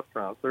different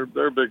restaurants.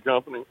 They're a big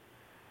company.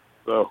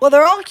 So. Well,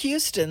 they're all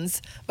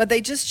Houston's, but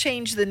they just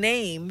changed the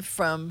name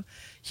from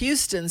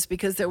Houston's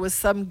because there was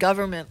some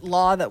government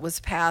law that was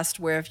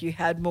passed where if you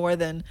had more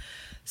than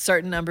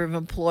certain number of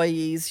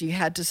employees, you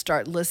had to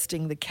start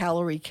listing the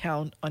calorie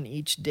count on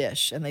each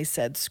dish. And they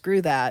said,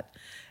 screw that.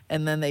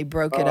 And then they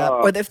broke it up.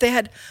 Or if they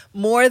had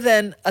more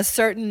than a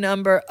certain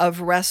number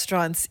of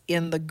restaurants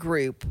in the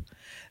group,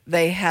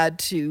 they had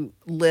to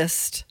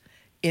list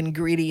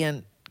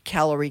ingredient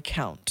calorie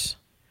count.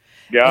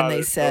 And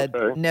they said,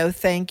 no,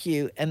 thank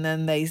you. And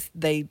then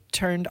they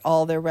turned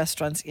all their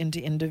restaurants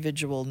into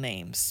individual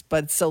names,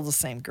 but it's still the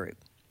same group.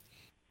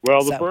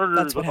 Well, the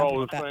burgers are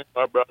all the same.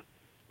 I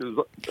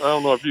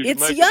don't know if you can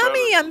it's make yummy.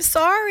 it I'm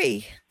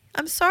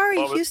sorry.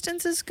 Love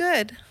Houston's is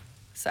good.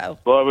 So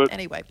love it.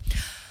 Anyway.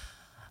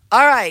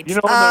 All right. You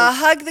know,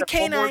 hug the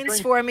canines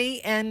for me.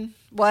 And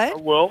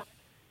what? Well,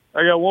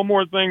 I got one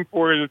more thing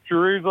for you. The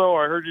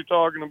chorizo, I heard you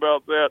talking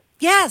about that.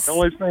 Yes. The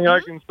only thing I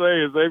can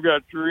say is they've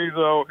got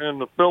chorizo in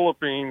the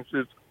Philippines.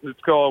 It's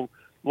called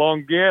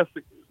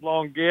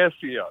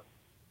longasia,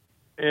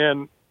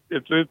 and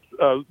it's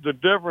the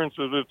difference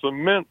is it's a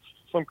mince,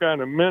 some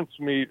kind of mince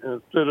meat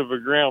instead of a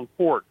ground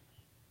pork.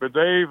 But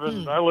they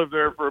even I lived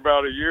there for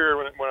about a year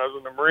when I was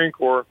in the Marine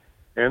Corps,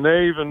 and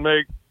they even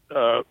make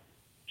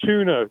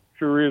tuna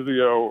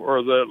chorizo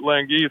or the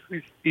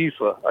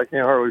langisa. I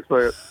can't hardly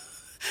say it.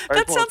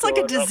 That sounds like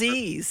a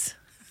disease.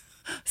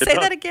 Say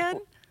that again.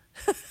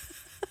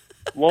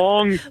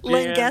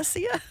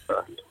 Langasia.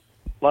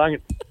 I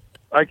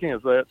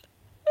can't say it.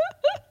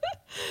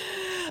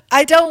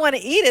 I don't want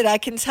to eat it. I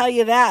can tell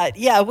you that.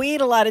 Yeah, we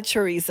eat a lot of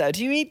chorizo.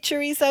 Do you eat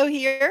chorizo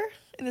here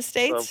in the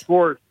States? Of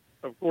course,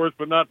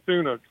 but not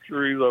tuna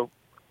chorizo.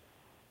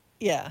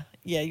 Yeah,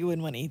 you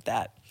wouldn't want to eat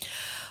that.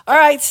 All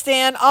right,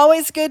 Stan,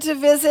 always good to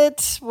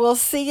visit. We'll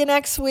see you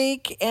next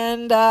week,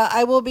 and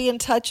I will be in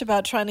touch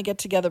about trying to get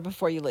together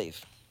before you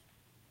leave.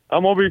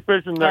 I'm going to be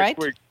fishing next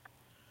week.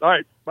 All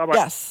right, bye-bye.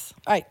 Yes.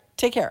 All right,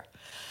 take care.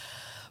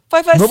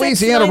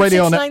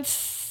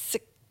 556-9696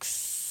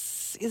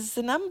 is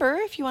the number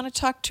if you want to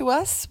talk to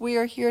us. We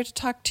are here to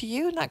talk to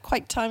you. Not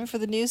quite time for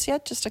the news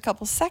yet, just a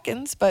couple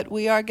seconds, but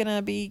we are going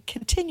to be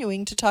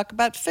continuing to talk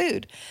about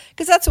food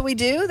because that's what we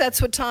do.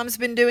 That's what Tom's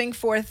been doing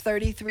for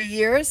 33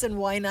 years, and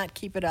why not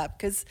keep it up?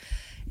 Because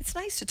it's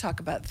nice to talk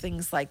about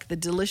things like the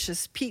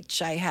delicious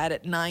peach I had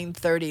at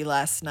 9:30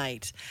 last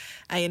night.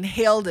 I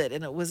inhaled it,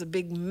 and it was a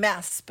big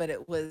mess, but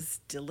it was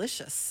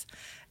delicious,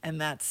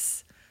 and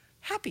that's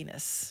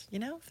happiness,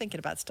 thinking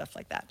about stuff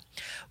like that.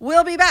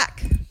 We'll be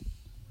back.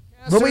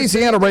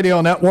 Louisiana Radio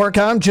Network,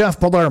 I'm Jeff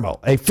Palermo.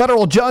 A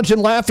federal judge in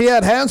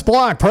Lafayette has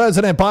blocked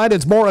President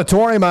Biden's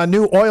moratorium on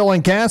new oil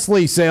and gas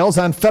lease sales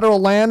on federal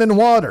land and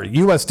water.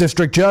 U.S.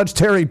 District Judge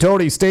Terry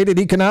Doty stated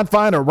he cannot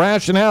find a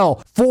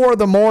rationale for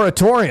the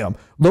moratorium.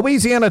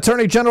 Louisiana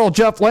Attorney General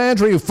Jeff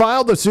Landry, who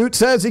filed the suit,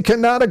 says he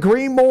cannot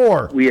agree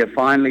more. We have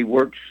finally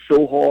worked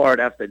so hard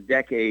after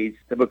decades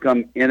to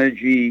become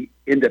energy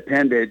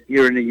independent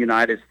here in the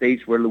United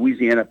States, where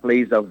Louisiana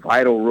plays a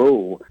vital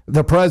role.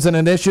 The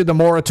president issued the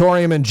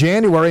moratorium in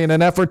January in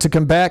an effort to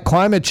combat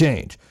climate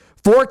change.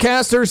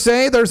 Forecasters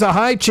say there's a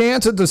high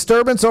chance a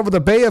disturbance over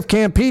the Bay of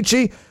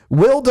Campeche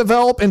will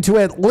develop into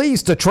at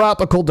least a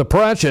tropical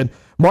depression.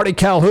 Marty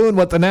Calhoun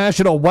with the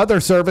National Weather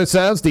Service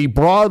says the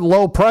broad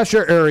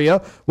low-pressure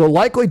area will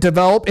likely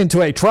develop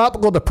into a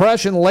tropical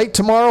depression late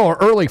tomorrow or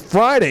early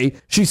Friday.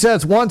 She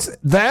says once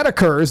that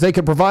occurs, they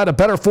can provide a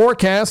better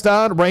forecast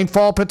on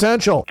rainfall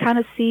potential. Kind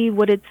of see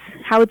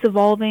how it's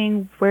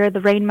evolving, where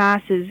the rain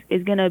mass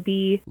is going to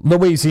be.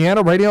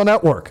 Louisiana Radio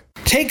Network.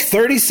 Take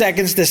 30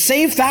 seconds to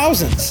save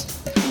thousands.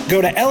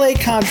 Go to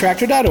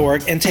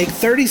lacontractor.org and take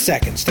 30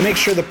 seconds to make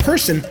sure the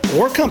person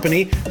or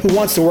company who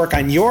wants to work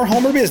on your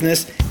home or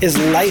business is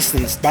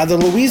licensed by the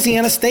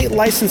Louisiana State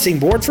Licensing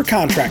Board for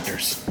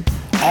Contractors.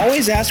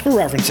 Always ask for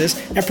references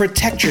and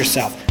protect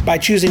yourself by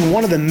choosing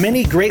one of the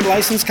many great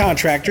licensed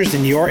contractors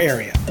in your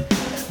area.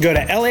 Go to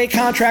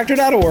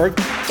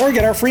lacontractor.org or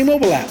get our free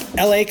mobile app,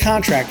 LA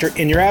Contractor,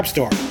 in your app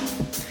store.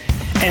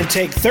 And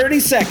take 30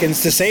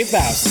 seconds to save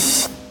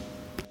thousands.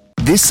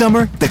 This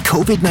summer, the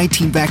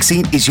COVID-19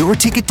 vaccine is your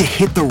ticket to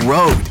hit the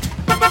road.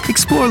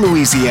 Explore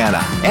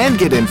Louisiana and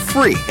get in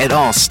free at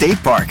all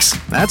state parks.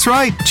 That's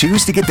right.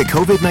 Choose to get the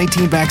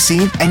COVID-19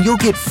 vaccine and you'll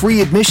get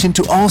free admission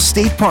to all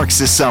state parks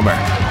this summer.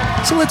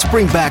 So let's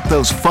bring back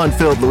those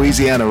fun-filled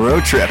Louisiana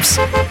road trips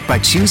by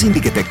choosing to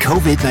get the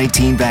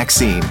COVID-19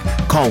 vaccine.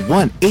 Call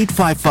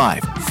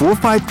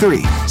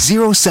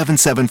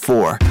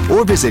 1-855-453-0774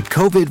 or visit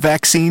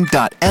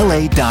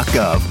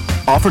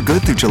covidvaccine.la.gov. Offer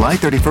good through July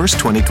 31st,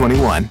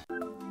 2021.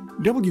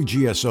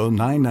 WGSO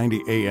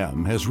 990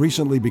 AM has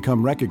recently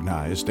become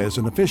recognized as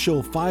an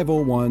official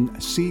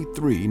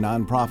 501c3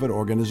 nonprofit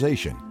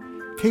organization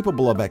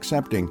capable of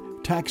accepting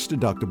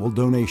tax-deductible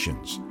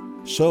donations.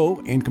 So,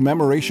 in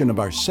commemoration of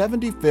our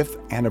 75th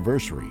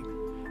anniversary,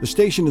 the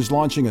station is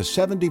launching a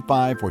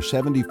 75 for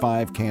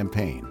 75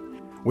 campaign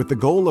with the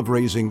goal of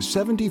raising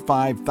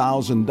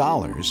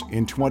 $75,000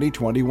 in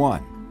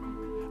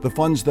 2021. The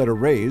funds that are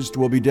raised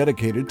will be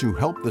dedicated to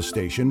help the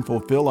station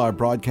fulfill our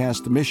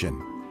broadcast mission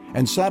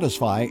and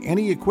satisfy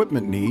any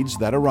equipment needs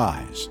that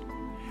arise.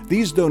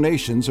 These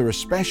donations are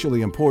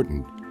especially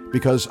important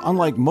because,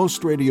 unlike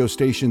most radio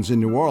stations in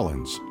New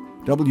Orleans,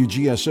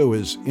 WGSO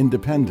is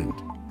independent,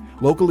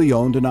 locally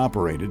owned and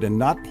operated, and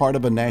not part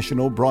of a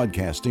national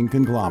broadcasting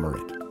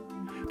conglomerate.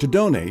 To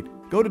donate,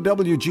 go to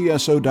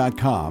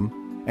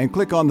WGSO.com and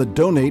click on the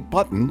Donate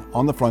button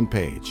on the front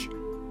page.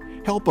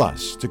 Help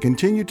us to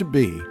continue to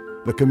be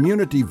the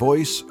community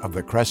voice of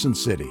the Crescent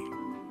City.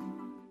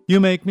 You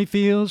make me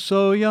feel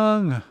so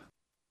young.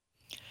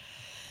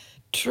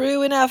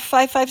 True enough.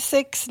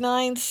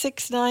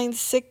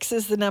 556-9696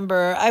 is the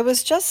number. I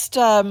was just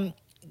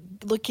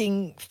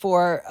looking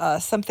for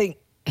something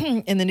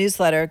in the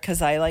newsletter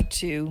because I like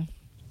to,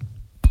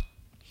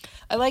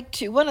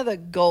 one of the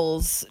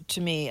goals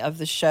to me of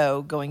the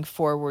show going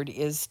forward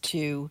is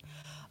to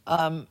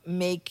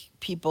make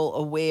people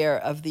aware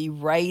of the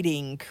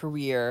writing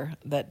career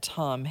that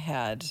Tom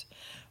had,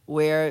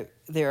 where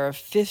there are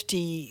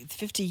 50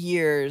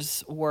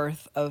 years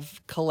worth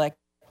of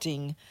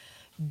collecting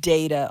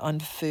data on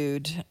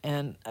food,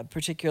 and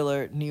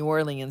particular New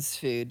Orleans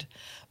food.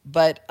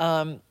 But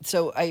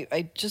so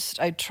I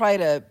try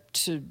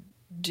to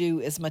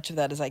do as much of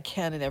that as I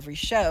can in every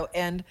show.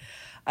 And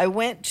I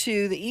went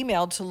to the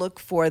email to look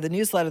for the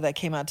newsletter that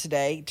came out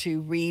today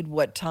to read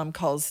what Tom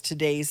calls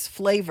today's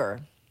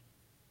flavor.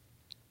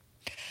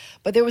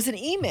 But there was an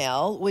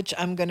email, which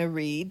I'm going to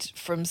read,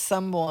 from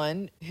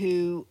someone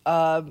who,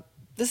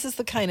 this is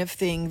the kind of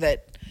thing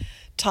that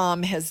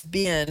Tom has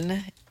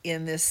been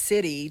in this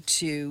city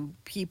to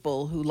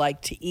people who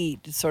like to eat.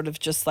 It's sort of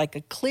just like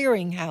a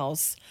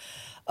clearinghouse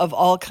of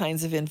all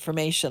kinds of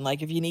information.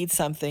 Like if you need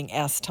something,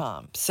 ask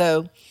Tom.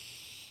 So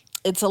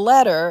it's a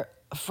letter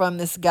from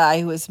this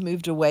guy who has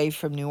moved away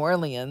from New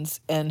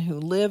Orleans and who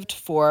lived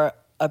for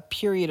a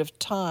period of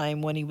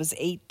time when he was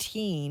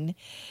 18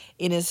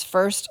 in his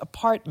first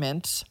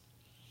apartment,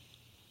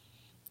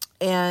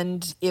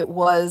 and it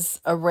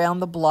was around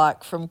the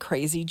block from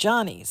Crazy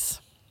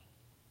Johnny's.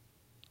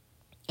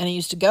 And he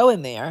used to go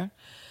in there.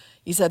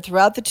 He said,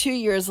 throughout the 2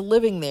 years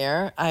living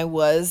there, I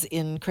was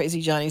in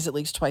Crazy Johnny's at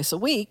least twice a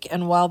week,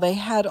 and while they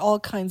had all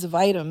kinds of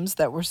items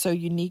that were so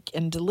unique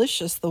and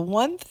delicious, the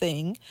one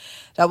thing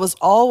that was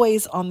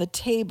always on the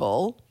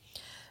table,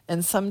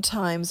 and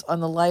sometimes on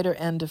the lighter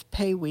end of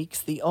pay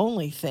weeks, the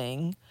only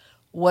thing,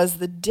 was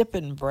the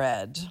dippin'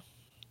 bread.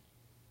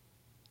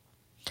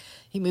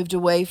 He moved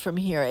away from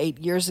here 8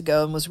 years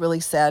ago and was really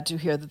sad to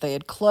hear that they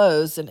had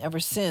closed, and ever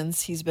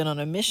since he's been on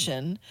a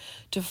mission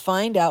to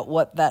find out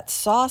what that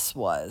sauce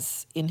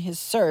was. In his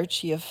search,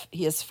 he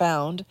has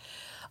found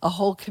a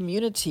whole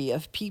community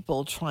of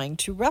people trying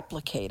to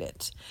replicate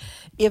it.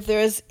 If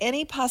there is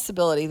any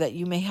possibility that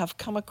you may have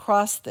come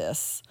across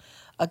this,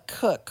 a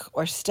cook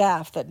or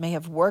staff that may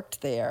have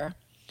worked there,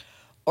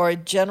 or a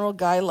general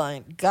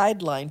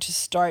guideline to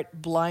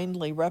start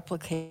blindly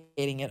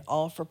replicating it,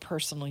 all for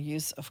personal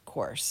use, of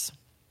course.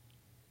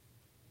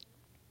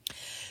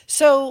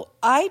 So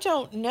I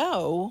don't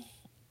know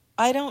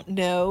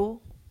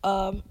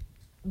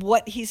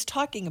what he's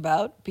talking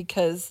about,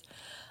 because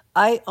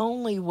I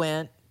only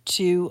went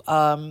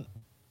to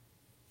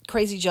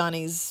Crazy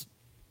Johnny's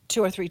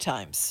 2 or 3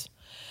 times.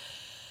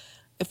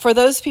 For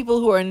those people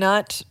who are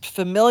not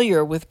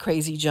familiar with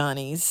Crazy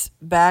Johnny's,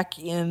 back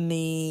in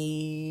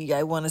the,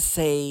 I want to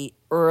say,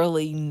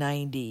 early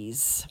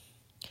 90s,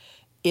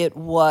 it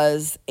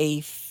was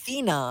a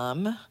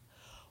phenom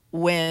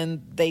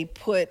when they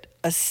put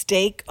a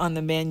steak on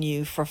the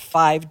menu for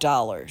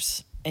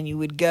 $5. And you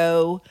would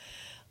go,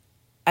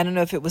 I don't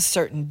know if it was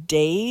certain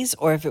days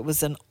or if it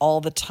was an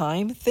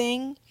all-the-time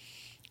thing,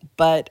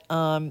 but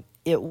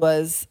it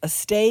was a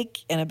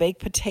steak and a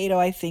baked potato,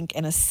 I think,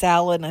 and a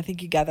salad, and I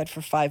think you got that for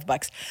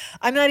 $5.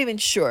 I'm not even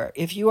sure.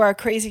 If you are a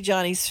Crazy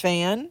Johnny's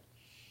fan,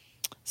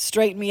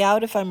 straighten me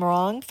out if I'm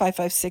wrong,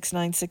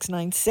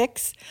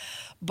 556-9696.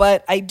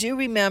 But I do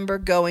remember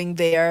going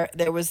there.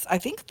 I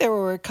think there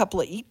were a couple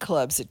of eat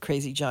clubs at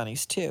Crazy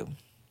Johnny's too.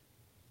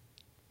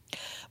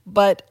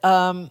 But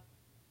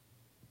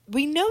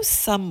we know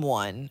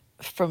someone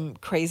from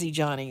Crazy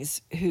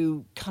Johnny's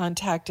who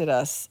contacted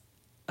us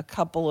a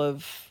couple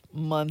of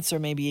months or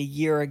maybe a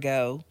year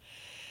ago,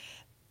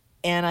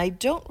 and I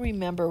don't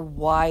remember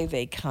why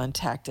they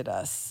contacted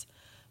us,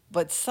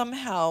 but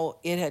somehow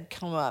it had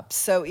come up.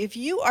 So if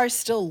you are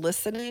still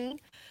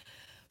listening,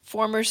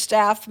 former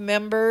staff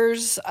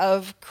members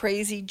of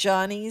Crazy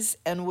Johnny's,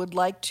 and would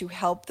like to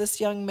help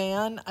this young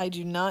man, I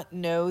do not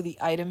know the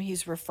item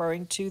he's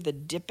referring to, the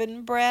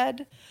dippin'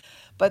 bread,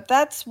 but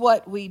that's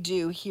what we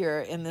do here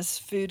in this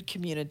food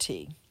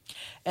community.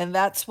 And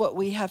that's what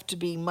we have to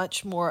be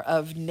much more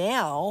of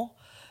now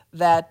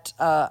that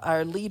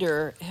our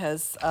leader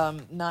has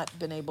not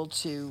been able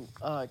to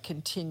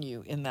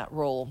continue in that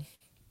role.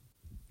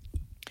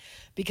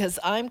 Because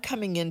I'm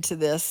coming into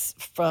this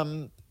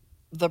from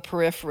the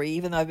periphery.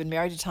 Even though I've been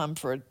married to Tom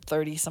for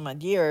 30 some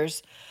odd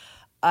years,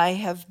 I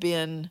have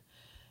been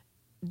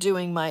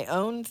doing my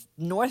own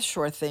North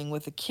Shore thing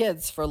with the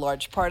kids for a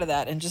large part of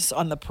that, and just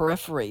on the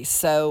periphery.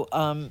 So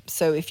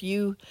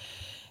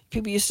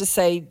people used to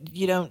say,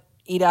 you don't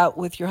eat out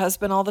with your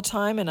husband all the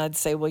time, and I'd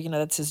say, well,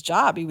 that's his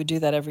job. He would do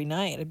that every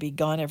night. I'd be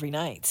gone every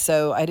night.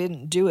 So I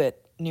didn't do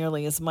it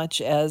nearly as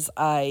much as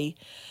I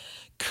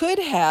could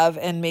have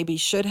and maybe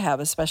should have,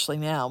 especially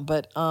now.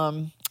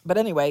 But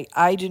anyway,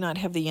 I do not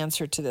have the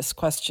answer to this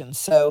question.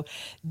 So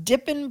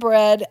dippin'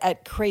 bread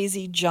at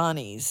Crazy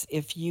Johnny's.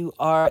 If you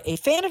are a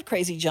fan of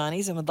Crazy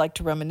Johnny's and would like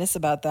to reminisce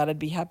about that, I'd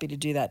be happy to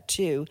do that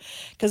too,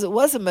 because it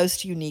was a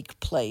most unique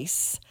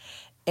place.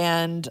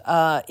 And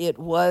it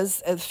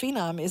was, a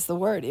phenom is the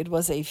word, it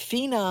was a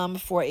phenom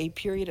for a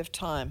period of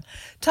time.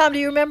 Tom, do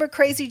you remember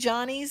Crazy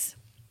Johnny's?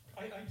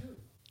 I do.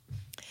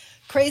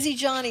 Crazy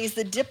Johnny's,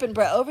 the dippin'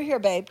 bread. Over here,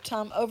 babe.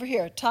 Tom, over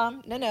here.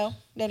 Tom, no.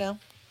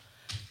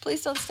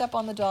 Please don't step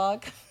on the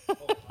dog.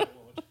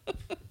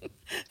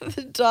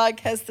 The dog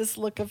has this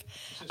look of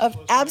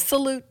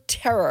absolute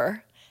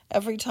terror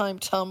every time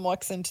Tom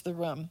walks into the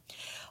room.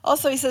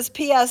 Also, he says,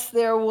 P.S.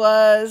 there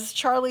was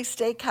Charlie's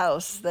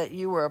Steakhouse that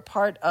you were a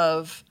part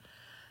of.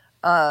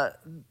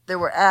 There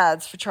were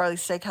ads for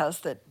Charlie's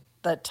Steakhouse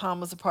that Tom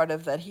was a part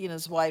of that he and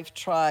his wife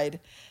tried,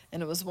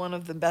 and it was one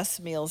of the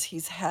best meals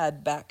he's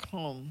had back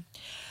home.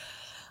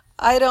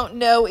 I don't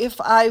know if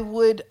I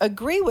would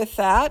agree with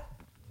that.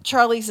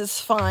 Charlie's is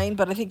fine,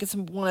 but I think it's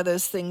one of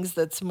those things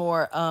that's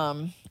more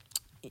a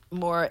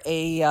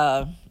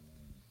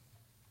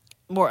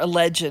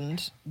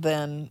legend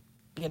than,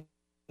 you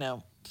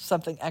know,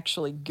 something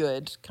actually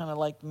good, kind of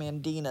like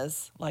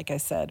Mandina's, like I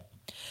said.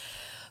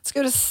 Let's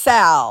go to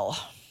Sal.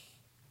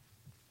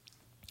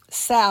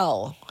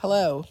 Sal,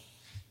 hello.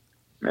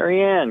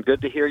 Marianne,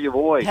 good to hear your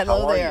voice.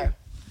 Hello How there.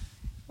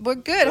 We're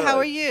good. How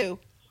are you?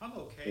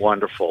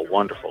 Wonderful,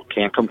 wonderful.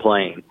 Can't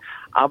complain.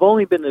 I've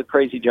only been to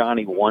Crazy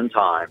Johnny one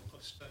time,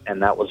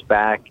 and that was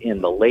back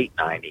in the late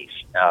 90s,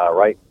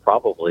 right?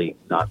 Probably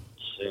not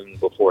soon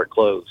before it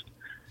closed.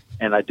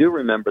 And I do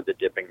remember the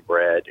dipping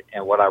bread,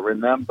 and what I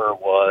remember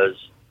was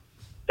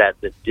that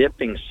the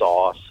dipping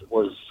sauce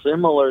was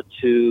similar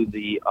to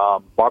the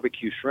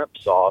barbecue shrimp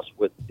sauce,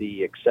 with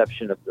the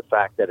exception of the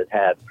fact that it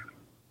had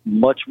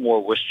much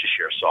more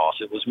Worcestershire sauce.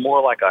 It was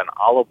more like an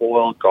olive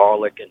oil,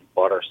 garlic, and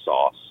butter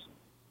sauce.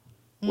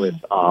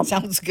 With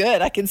sounds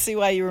good. I can see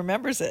why he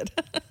remembers it.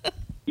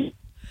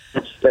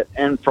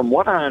 And from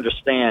what I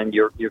understand,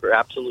 you're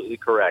absolutely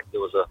correct. There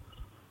was a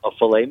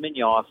filet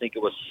mignon. I think it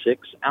was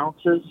 6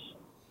 ounces,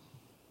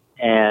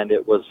 and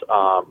it was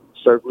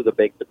served with a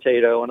baked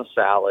potato and a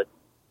salad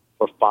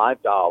for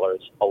 $5,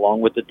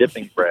 along with the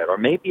dipping bread, or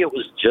maybe it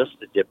was just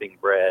the dipping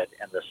bread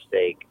and the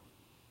steak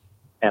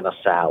and a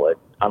salad.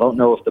 I don't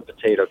know if the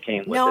potato came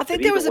with it. No, I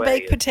think there was a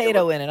baked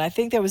potato in it. I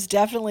think there was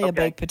definitely a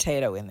baked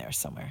potato in there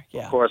somewhere.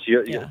 Yeah. Of course,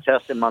 you're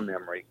testing my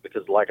memory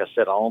because, like I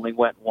said, I only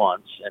went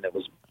once, and it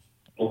was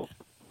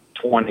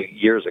 20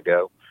 years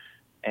ago.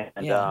 And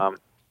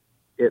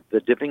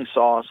the dipping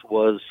sauce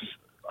was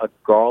a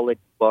garlic,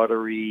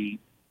 buttery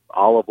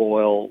olive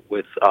oil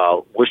with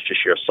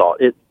Worcestershire sauce.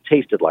 It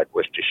tasted like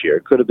Worcestershire.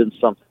 It could have been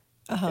something.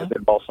 It could have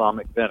been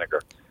balsamic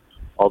vinegar.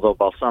 Although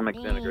balsamic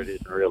vinegar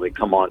didn't really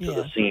come onto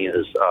the scene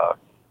as,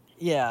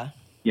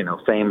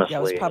 famously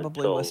it was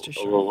probably until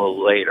Worcestershire. a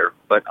little later.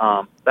 But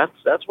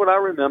that's what I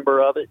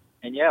remember of it.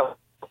 And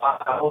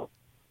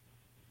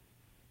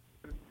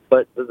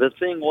but the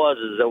thing was,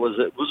 it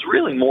was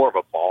really more of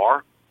a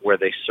bar where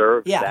they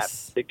served that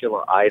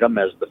particular item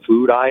as the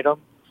food item,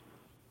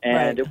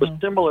 and it was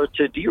similar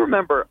to. Do you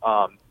remember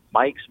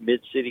Mike's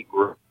Mid-City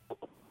Grill?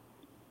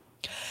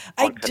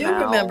 I do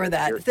remember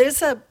that.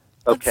 There's a.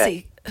 Let's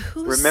see.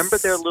 Remember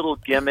their little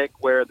gimmick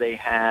where they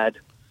had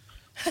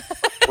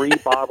free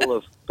bottle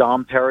of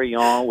Dom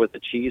Perignon with a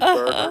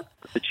cheeseburger?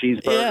 The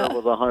cheeseburger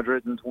was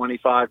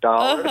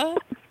 $125.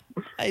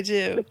 I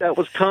do. That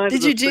was kind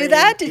Did of. you do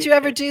that? Did you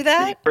ever do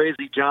that?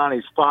 Crazy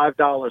Johnny's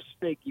 $5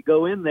 steak. You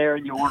go in there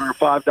and you order a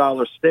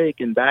 $5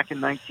 steak, and back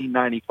in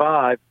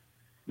 1995,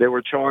 they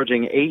were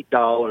charging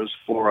 $8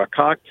 for a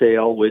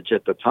cocktail, which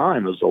at the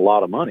time was a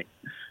lot of money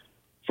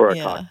for a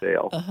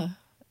cocktail.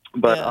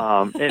 But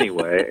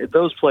anyway,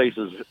 those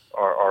places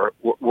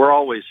were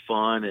always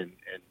fun and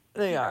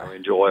they are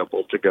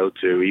enjoyable to go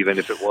to, even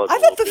if it was. I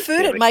thought the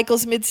food at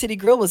Michael's Mid-City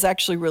Grill was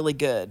actually really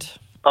good.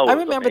 Oh, I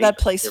remember that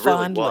place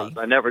fondly. Really was.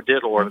 I never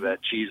did order that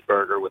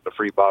cheeseburger with the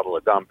free bottle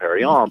of Dom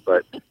Perignon,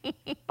 but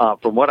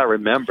from what I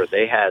remember,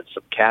 they had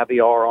some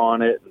caviar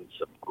on it and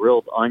some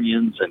grilled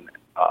onions and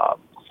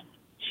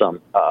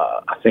some.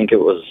 I think it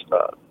was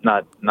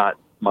not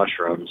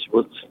mushrooms.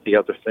 What's the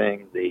other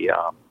thing? The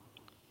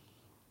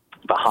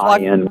high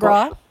end.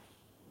 Gras?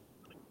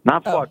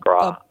 Not foie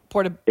gras.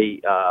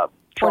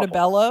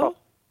 Portobello?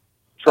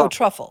 Truffle. Oh,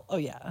 truffle. Oh,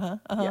 yeah.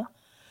 Yeah.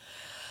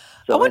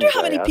 I wonder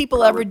how many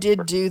people ever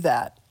did do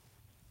that.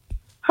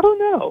 I don't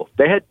know.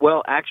 They had,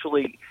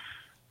 actually,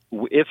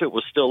 if it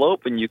was still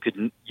open, you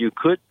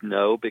could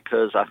know,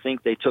 because I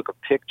think they took a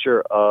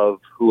picture of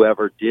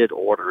whoever did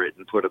order it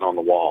and put it on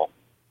the wall.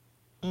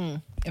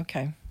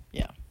 Okay.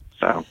 Yeah.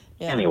 So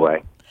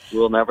anyway,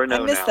 we'll never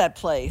know. I miss that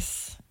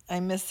place. I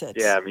miss it.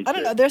 Yeah, me too. I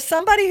don't know. There's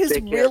somebody who's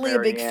Take care, really a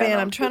big Marianne. fan.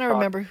 I'm trying to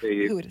remember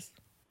who it is.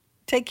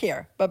 Take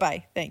care.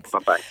 Bye-bye. Thanks.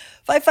 Bye-bye.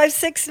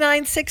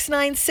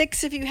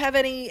 556-9696 if you have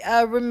any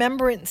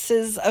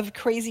remembrances of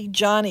Crazy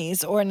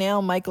Johnny's or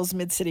now Michael's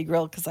Mid-City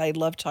Grill, because I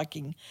love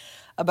talking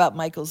about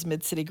Michael's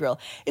Mid-City Grill.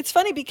 It's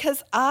funny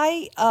because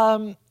I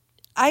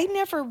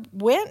never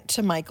went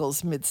to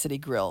Michael's Mid-City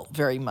Grill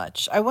very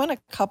much. I went a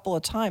couple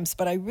of times,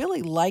 but I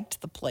really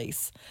liked the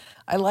place.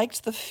 I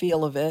liked the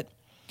feel of it.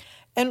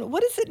 And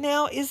what is it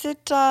now? Is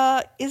that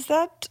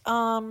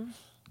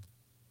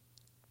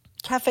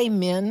Cafe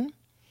Min?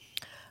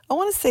 I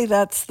want to say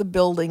that's the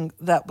building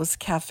that was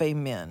Cafe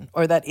Min,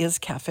 or that is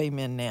Cafe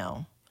Min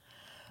now.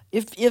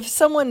 If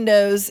someone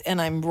knows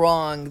and I'm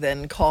wrong,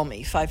 then call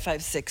me,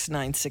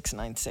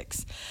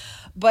 556-9696.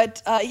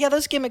 But,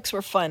 those gimmicks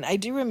were fun. I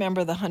do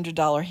remember the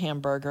 $100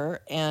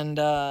 hamburger, and,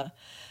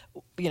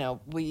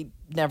 we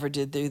never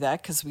did do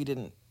that because we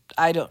didn't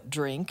don't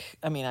drink.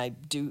 I mean, I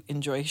do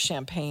enjoy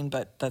champagne,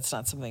 but that's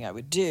not something I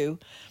would do.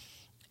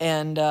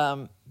 And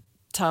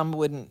Tom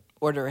wouldn't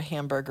order a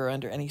hamburger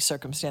under any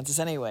circumstances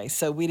anyway,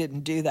 so we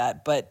didn't do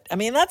that. But I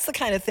mean, that's the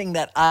kind of thing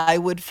that I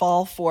would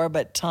fall for,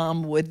 but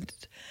Tom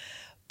wouldn't,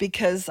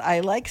 because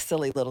I like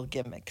silly little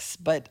gimmicks.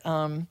 But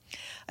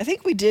I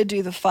think we did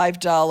do the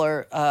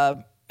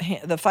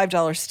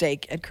 $5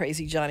 steak at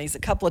Crazy Johnny's a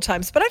couple of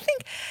times. But I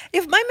think,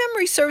 if my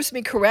memory serves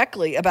me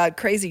correctly about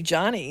Crazy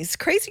Johnny's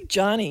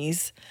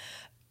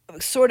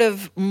sort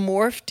of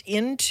morphed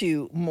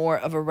into more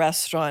of a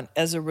restaurant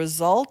as a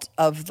result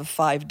of the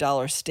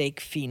 $5 steak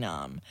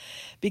phenom.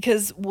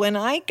 Because when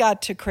I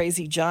got to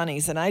Crazy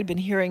Johnny's, and I'd been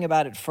hearing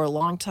about it for a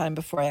long time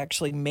before I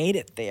actually made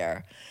it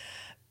there,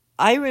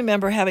 I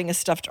remember having a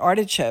stuffed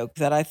artichoke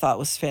that I thought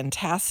was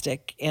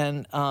fantastic.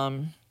 And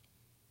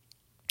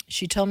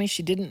she told me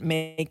she didn't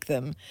make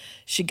them.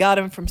 She got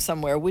them from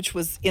somewhere, which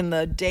was in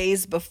the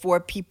days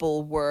before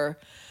people were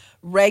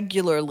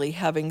regularly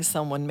having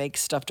someone make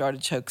stuffed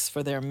artichokes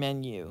for their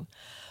menu.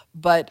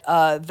 But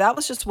that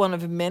was just one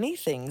of many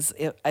things,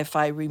 if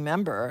I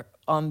remember,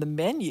 on the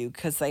menu,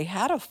 because they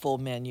had a full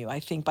menu, I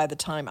think, by the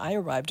time I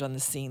arrived on the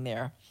scene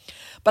there.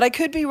 But I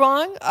could be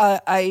wrong.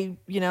 Like I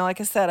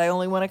said, I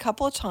only went a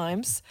couple of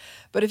times.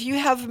 But if you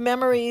have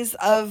memories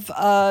of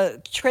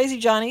Crazy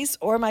Johnny's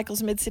or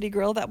Michael's Mid-City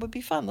Grill, that would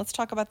be fun. Let's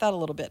talk about that a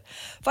little bit.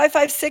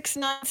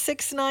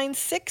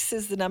 556-9696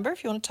 is the number.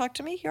 If you want to talk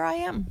to me, here I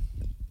am.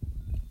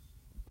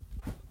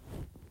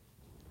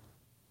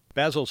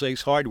 Basil's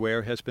Ace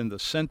Hardware has been the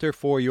center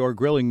for your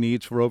grilling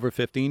needs for over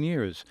 15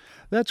 years.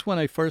 That's when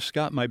I first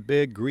got my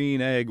big green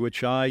egg,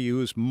 which I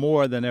use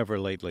more than ever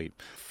lately.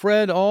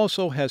 Fred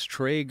also has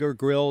Traeger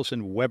grills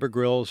and Weber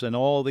grills and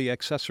all the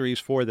accessories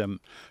for them.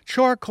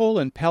 Charcoal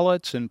and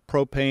pellets and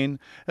propane,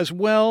 as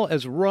well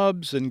as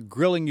rubs and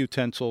grilling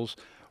utensils.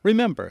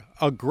 Remember,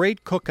 a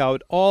great cookout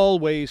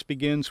always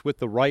begins with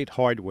the right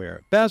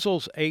hardware.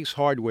 Basil's Ace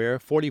Hardware,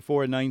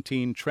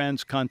 4419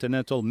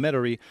 Transcontinental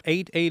Metairie,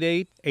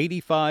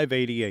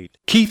 888-8588.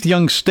 Keith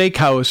Young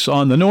Steakhouse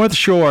on the North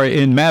Shore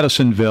in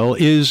Madisonville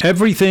is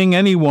everything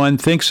anyone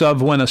thinks of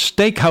when a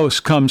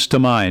steakhouse comes to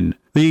mind.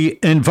 The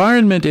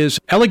environment is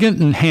elegant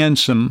and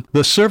handsome.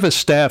 The service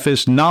staff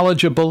is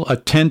knowledgeable,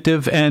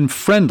 attentive, and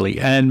friendly.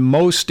 And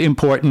most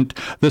important,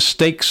 the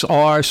steaks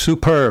are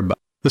superb.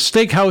 The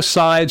steakhouse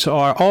sides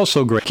are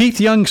also great.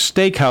 Keith Young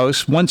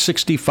Steakhouse,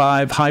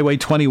 165 Highway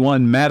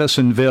 21,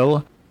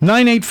 Madisonville,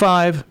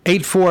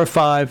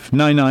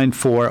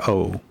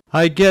 985-845-9940.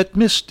 I get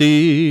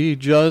misty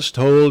just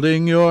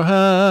holding your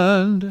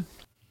hand.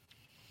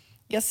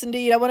 Yes,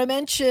 indeed. I want to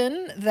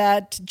mention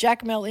that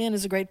Jack Mel Inn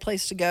is a great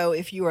place to go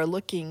if you are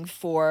looking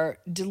for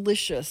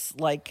delicious,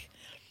 like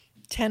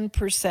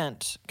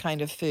 10%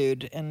 kind of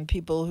food. And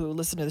people who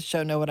listen to the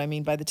show know what I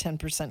mean by the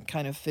 10%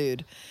 kind of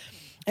food.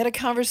 I had a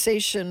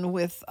conversation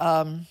with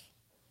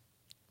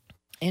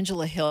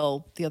Angela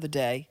Hill the other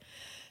day,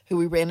 who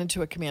we ran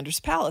into at Commander's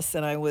Palace,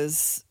 and we were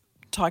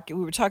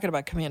talking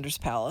about Commander's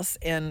Palace,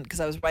 and because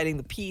I was writing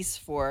the piece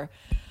for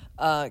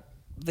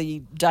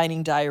the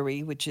Dining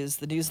Diary, which is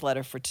the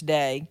newsletter for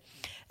today,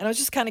 and I was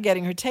just kind of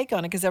getting her take on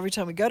it, because every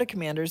time we go to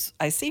Commander's,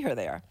 I see her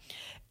there.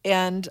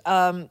 And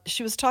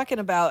she was talking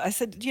about, I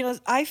said,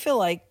 I feel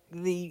like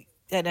I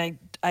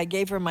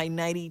gave her my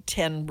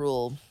 90-10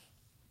 rule,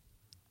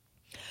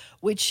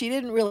 which she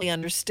didn't really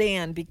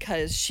understand,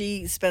 because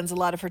she spends a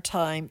lot of her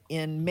time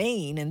in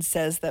Maine and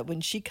says that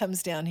when she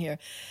comes down here,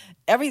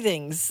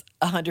 everything's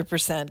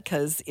 100%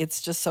 because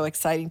it's just so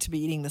exciting to be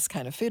eating this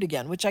kind of food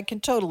again, which I can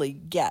totally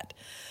get.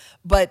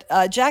 But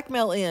Jack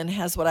Mel Inn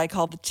has what I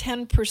call the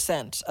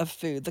 10% of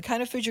food, the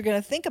kind of food you're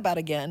going to think about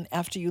again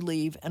after you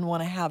leave and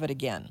want to have it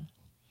again.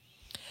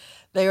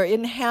 They are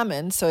in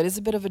Hammond, so it is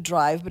a bit of a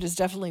drive, but it's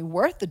definitely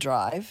worth the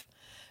drive,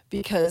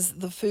 because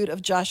the food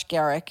of Josh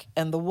Garrick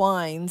and the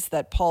wines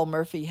that Paul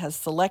Murphy has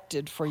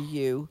selected for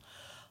you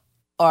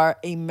are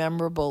a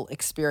memorable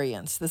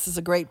experience. This is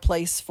a great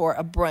place for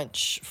a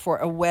brunch, for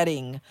a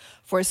wedding,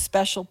 for a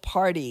special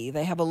party.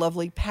 They have a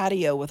lovely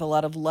patio with a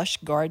lot of lush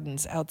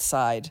gardens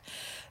outside.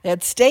 They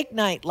had steak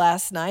night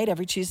last night.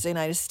 Every Tuesday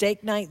night is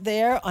steak night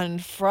there. On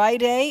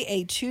Friday,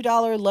 a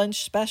 $2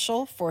 lunch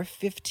special for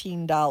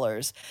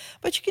 $15.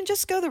 But you can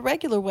just go the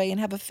regular way and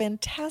have a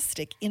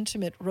fantastic,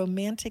 intimate,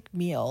 romantic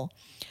meal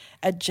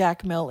at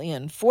Jack Mel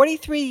Inn.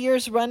 43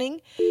 years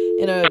running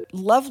in a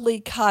lovely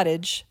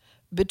cottage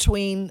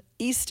between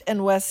east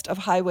and west of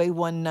Highway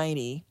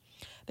 190.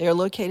 They are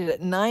located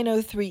at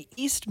 903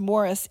 East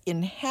Morris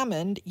in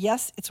Hammond.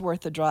 Yes, it's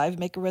worth the drive.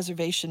 Make a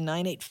reservation,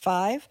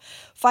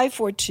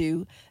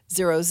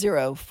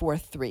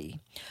 985-542-0043.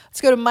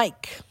 Let's go to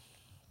Mike.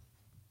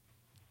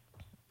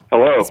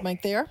 Hello. Is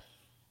Mike there?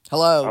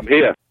 Hello. I'm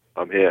here.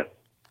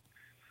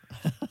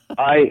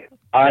 I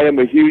am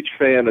a huge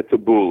fan of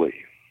tabbouleh.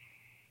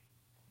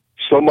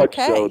 So much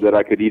so that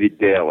I could eat it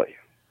daily.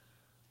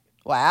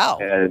 Wow.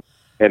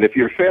 And if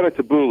you're a fan of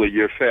tabbouleh,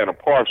 you're a fan of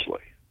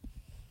parsley.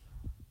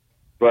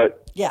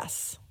 But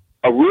yes,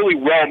 a really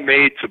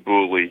well-made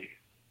tabbouleh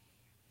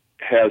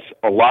has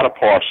a lot of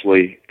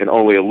parsley and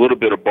only a little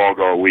bit of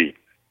bulgur wheat.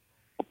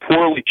 a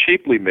poorly,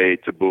 cheaply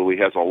made tabbouleh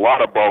has a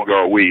lot of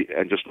bulgur wheat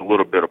and just a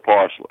little bit of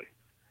parsley.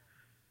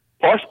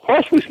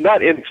 Parsley's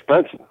not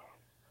inexpensive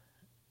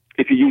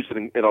if you use it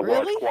in a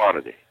large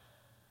quantity.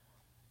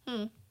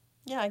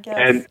 Yeah, I guess.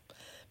 And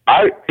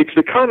it's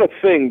the kind of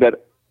thing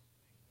that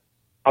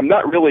I'm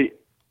not really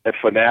a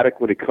fanatic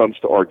when it comes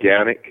to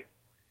organic,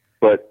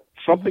 but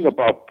something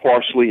about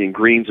parsley and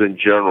greens in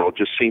general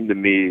just seemed to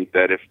me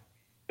that if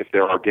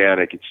they're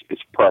organic,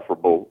 it's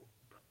preferable.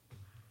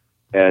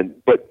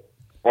 But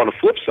on the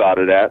flip side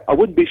of that, I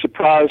wouldn't be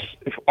surprised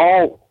if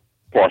all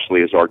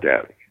parsley is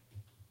organic.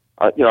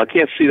 I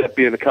can't see that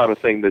being the kind of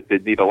thing that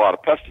they'd need a lot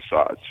of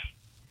pesticides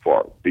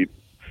for.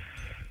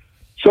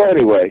 So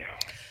anyway.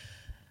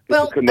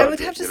 Well, I would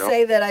have to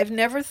say that I've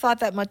never thought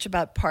that much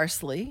about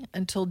parsley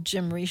until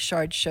Jim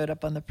Richard showed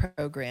up on the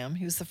program.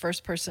 He was the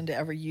first person to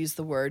ever use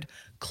the word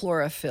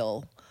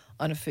chlorophyll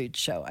on a food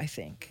show, I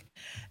think.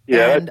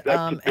 Yeah, and,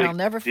 that's a big I'll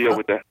never deal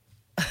with that.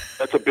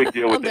 That's a big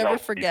deal with I'll never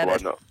forget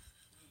it.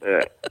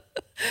 Yeah.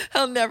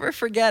 I'll never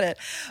forget it.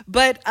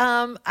 But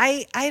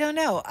I don't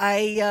know.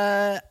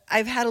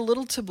 I've had a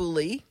little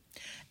tabbouleh,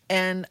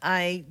 and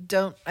I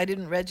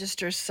didn't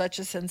register such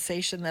a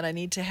sensation that I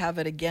need to have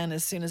it again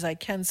as soon as I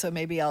can. So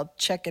maybe I'll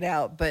check it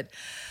out. But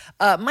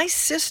my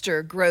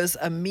sister grows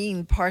a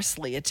mean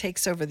parsley. It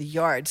takes over the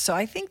yard. So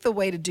I think the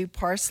way to do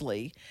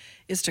parsley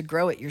is to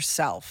grow it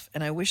yourself.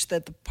 And I wish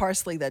that the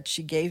parsley that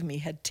she gave me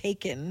had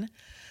taken,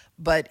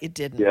 but it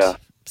didn't. Yeah.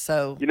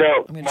 So I'm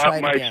going to try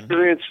it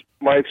again.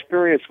 My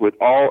experience with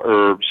all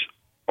herbs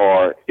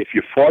are, if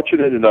you're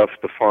fortunate enough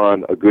to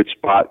find a good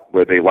spot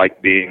where they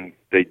like being,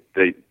 they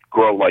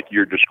grow like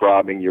you're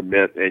describing, your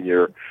mint and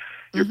your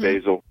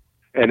basil.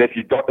 And if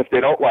they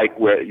don't like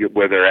where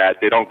they're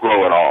at, they don't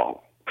grow at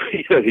all.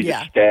 They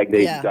just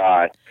stagnate and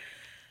die.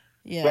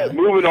 Yeah. But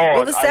moving on.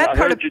 Well, the sad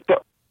part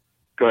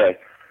go ahead.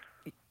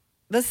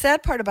 The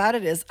sad part about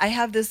it is I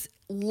have this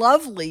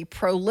lovely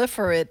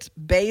proliferate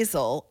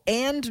basil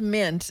and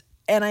mint,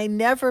 and I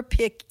never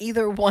pick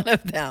either one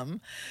of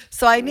them.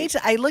 So I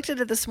looked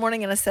at it this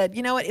morning and I said,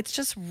 you know what? It's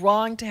just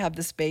wrong to have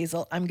this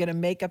basil. I'm going to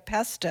make a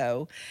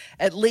pesto,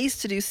 at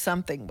least to do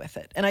something with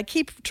it. And I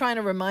keep trying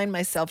to remind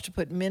myself to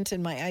put mint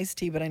in my iced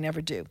tea, but I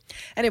never do.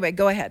 Anyway,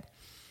 go ahead.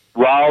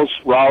 Rao's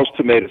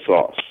tomato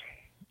sauce.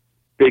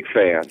 Big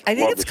fan. I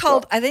think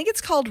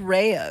it's called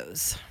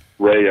Rao's.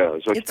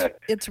 Rao's, okay.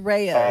 It's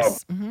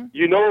Rao's.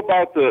 You know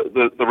about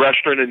the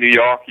restaurant in New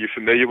York? You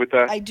familiar with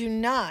that? I do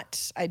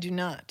not.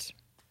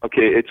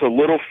 Okay, it's a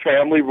little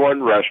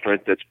family-run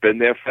restaurant that's been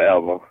there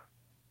forever.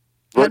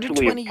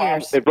 120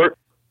 years.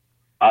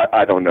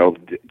 I don't know,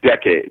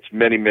 decades,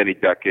 many, many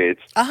decades.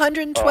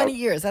 120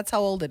 years, that's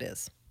how old it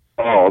is.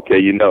 Oh, okay,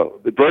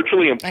 It's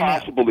virtually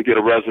impossible to get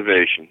a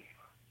reservation.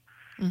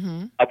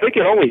 I think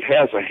it only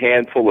has a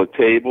handful of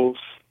tables.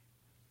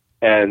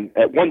 And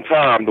at one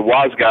time, the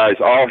wise guys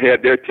all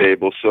had their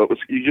tables, so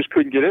you just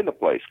couldn't get in the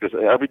place because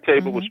every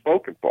table was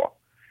spoken for.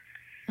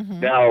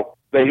 Now,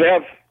 they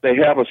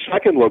have a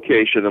second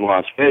location in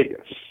Las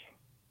Vegas.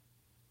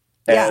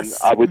 And yes.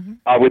 I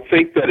would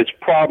think that it's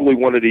probably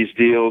one of these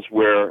deals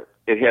where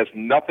it has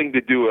nothing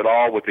to do at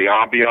all with the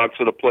ambiance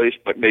of the place,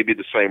 but maybe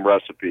the same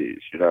recipes,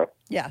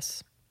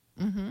 Yes.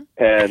 And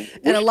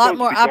a lot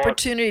more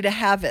opportunity to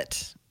have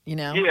it,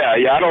 Yeah,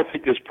 I don't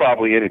think there's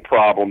probably any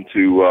problem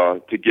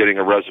to getting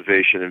a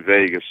reservation in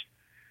Vegas.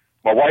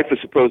 My wife is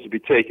supposed to be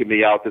taking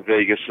me out to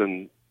Vegas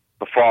in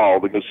the fall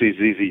to go see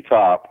ZZ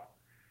Top.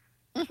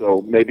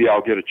 So maybe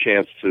I'll get a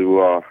chance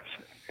to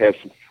have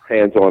some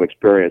hands-on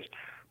experience.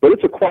 But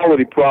it's a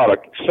quality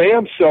product.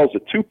 Sam sells a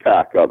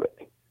 2-pack of it.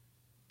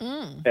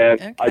 And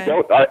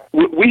okay.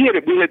 We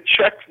had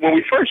checked, when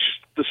we first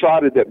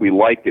decided that we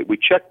liked it, we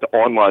checked the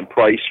online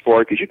price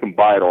for it because you can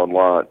buy it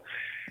online.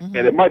 And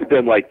it might have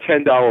been like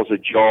 $10 a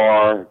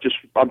jar.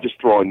 I'm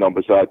just throwing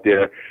numbers out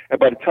there. And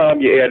by the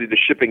time you added the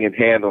shipping and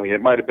handling,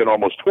 it might have been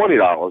almost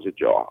 $20 a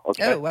jar.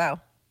 Okay? Oh,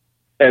 wow.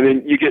 And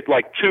then you get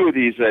like 2 of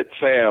these at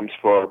Sam's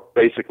for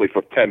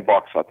 $10,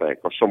 I think,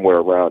 or somewhere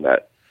around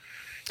that.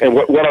 And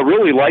what I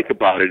really like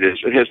about it is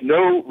it has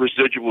no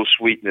residual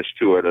sweetness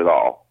to it at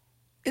all.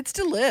 It's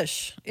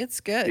delish.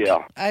 It's good.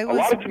 Yeah. I was a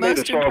lot of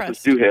tomato sauces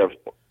impressed. do have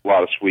a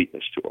lot of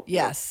sweetness to them.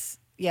 Yes.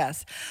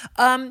 Yes.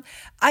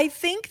 I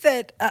think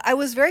that I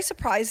was very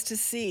surprised to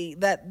see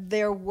that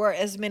there were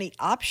as many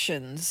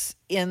options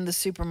in the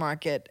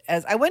supermarket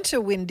as I went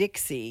to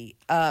Winn-Dixie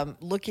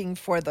looking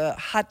for the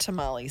hot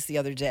tamales the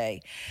other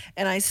day,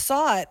 and I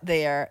saw it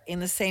there in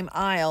the same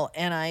aisle,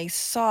 and I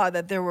saw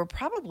that there were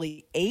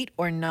probably 8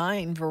 or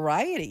 9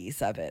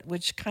 varieties of it,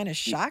 which kind of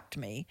shocked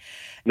me.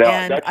 Now,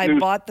 and I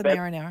bought the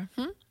marinara.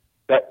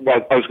 I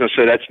was going to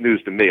say that's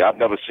news to me. I've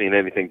never seen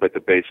anything but the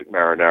basic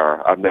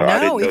marinara. I didn't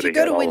know if you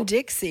go to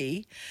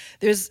Winn-Dixie,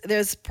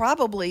 there's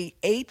probably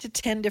 8 to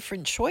 10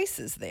 different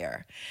choices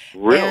there.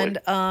 Really?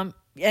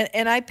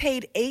 And I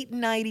paid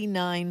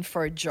 $8.99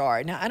 for a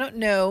jar. Now I don't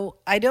know.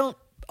 I don't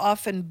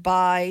often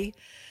buy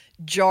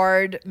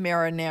jarred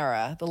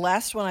marinara. The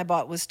last one I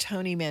bought was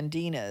Tony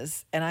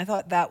Mandina's, and I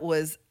thought that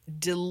was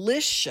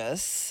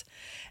delicious,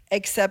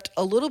 except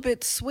a little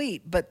bit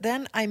sweet. But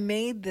then I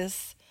made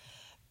this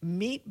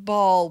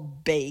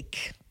meatball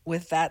bake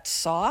with that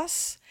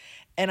sauce,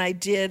 and I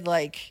did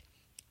like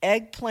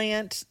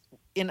eggplant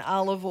in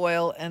olive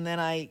oil, and then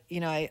I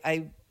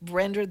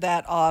rendered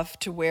that off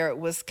to where it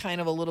was kind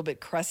of a little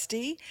bit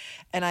crusty,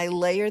 and I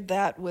layered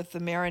that with the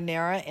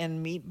marinara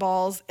and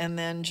meatballs, and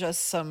then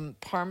just some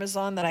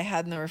Parmesan that I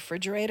had in the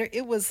refrigerator.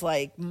 It was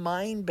like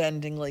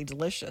mind-bendingly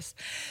delicious.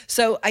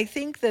 So I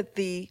think that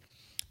the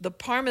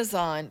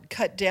Parmesan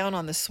cut down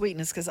on the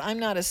sweetness, because I'm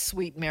not a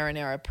sweet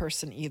marinara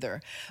person either.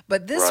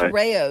 But this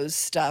Rao's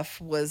stuff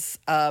was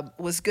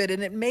good,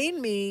 and it made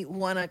me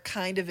want to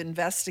kind of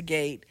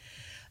investigate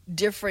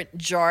different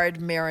jarred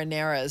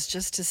marinaras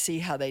just to see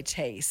how they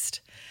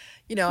taste.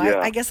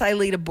 I guess I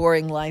lead a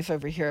boring life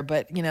over here,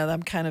 but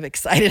I'm kind of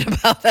excited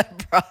about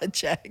that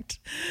project.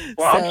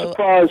 Well,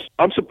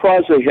 I'm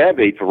surprised they have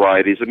 8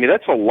 varieties. I mean,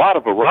 that's a lot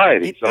of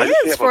varieties.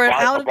 It is for an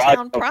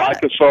out-of-town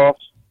product. Vodka sauce.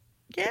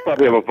 Yeah.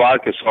 Probably have a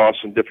vodka sauce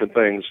and different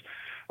things.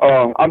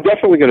 I'm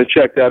definitely going to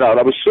check that out.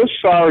 I was so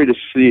sorry to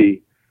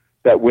see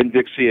that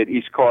Winn-Dixie at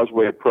East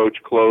Causeway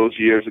Approach closed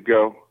years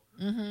ago.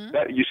 Mm-hmm.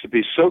 That used to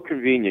be so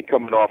convenient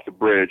coming off the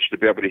bridge to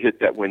be able to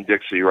hit that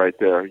Winn-Dixie right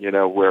there,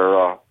 where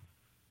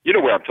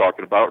I'm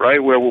talking about,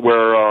 right?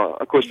 Where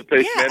of course, the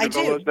Pace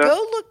Mandeville is now.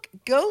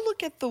 Go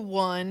look at the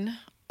one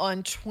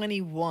on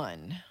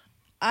 21.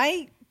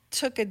 I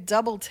took a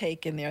double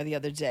take in there the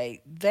other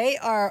day. They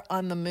are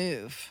on the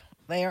move.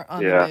 The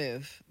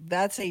move.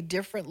 That's a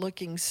different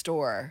looking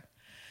store.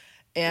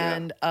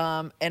 And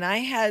and I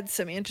had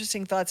some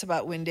interesting thoughts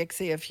about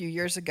Winn-Dixie a few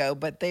years ago,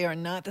 but they are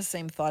not the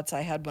same thoughts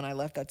I had when I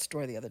left that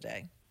store the other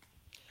day.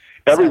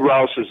 Every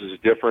Rouse's is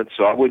different,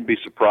 so I wouldn't be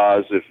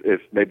surprised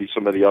if maybe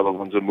some of the other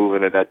ones are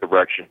moving in that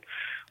direction,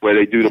 where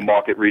they do the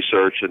market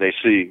research and they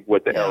see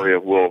what the area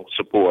will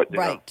support.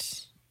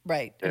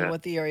 Right, and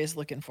what the area is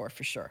looking for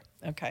sure.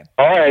 Okay.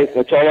 All right,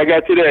 that's all I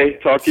got today.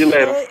 Talk to you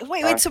later.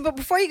 Wait. So, but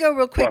before you go,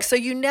 real quick, so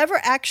you never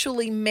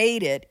actually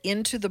made it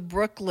into the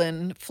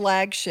Brooklyn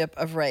flagship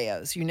of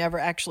Rao's. You never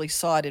actually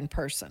saw it in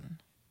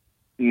person.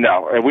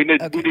 No, and we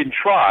didn't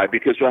try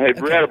because I had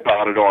read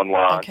about it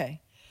online. Okay.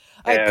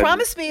 All right.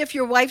 Promise me if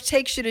your wife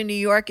takes you to New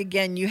York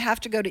again, you have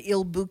to go to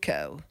Il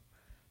Buco.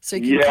 So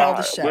you can call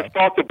the show. We've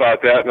talked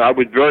about that, and I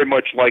would very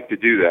much like to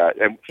do that.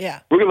 And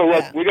we're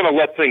gonna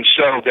let things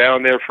settle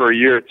down there for a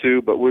year or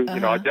two. But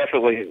I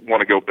definitely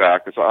want to go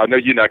back because I know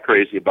you're not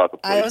crazy about the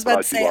place. I was about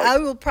to say I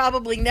will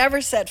probably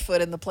never set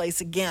foot in the place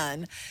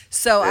again.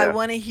 So I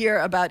want to hear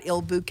about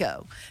Il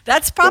Buco.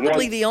 That's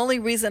probably the only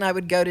reason I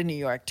would go to New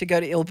York, to go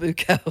to Il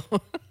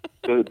Buco.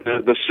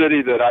 The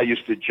city that I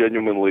used to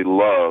genuinely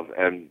love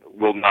and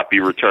will not be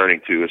returning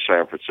to is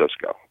San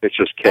Francisco. It's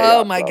just chaos.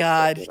 Oh my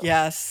God!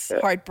 Yes,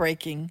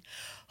 heartbreaking.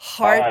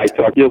 Right,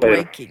 talk to you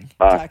later.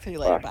 Talk to you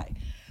later. Bye.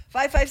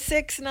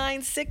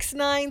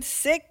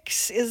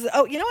 556-9696 is.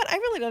 Oh, you know what? I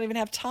really don't even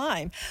have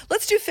time.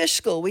 Let's do Fish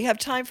School. We have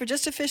time for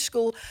just a Fish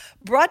School,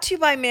 brought to you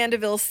by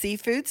Mandeville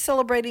Seafood,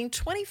 celebrating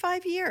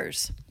 25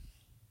 years.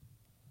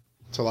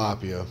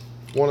 Tilapia,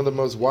 one of the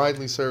most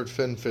widely served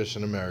fin fish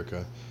in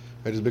America.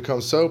 It has become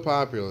so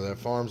popular that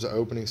farms are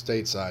opening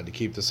stateside to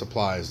keep the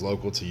supply as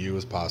local to you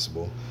as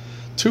possible.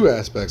 Two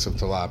aspects of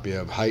tilapia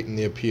have heightened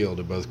the appeal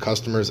to both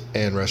customers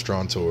and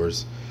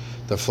restaurateurs.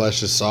 The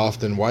flesh is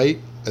soft and white,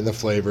 and the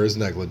flavor is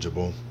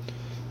negligible.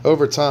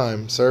 Over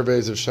time,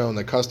 surveys have shown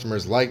that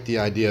customers like the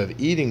idea of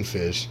eating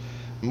fish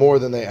more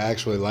than they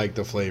actually like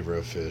the flavor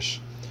of fish.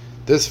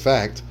 This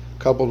fact,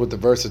 coupled with the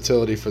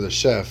versatility for the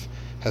chef,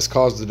 has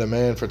caused the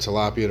demand for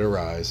tilapia to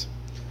rise.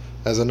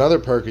 As another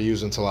perk of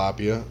using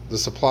tilapia, the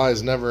supply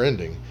is never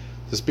ending.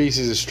 The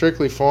species is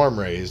strictly farm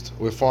raised,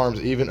 with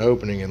farms even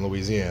opening in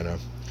Louisiana.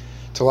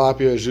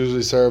 Tilapia is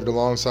usually served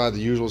alongside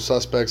the usual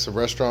suspects of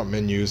restaurant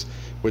menus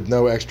with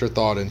no extra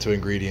thought into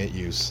ingredient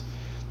use.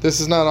 This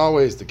is not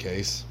always the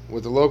case.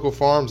 With the local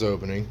farms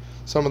opening,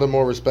 some of the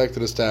more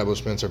respected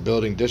establishments are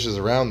building dishes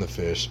around the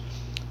fish,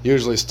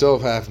 usually still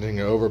having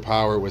to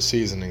overpower it with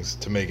seasonings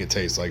to make it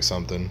taste like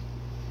something.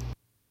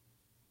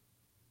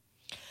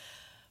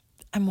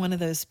 I'm one of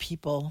those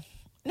people.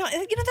 No,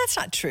 that's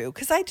not true,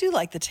 because I do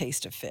like the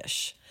taste of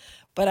fish.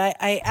 But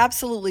I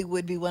absolutely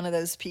would be one of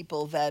those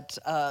people that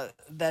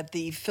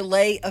the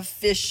fillet of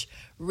fish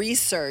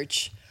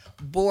research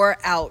bore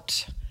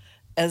out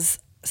as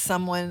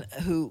someone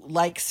who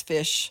likes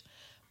fish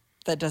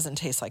that doesn't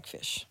taste like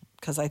fish.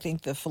 Because I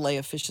think the fillet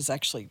of fish is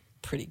actually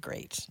pretty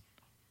great.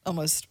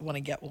 Almost want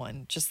to get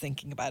one just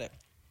thinking about it.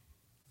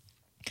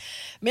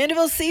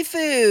 Mandeville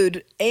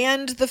Seafood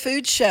and the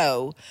Food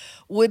Show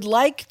would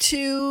like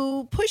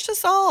to push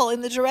us all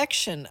in the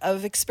direction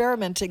of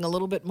experimenting a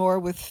little bit more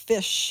with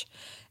fish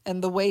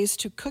and the ways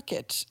to cook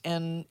it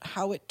and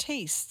how it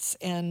tastes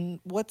and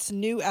what's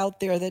new out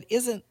there that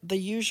isn't the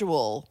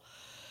usual.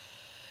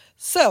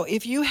 So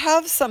if you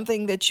have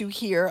something that you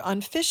hear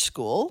on Fish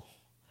School,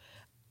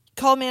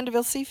 call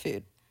Mandeville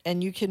Seafood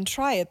and you can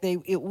try it.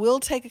 It will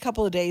take a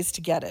couple of days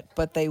to get it,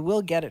 but they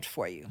will get it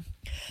for you.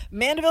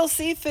 Mandeville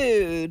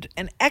Seafood,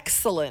 an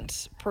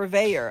excellent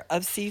purveyor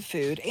of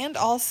seafood and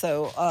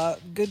also a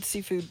good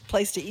seafood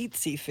place to eat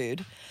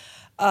seafood.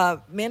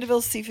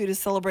 Mandeville Seafood is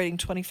celebrating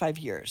 25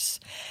 years.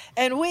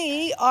 And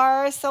we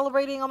are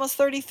celebrating almost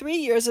 33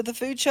 years of the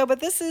food show, but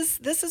this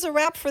is a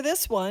wrap for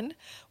this one.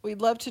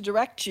 We'd love to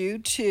direct you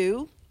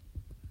to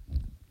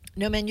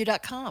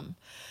nomenu.com,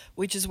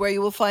 which is where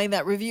you will find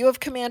that review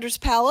of Commander's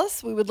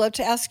Palace. We would love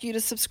to ask you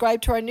to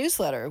subscribe to our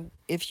newsletter.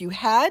 If you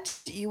had,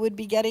 you would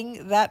be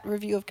getting that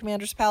review of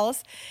Commander's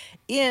Palace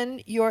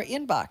in your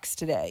inbox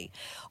today.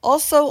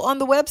 Also on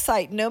the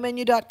website,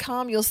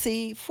 nomenu.com, you'll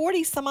see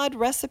 40 some odd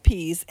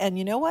recipes, and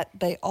you know what?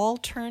 They all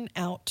turn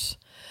out.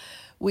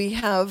 We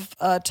have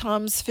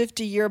Tom's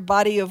 50-year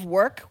body of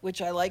work,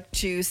 which I like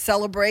to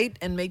celebrate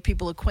and make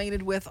people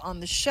acquainted with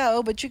on the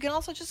show, but you can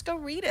also just go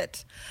read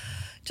it.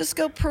 Just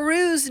go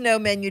peruse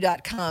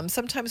nomenu.com.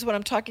 Sometimes when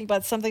I'm talking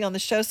about something on the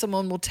show,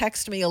 someone will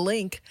text me a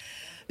link.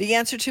 The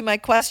answer to my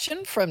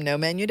question from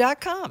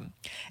nomenu.com.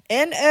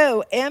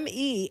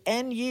 nomenu.com.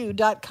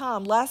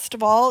 Last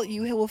of all,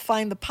 you will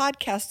find the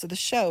podcast of the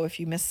show if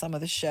you missed some of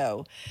the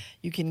show.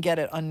 You can get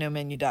it on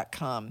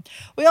nomenu.com.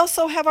 We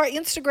also have our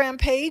Instagram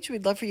page.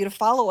 We'd love for you to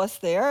follow us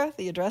there.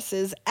 The address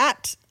is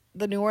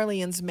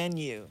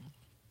 @the_New_Orleans_Menu.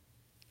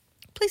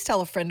 Please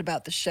tell a friend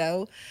about the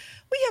show.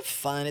 We have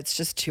fun. It's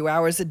just 2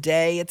 hours a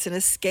day. It's an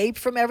escape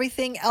from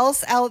everything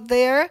else out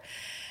there.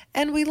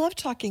 And we love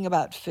talking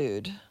about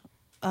food.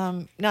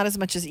 Not as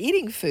much as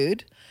eating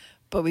food,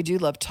 but we do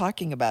love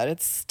talking about it.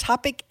 It's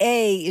topic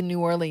A in New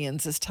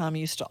Orleans, as Tom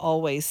used to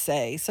always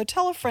say. So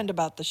tell a friend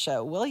about the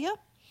show, will you?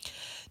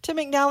 Tim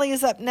McNally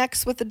is up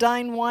next with the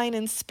Dine, Wine,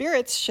 and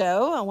Spirits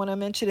show. I want to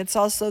mention it's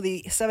also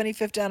the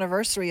 75th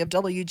anniversary of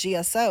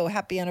WGSO.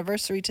 Happy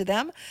anniversary to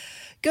them.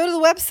 Go to the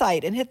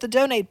website and hit the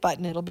donate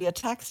button. It'll be a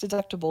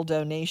tax-deductible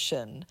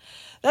donation.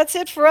 That's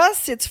it for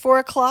us. It's 4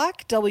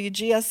 o'clock,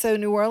 WGSO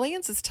New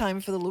Orleans. It's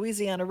time for the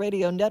Louisiana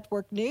Radio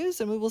Network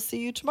News, and we will see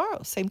you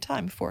tomorrow, same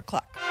time, 4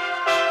 o'clock.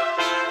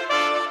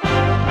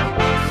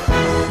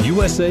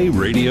 USA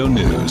Radio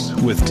News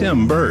with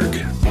Tim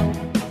Berg.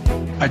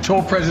 I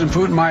told President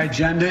Putin my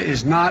agenda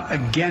is not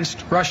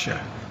against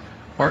Russia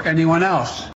or anyone else.